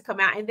for that to come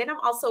out. And then I'm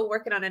also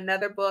working on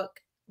another book,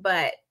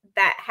 but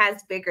that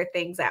has bigger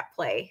things at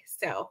play.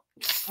 So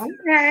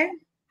okay.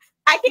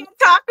 I can't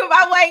talk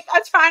about, like,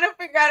 I'm trying to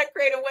figure out a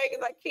creative way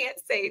because I can't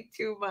say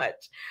too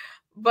much.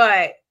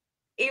 But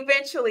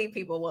eventually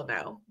people will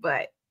know.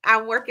 But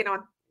I'm working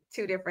on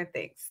two different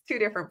things, two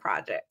different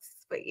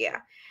projects. But yeah.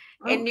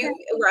 And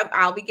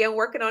I'll begin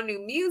working on new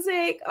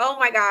music. Oh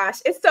my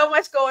gosh, it's so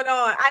much going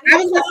on. I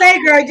was gonna say,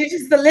 girl,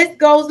 just the list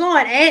goes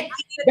on, and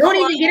don't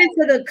even get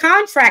into the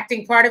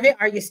contracting part of it.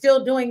 Are you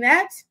still doing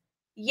that?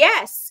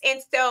 Yes, and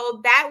so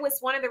that was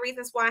one of the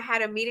reasons why I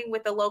had a meeting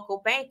with the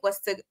local bank, was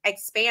to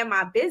expand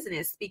my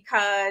business,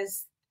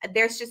 because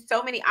there's just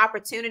so many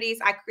opportunities.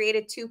 I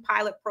created 2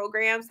 pilot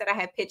programs that I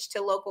had pitched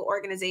to local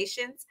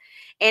organizations,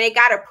 and it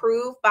got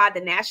approved by the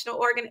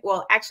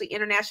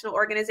international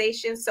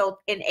organizations. So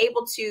in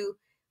able to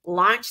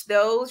launch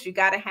those, you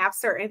got to have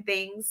certain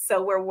things.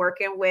 So we're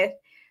working with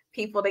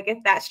people to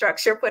get that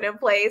structure put in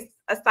place,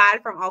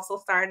 aside from also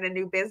starting a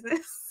new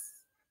business.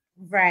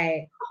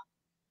 Right.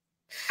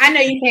 I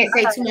know you can't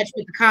say too much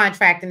with the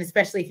contract, and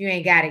especially if you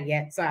ain't got it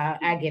yet. So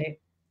I get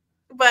it.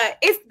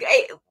 But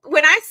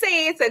when I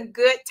say it's a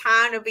good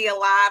time to be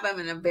alive, I'm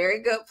in a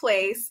very good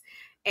place.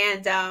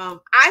 And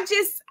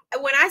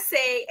when I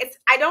say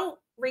I don't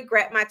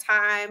regret my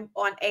time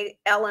on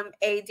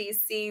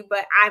LMADC,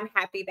 but I'm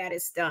happy that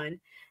it's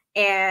done.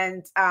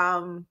 And,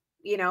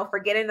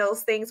 forgetting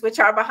those things which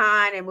are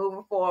behind and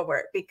moving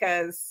forward,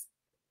 because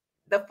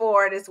the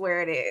forward is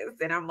where it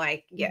is. And I'm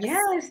like,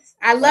 yes,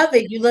 I love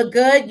it. You look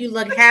good. You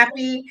look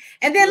happy.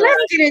 And then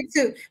let's get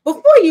into,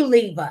 before you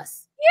leave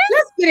us,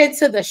 let's get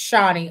into the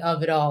Shawnee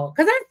of it all.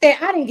 Because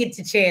I didn't get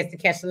the chance to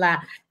catch a lot.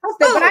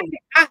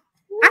 I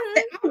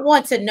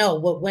want to know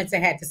what Winter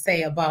had to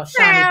say about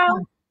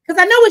Shawnee. Because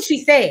I know what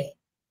she said.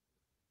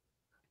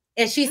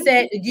 And she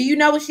said, do you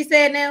know what she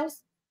said,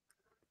 Nels?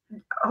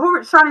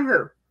 Shawnee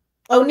who?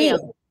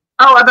 O'Neal.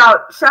 Oh,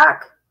 about Shaq?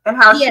 And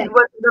how she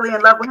wasn't really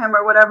in love with him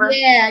or whatever.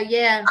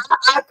 Yeah.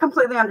 I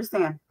completely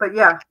understand. But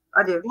yeah,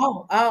 I do.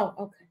 Oh,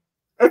 okay.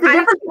 It's a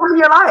different time in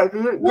your life.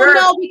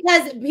 No,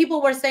 because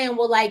people were saying,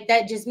 well, like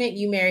that just meant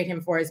you married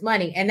him for his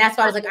money. And that's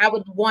why I was like, I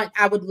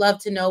would love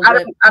to know. I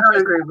don't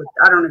agree with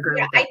that.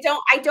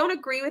 I don't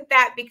agree with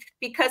that,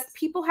 because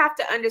people have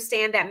to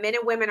understand that men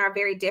and women are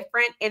very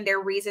different in their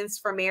reasons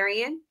for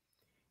marrying.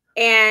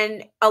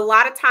 And a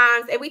lot of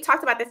times, and we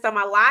talked about this on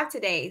my live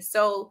today.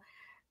 So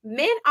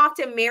men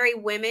often marry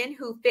women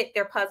who fit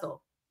their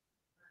puzzle.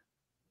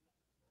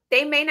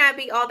 They may not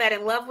be all that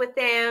in love with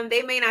them.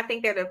 They may not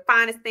think they're the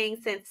finest thing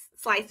since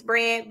sliced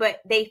bread,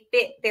 but they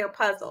fit their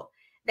puzzle.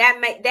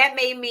 That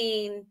may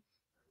mean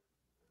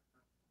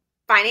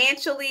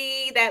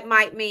financially, that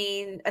might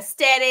mean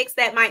aesthetics,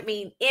 that might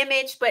mean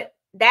image, but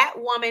that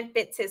woman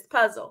fits his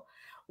puzzle.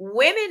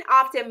 Women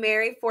often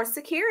marry for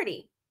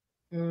security.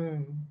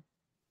 And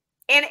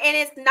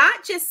it's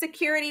not just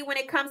security when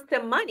it comes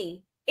to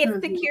money.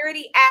 It's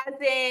security as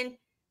in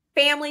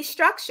family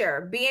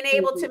structure, being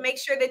able to make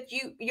sure that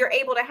you're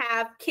able to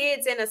have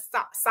kids in a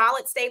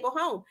solid, stable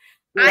home.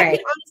 Right. I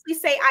can honestly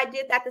say I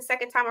did that the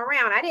second time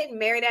around. I didn't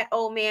marry that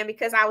old man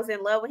because I was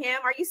in love with him.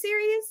 Are you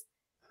serious?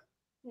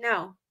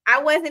 No,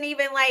 I wasn't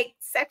even like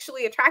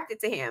sexually attracted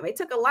to him. It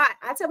took a lot.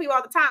 I tell people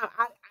all the time,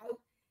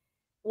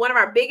 one of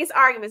our biggest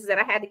arguments is that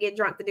I had to get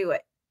drunk to do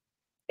it.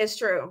 It's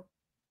true.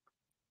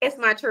 It's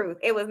my truth.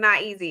 It was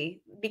not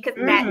easy because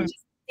that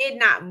just did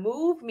not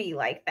move me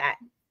like that.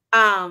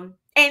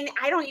 And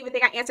I don't even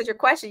think I answered your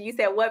question. You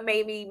said what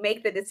made me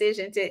make the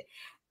decision to.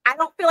 I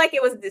don't feel like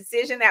it was a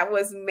decision that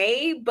was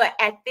made, but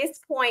at this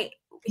point,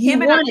 he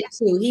wanted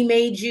to. He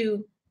made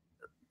you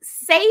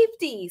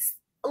safeties,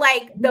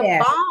 like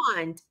the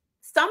bond.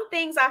 Some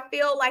things I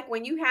feel like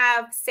when you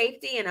have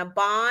safety and a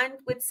bond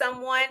with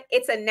someone,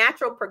 it's a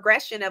natural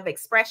progression of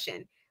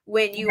expression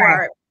when you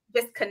are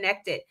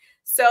disconnected.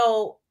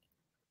 So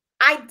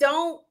I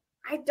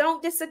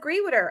don't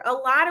disagree with her. A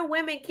lot of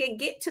women can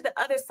get to the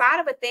other side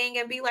of a thing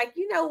and be like,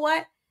 you know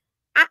what?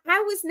 I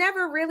was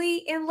never really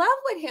in love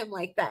with him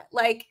like that.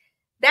 Like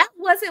that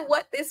wasn't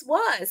what this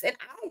was. And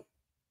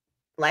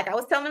like I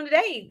was telling him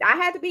today, I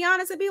had to be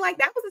honest and be like,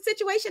 that was the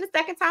situation the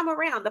second time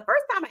around. The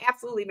first time I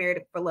absolutely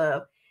married for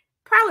love,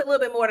 probably a little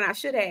bit more than I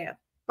should have.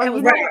 And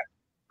you know what?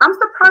 I'm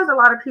surprised a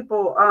lot of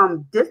people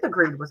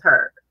disagreed with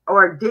her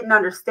or didn't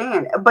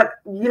understand. But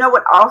you know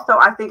what? Also,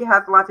 I think it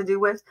has a lot to do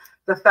with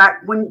the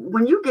fact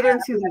when you get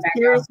into these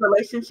serious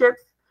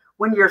relationships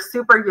when you're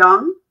super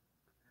young,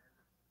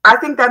 I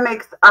think that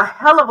makes a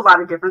hell of a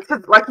lot of difference.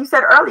 Because like you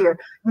said earlier,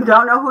 you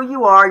don't know who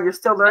you are. You're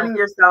still learning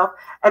yourself.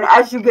 And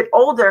as you get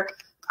older,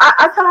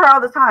 I tell her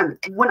all the time,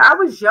 when I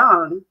was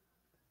young,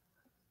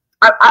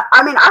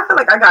 I mean, I feel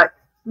like I got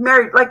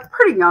married like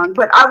pretty young,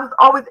 but I was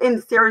always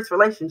in serious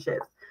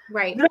relationships.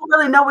 Right. You don't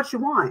really know what you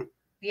want.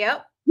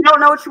 Yep. You don't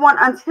know what you want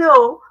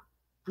until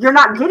you're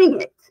not getting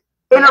it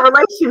in a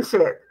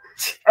relationship.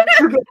 As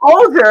you get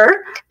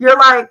older, you're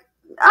like,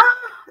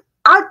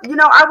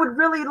 I would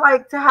really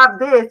like to have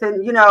this.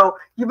 And,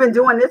 you've been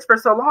doing this for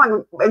so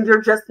long and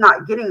you're just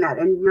not getting that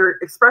and you're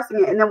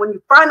expressing it. And then when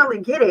you finally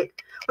get it,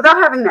 without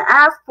having to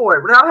ask for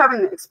it, without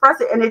having to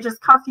express it, and it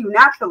just comes to you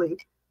naturally.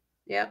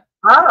 Yeah.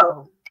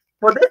 Oh,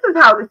 well, this is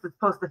how this is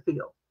supposed to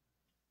feel.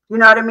 You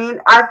know what I mean?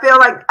 I feel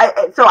like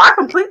so I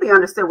completely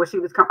understood where she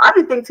was coming. I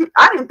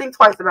didn't think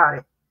twice about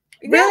it.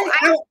 Really?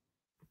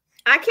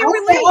 I can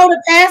relate.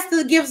 The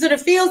pastor gives her the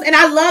feels, and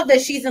I love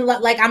that she's in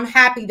love. Like I'm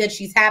happy that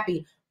she's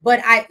happy,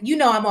 but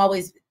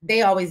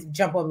they always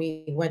jump on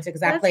me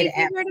because I play the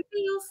advocate.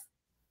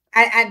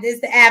 It's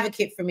the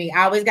advocate for me.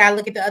 I always gotta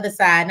look at the other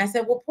side, and I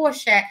said, "Well, poor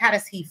Shaq. How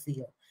does he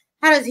feel?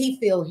 How does he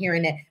feel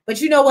hearing that?" But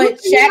you know what,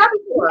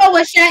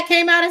 Shaq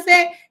came out and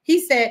said?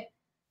 He said,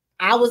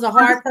 I was a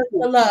hard person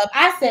to love.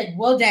 I said,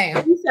 well,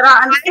 damn. He said,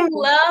 I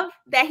love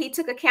that he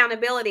took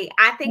accountability.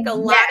 I think a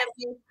lot of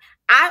you,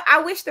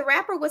 I wish the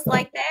rapper was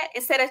like that.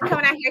 Instead of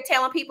coming out here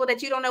telling people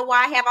that you don't know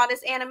why I have all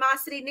this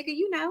animosity, nigga,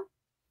 you know.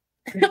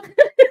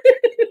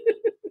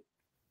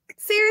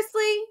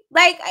 Seriously,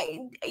 like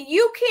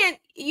you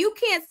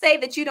can't say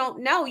that you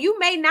don't know. You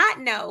may not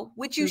know,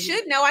 which you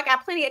should know. I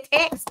got plenty of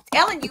texts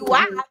telling you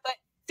why, but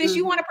since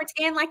you want to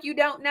pretend like you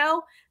don't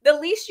know, the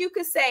least you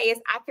could say is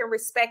I can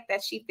respect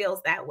that she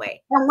feels that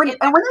way. And when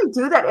they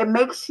do that, it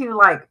makes you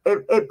like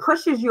it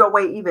pushes you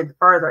away even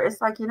further. It's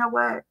like, you know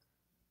what?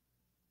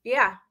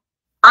 Yeah.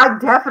 I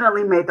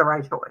definitely made the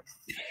right choice.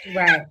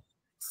 Right.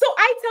 So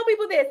I tell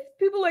people this.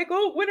 People are like,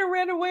 oh, winner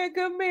ran away a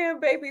good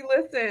man, baby.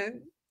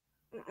 Listen.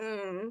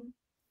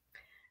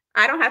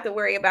 I don't have to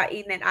worry about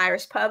eating at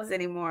Irish pubs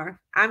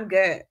anymore. I'm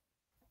good.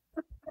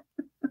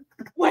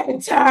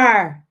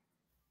 Winter.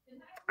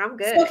 I'm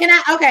good.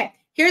 So okay,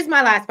 here's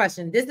my last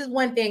question. This is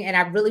one thing, and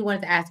I really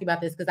wanted to ask you about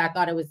this because I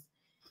thought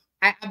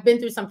I've been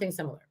through something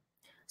similar.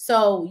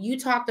 So you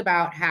talked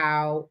about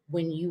how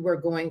when you were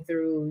going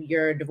through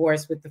your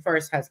divorce with the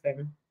first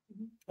husband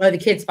or the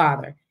kid's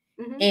father,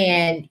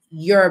 and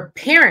your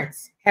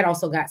parents had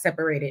also got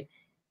separated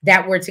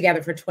that were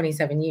together for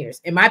 27 years.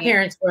 And my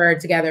parents were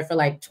together for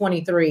like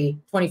 23,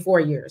 24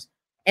 years.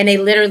 And they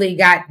literally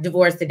got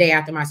divorced the day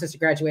after my sister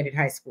graduated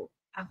high school.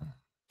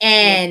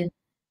 And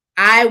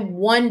I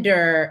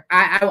wonder,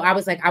 I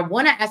was like, I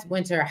want to ask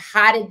Winter,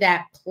 how did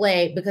that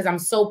play? Because I'm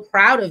so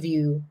proud of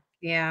you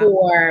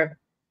for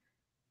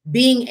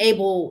being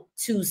able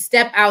to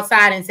step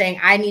outside and saying,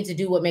 I need to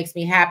do what makes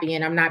me happy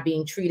and I'm not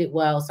being treated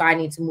well, so I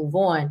need to move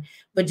on.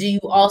 But do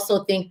you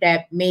also think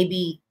that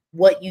maybe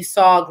what you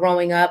saw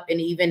growing up,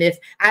 and even if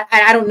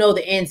I don't know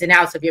the ins and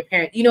outs of your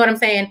parents, you know what I'm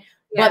saying?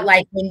 Yeah. But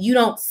like when you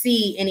don't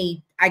see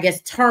any, I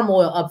guess,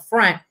 turmoil up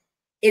front,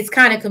 it's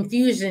kind of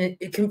confusing,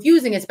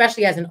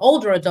 especially as an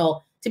older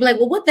adult, to be like,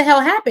 well, what the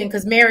hell happened?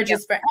 Because marriage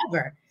is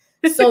forever.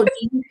 So do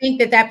you think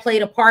that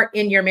played a part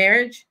in your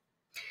marriage?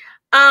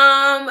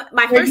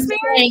 My first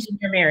marriage? In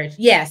your marriage.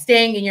 Yeah,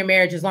 staying in your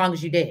marriage as long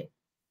as you did.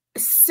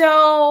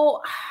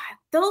 So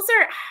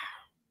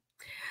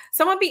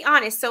I'm gonna be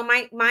honest. So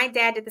my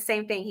dad did the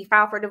same thing. He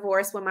filed for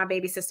divorce when my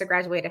baby sister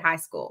graduated high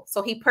school.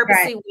 So he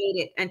purposely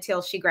waited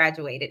until she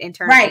graduated and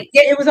turned 18.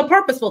 Yeah, it was a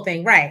purposeful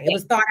thing, right? It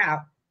was thought out.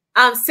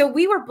 So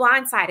we were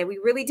blindsided. We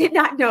really did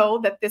not know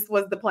that this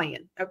was the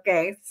plan.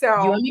 Okay.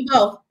 So you and me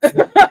both.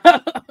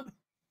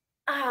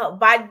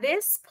 By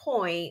this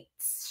point,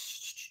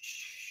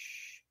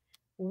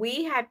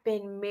 we had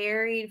been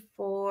married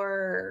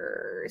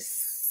for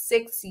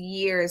 6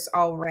 years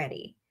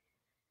already.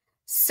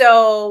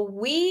 So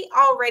we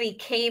already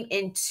came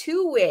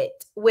into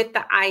it with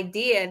the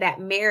idea that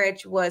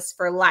marriage was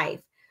for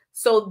life.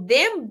 So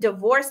them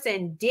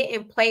divorcing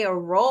didn't play a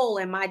role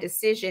in my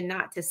decision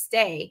not to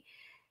stay.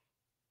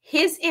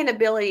 His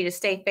inability to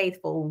stay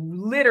faithful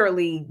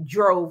literally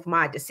drove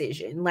my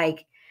decision.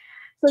 Like,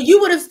 so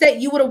you would have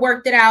stayed, you would have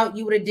worked it out,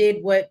 you would have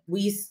did what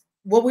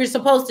we're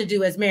supposed to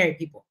do as married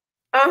people.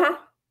 I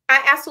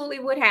absolutely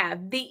would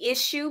have. The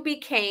issue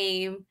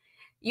became,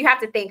 you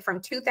have to think,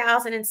 from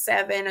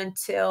 2007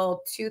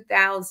 until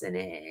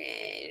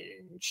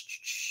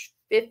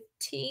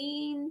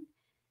 2015.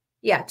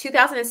 Yeah,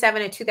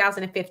 2007 and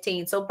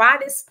 2015. So by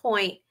this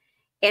point,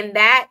 in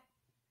that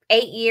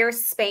 8-year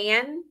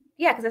span,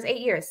 yeah, because that's 8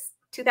 years.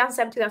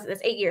 2007, 2000,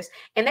 that's 8 years.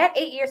 In that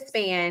 8-year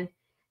span,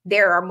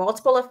 there are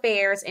multiple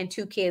affairs and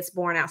 2 kids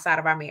born outside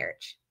of our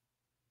marriage.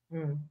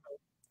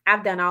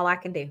 I've done all I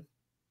can do.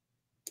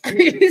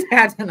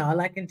 I've done all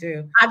I can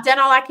do. I've done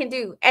all I can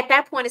do. At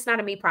that point, it's not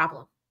a me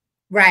problem.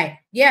 Right.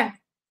 Yeah.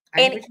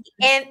 And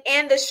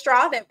the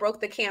straw that broke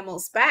the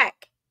camel's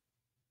back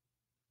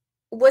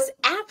was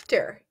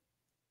after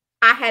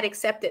I had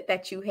accepted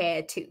that you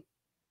had to.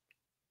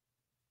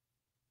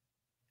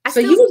 So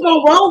you was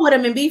gonna roll with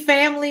him and be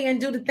family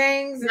and do the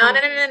things? No. I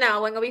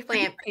wasn't gonna be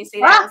family. You see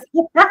that?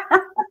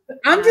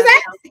 I'm just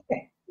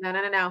asking.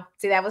 No.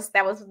 See, that was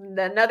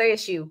another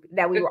issue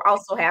that we were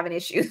also having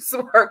issues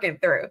working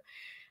through.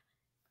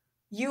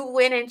 You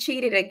went and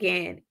cheated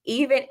again,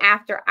 even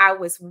after I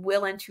was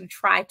willing to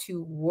try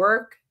to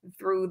work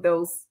through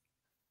those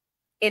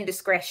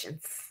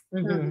indiscretions.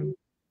 I'm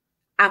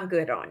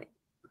good on it.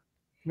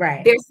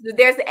 Right. There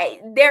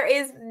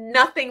is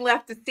nothing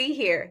left to see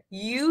here.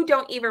 You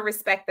don't even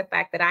respect the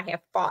fact that I have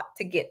fought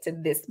to get to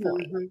this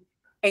point,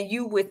 and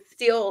you would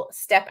still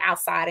step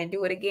outside and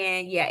do it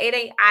again. Yeah, it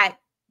ain't.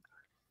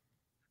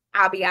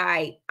 I'll be all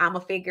right. I'm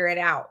gonna figure it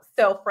out.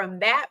 So from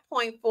that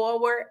point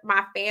forward,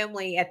 my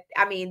family,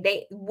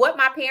 what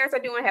my parents are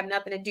doing have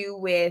nothing to do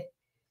with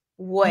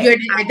what.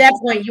 At that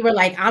point, you were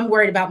like, I'm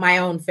worried about my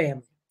own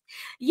family.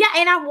 Yeah,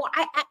 and I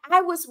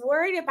was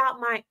worried about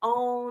my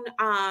own.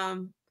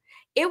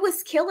 It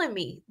was killing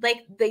me.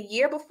 Like the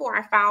year before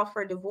I filed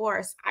for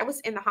divorce, I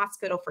was in the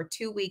hospital for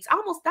 2 weeks. I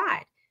almost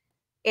died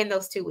in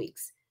those 2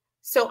 weeks.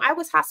 So I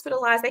was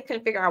hospitalized. They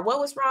couldn't figure out what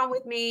was wrong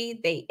with me.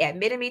 They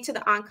admitted me to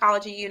the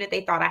oncology unit. They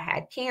thought I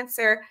had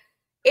cancer.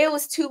 It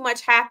was too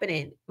much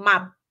happening.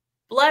 My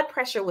blood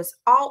pressure was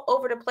all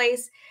over the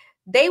place.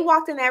 They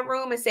walked in that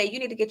room and said, you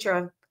need to get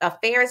your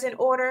affairs in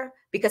order,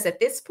 because at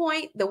this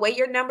point, the way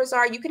your numbers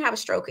are, you can have a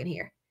stroke in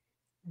here.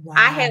 Wow.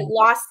 I had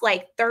lost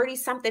like 30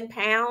 something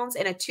pounds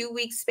in a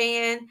 2-week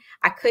span.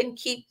 I couldn't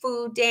keep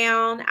food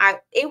down.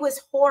 It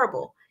was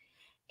horrible.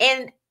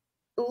 And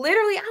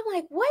literally, I'm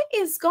like, what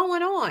is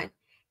going on?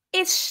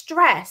 It's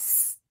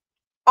stress.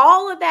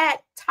 All of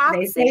that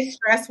toxic. They say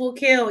stress will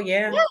kill.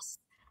 Yeah. Yes.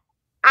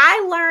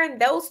 I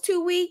learned those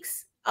 2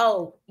 weeks.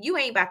 Oh, you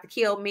ain't about to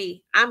kill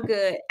me. I'm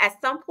good.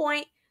 At some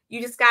point,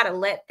 you just got to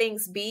let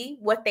things be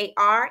what they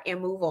are and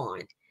move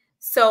on.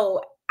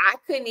 So I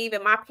couldn't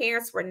even, my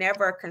parents were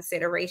never a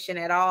consideration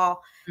at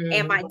all.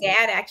 And my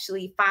dad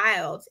actually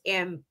filed,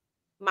 and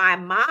my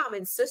mom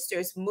and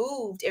sisters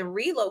moved and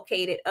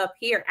relocated up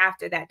here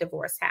after that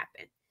divorce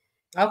happened.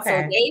 Okay.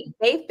 So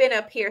they've been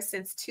up here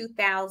since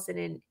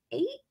 2008,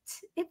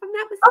 if I'm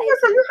not mistaken. Okay,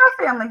 so you have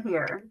family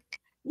here.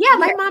 Yeah,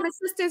 my mom and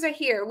sisters are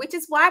here, which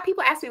is why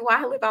people ask me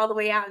why I live all the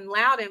way out in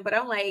Loudoun. But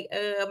I'm like,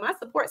 my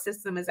support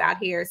system is out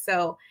here.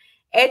 So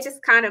it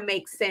just kind of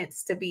makes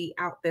sense to be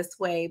out this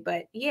way.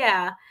 But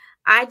yeah,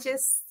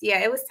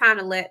 it was time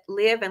to let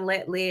live.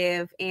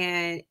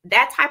 And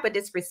that type of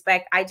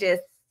disrespect,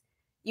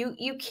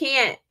 you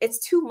can't, it's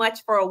too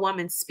much for a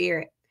woman's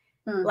spirit.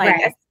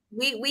 Like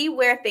we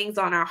wear things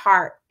on our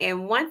heart.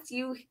 And once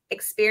you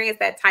experience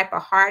that type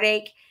of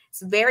heartache,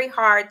 it's very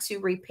hard to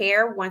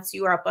repair once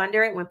you are up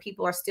under it, when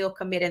people are still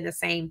committing the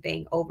same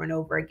thing over and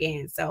over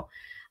again. So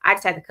I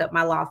just had to cut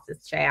my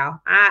losses, child.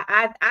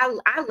 I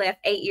left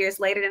 8 years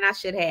later than I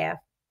should have.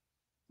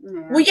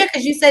 Yeah. Well, yeah,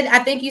 because I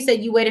think you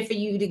said you waited for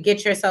you to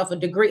get yourself a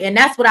degree. And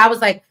that's what I was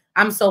like,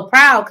 I'm so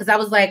proud, because I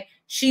was like,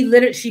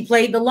 she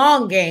played the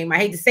long game. I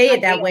hate to say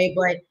it that way,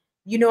 but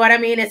you know what I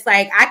mean? It's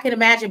like, I can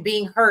imagine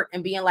being hurt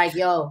and being like,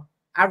 yo,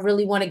 I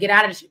really want to get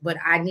out of this, but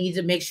I need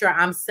to make sure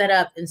I'm set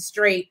up and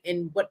straight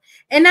and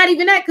not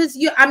even that, because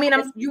you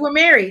were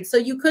married, so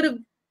you could have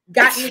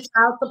gotten the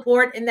child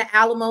support and the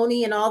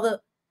alimony and all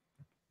the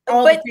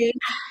things.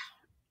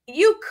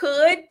 You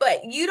could,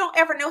 but you don't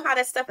ever know how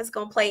that stuff is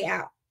going to play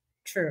out.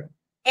 True.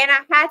 And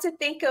I had to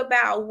think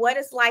about, what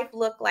does life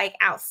look like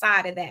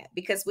outside of that?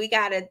 Because we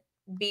got to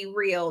be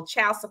real.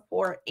 Child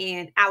support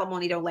and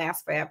alimony don't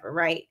last forever,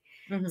 right?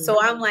 Mm-hmm.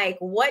 So I'm like,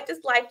 what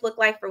does life look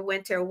like for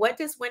Winter? What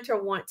does Winter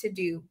want to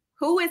do?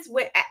 Who is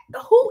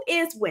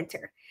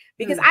Winter?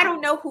 Because I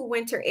don't know who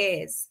Winter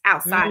is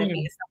outside of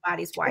being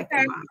somebody's wife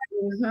and mom.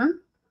 Mm-hmm.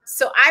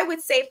 So I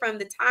would say from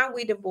the time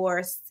we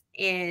divorced,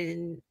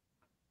 and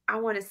I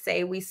want to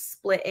say we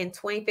split in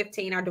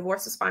 2015. Our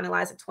divorce was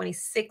finalized in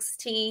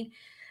 2016.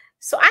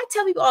 So I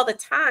tell people all the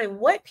time,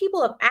 what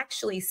people have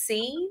actually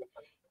seen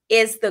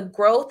is the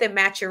growth and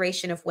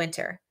maturation of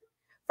Winter.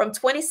 From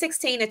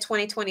 2016 to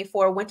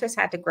 2024, Winter's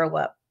had to grow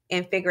up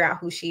and figure out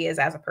who she is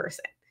as a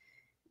person.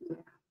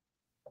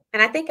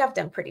 And I think I've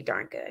done pretty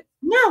darn good.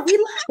 No, we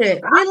love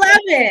it. We love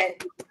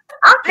it.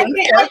 I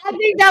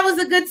think that was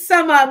a good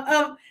sum up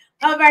of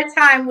our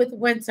time with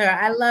Winter.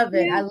 I love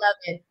it. I love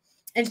it.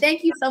 And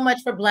thank you so much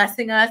for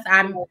blessing us.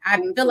 I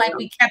feel like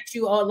we kept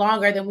you all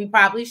longer than we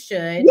probably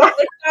should. Yes.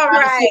 All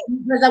right.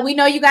 Because we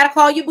know you got to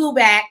call your boo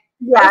back.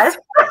 Yes.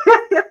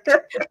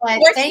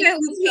 Fortunately,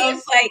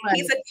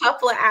 he's a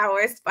couple of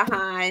hours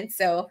behind,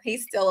 so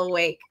he's still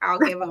awake. I'll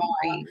give him a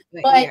read.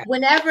 But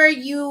whenever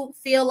you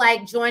feel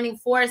like joining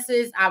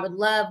forces, I would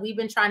love. We've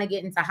been trying to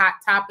get into hot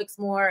topics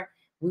more.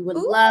 We would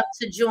love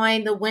to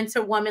join the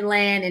Winter Woman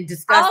Land and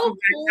discuss hot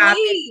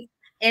topics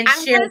and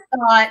share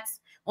thoughts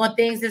on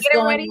things that's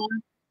going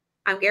on.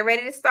 I'm getting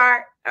ready to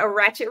start a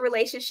ratchet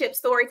relationship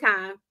story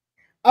time.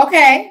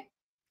 Okay.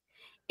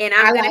 And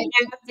I'm going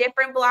to have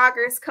different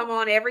bloggers come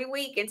on every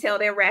week and tell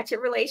their ratchet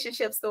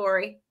relationship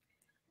story.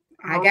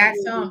 I got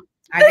some.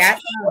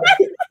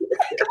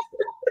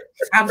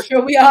 I'm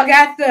sure we all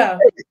got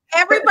some.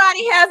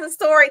 Everybody has a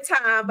story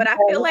time, but I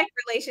feel like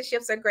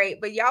relationships are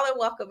great. But y'all are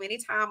welcome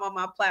anytime on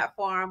my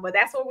platform. But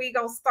that's where we're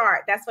going to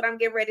start. That's what I'm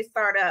getting ready to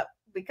start up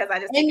because I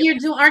just. And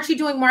aren't you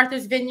doing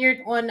Martha's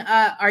Vineyard on?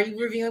 Are you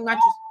reviewing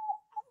Martha's?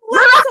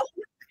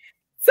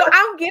 So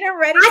I'm getting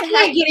ready. I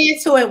can't get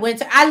into it,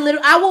 Winter.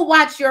 I will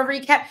watch your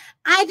recap.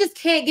 I just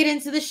can't get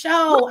into the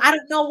show. I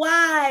don't know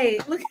why.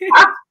 No,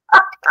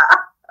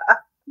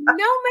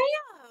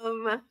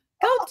 ma'am.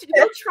 Go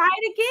try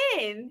it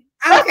again.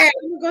 Okay,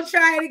 I'm gonna go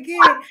try it again.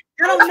 I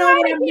don't know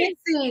what I'm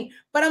missing,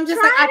 but I'm just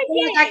I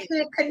feel like I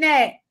can't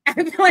connect. I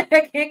feel like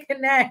I can't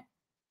connect.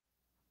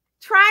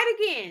 Try it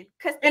again.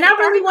 And I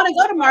really want to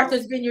go to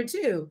Martha's Vineyard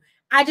too.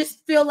 I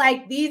just feel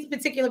like these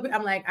particular,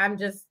 I'm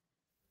just.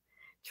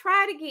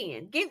 Try it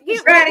again.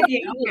 Try it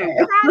again. Okay.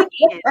 Try it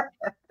again.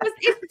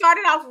 It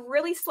started off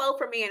really slow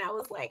for me, and I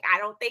was like, I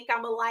don't think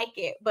I'm gonna like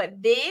it. But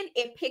then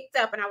it picked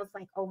up, and I was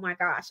like, oh my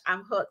gosh,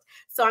 I'm hooked.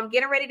 So I'm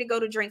getting ready to go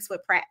to Drinks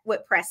with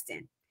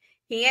Preston.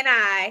 He and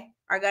I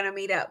are gonna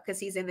meet up because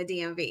he's in the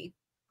DMV.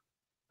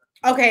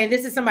 Okay, and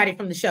this is somebody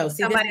from the show.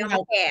 Somebody on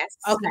the cast.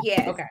 Okay.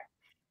 Yes. Okay.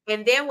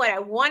 And then what I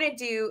want to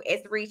do is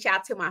reach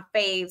out to my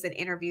faves and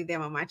interview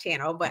them on my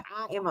channel. But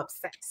I am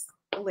obsessed,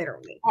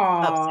 literally.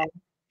 Obsessed.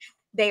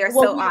 They are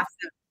so awesome.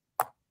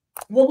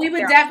 Well, we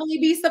would definitely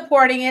be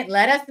supporting it.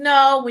 Let us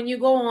know when you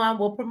go on.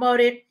 We'll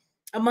promote it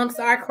amongst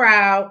our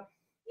crowd.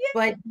 Yeah.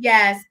 But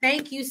yes,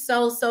 thank you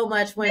so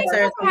much,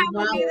 Winter.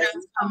 But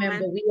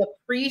we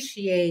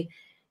appreciate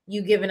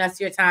you giving us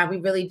your time. We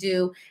really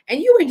do.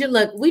 And you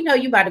look, we know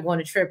you about to go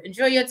on a trip.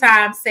 Enjoy your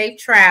time. Safe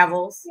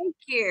travels. Thank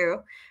you.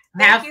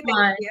 Have fun.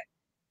 Thank you.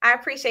 I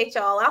appreciate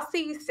y'all. I'll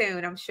see you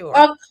soon, I'm sure.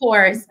 Of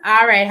course.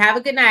 All right. Have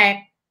a good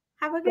night.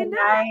 Have a good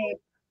night.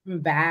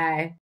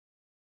 Bye.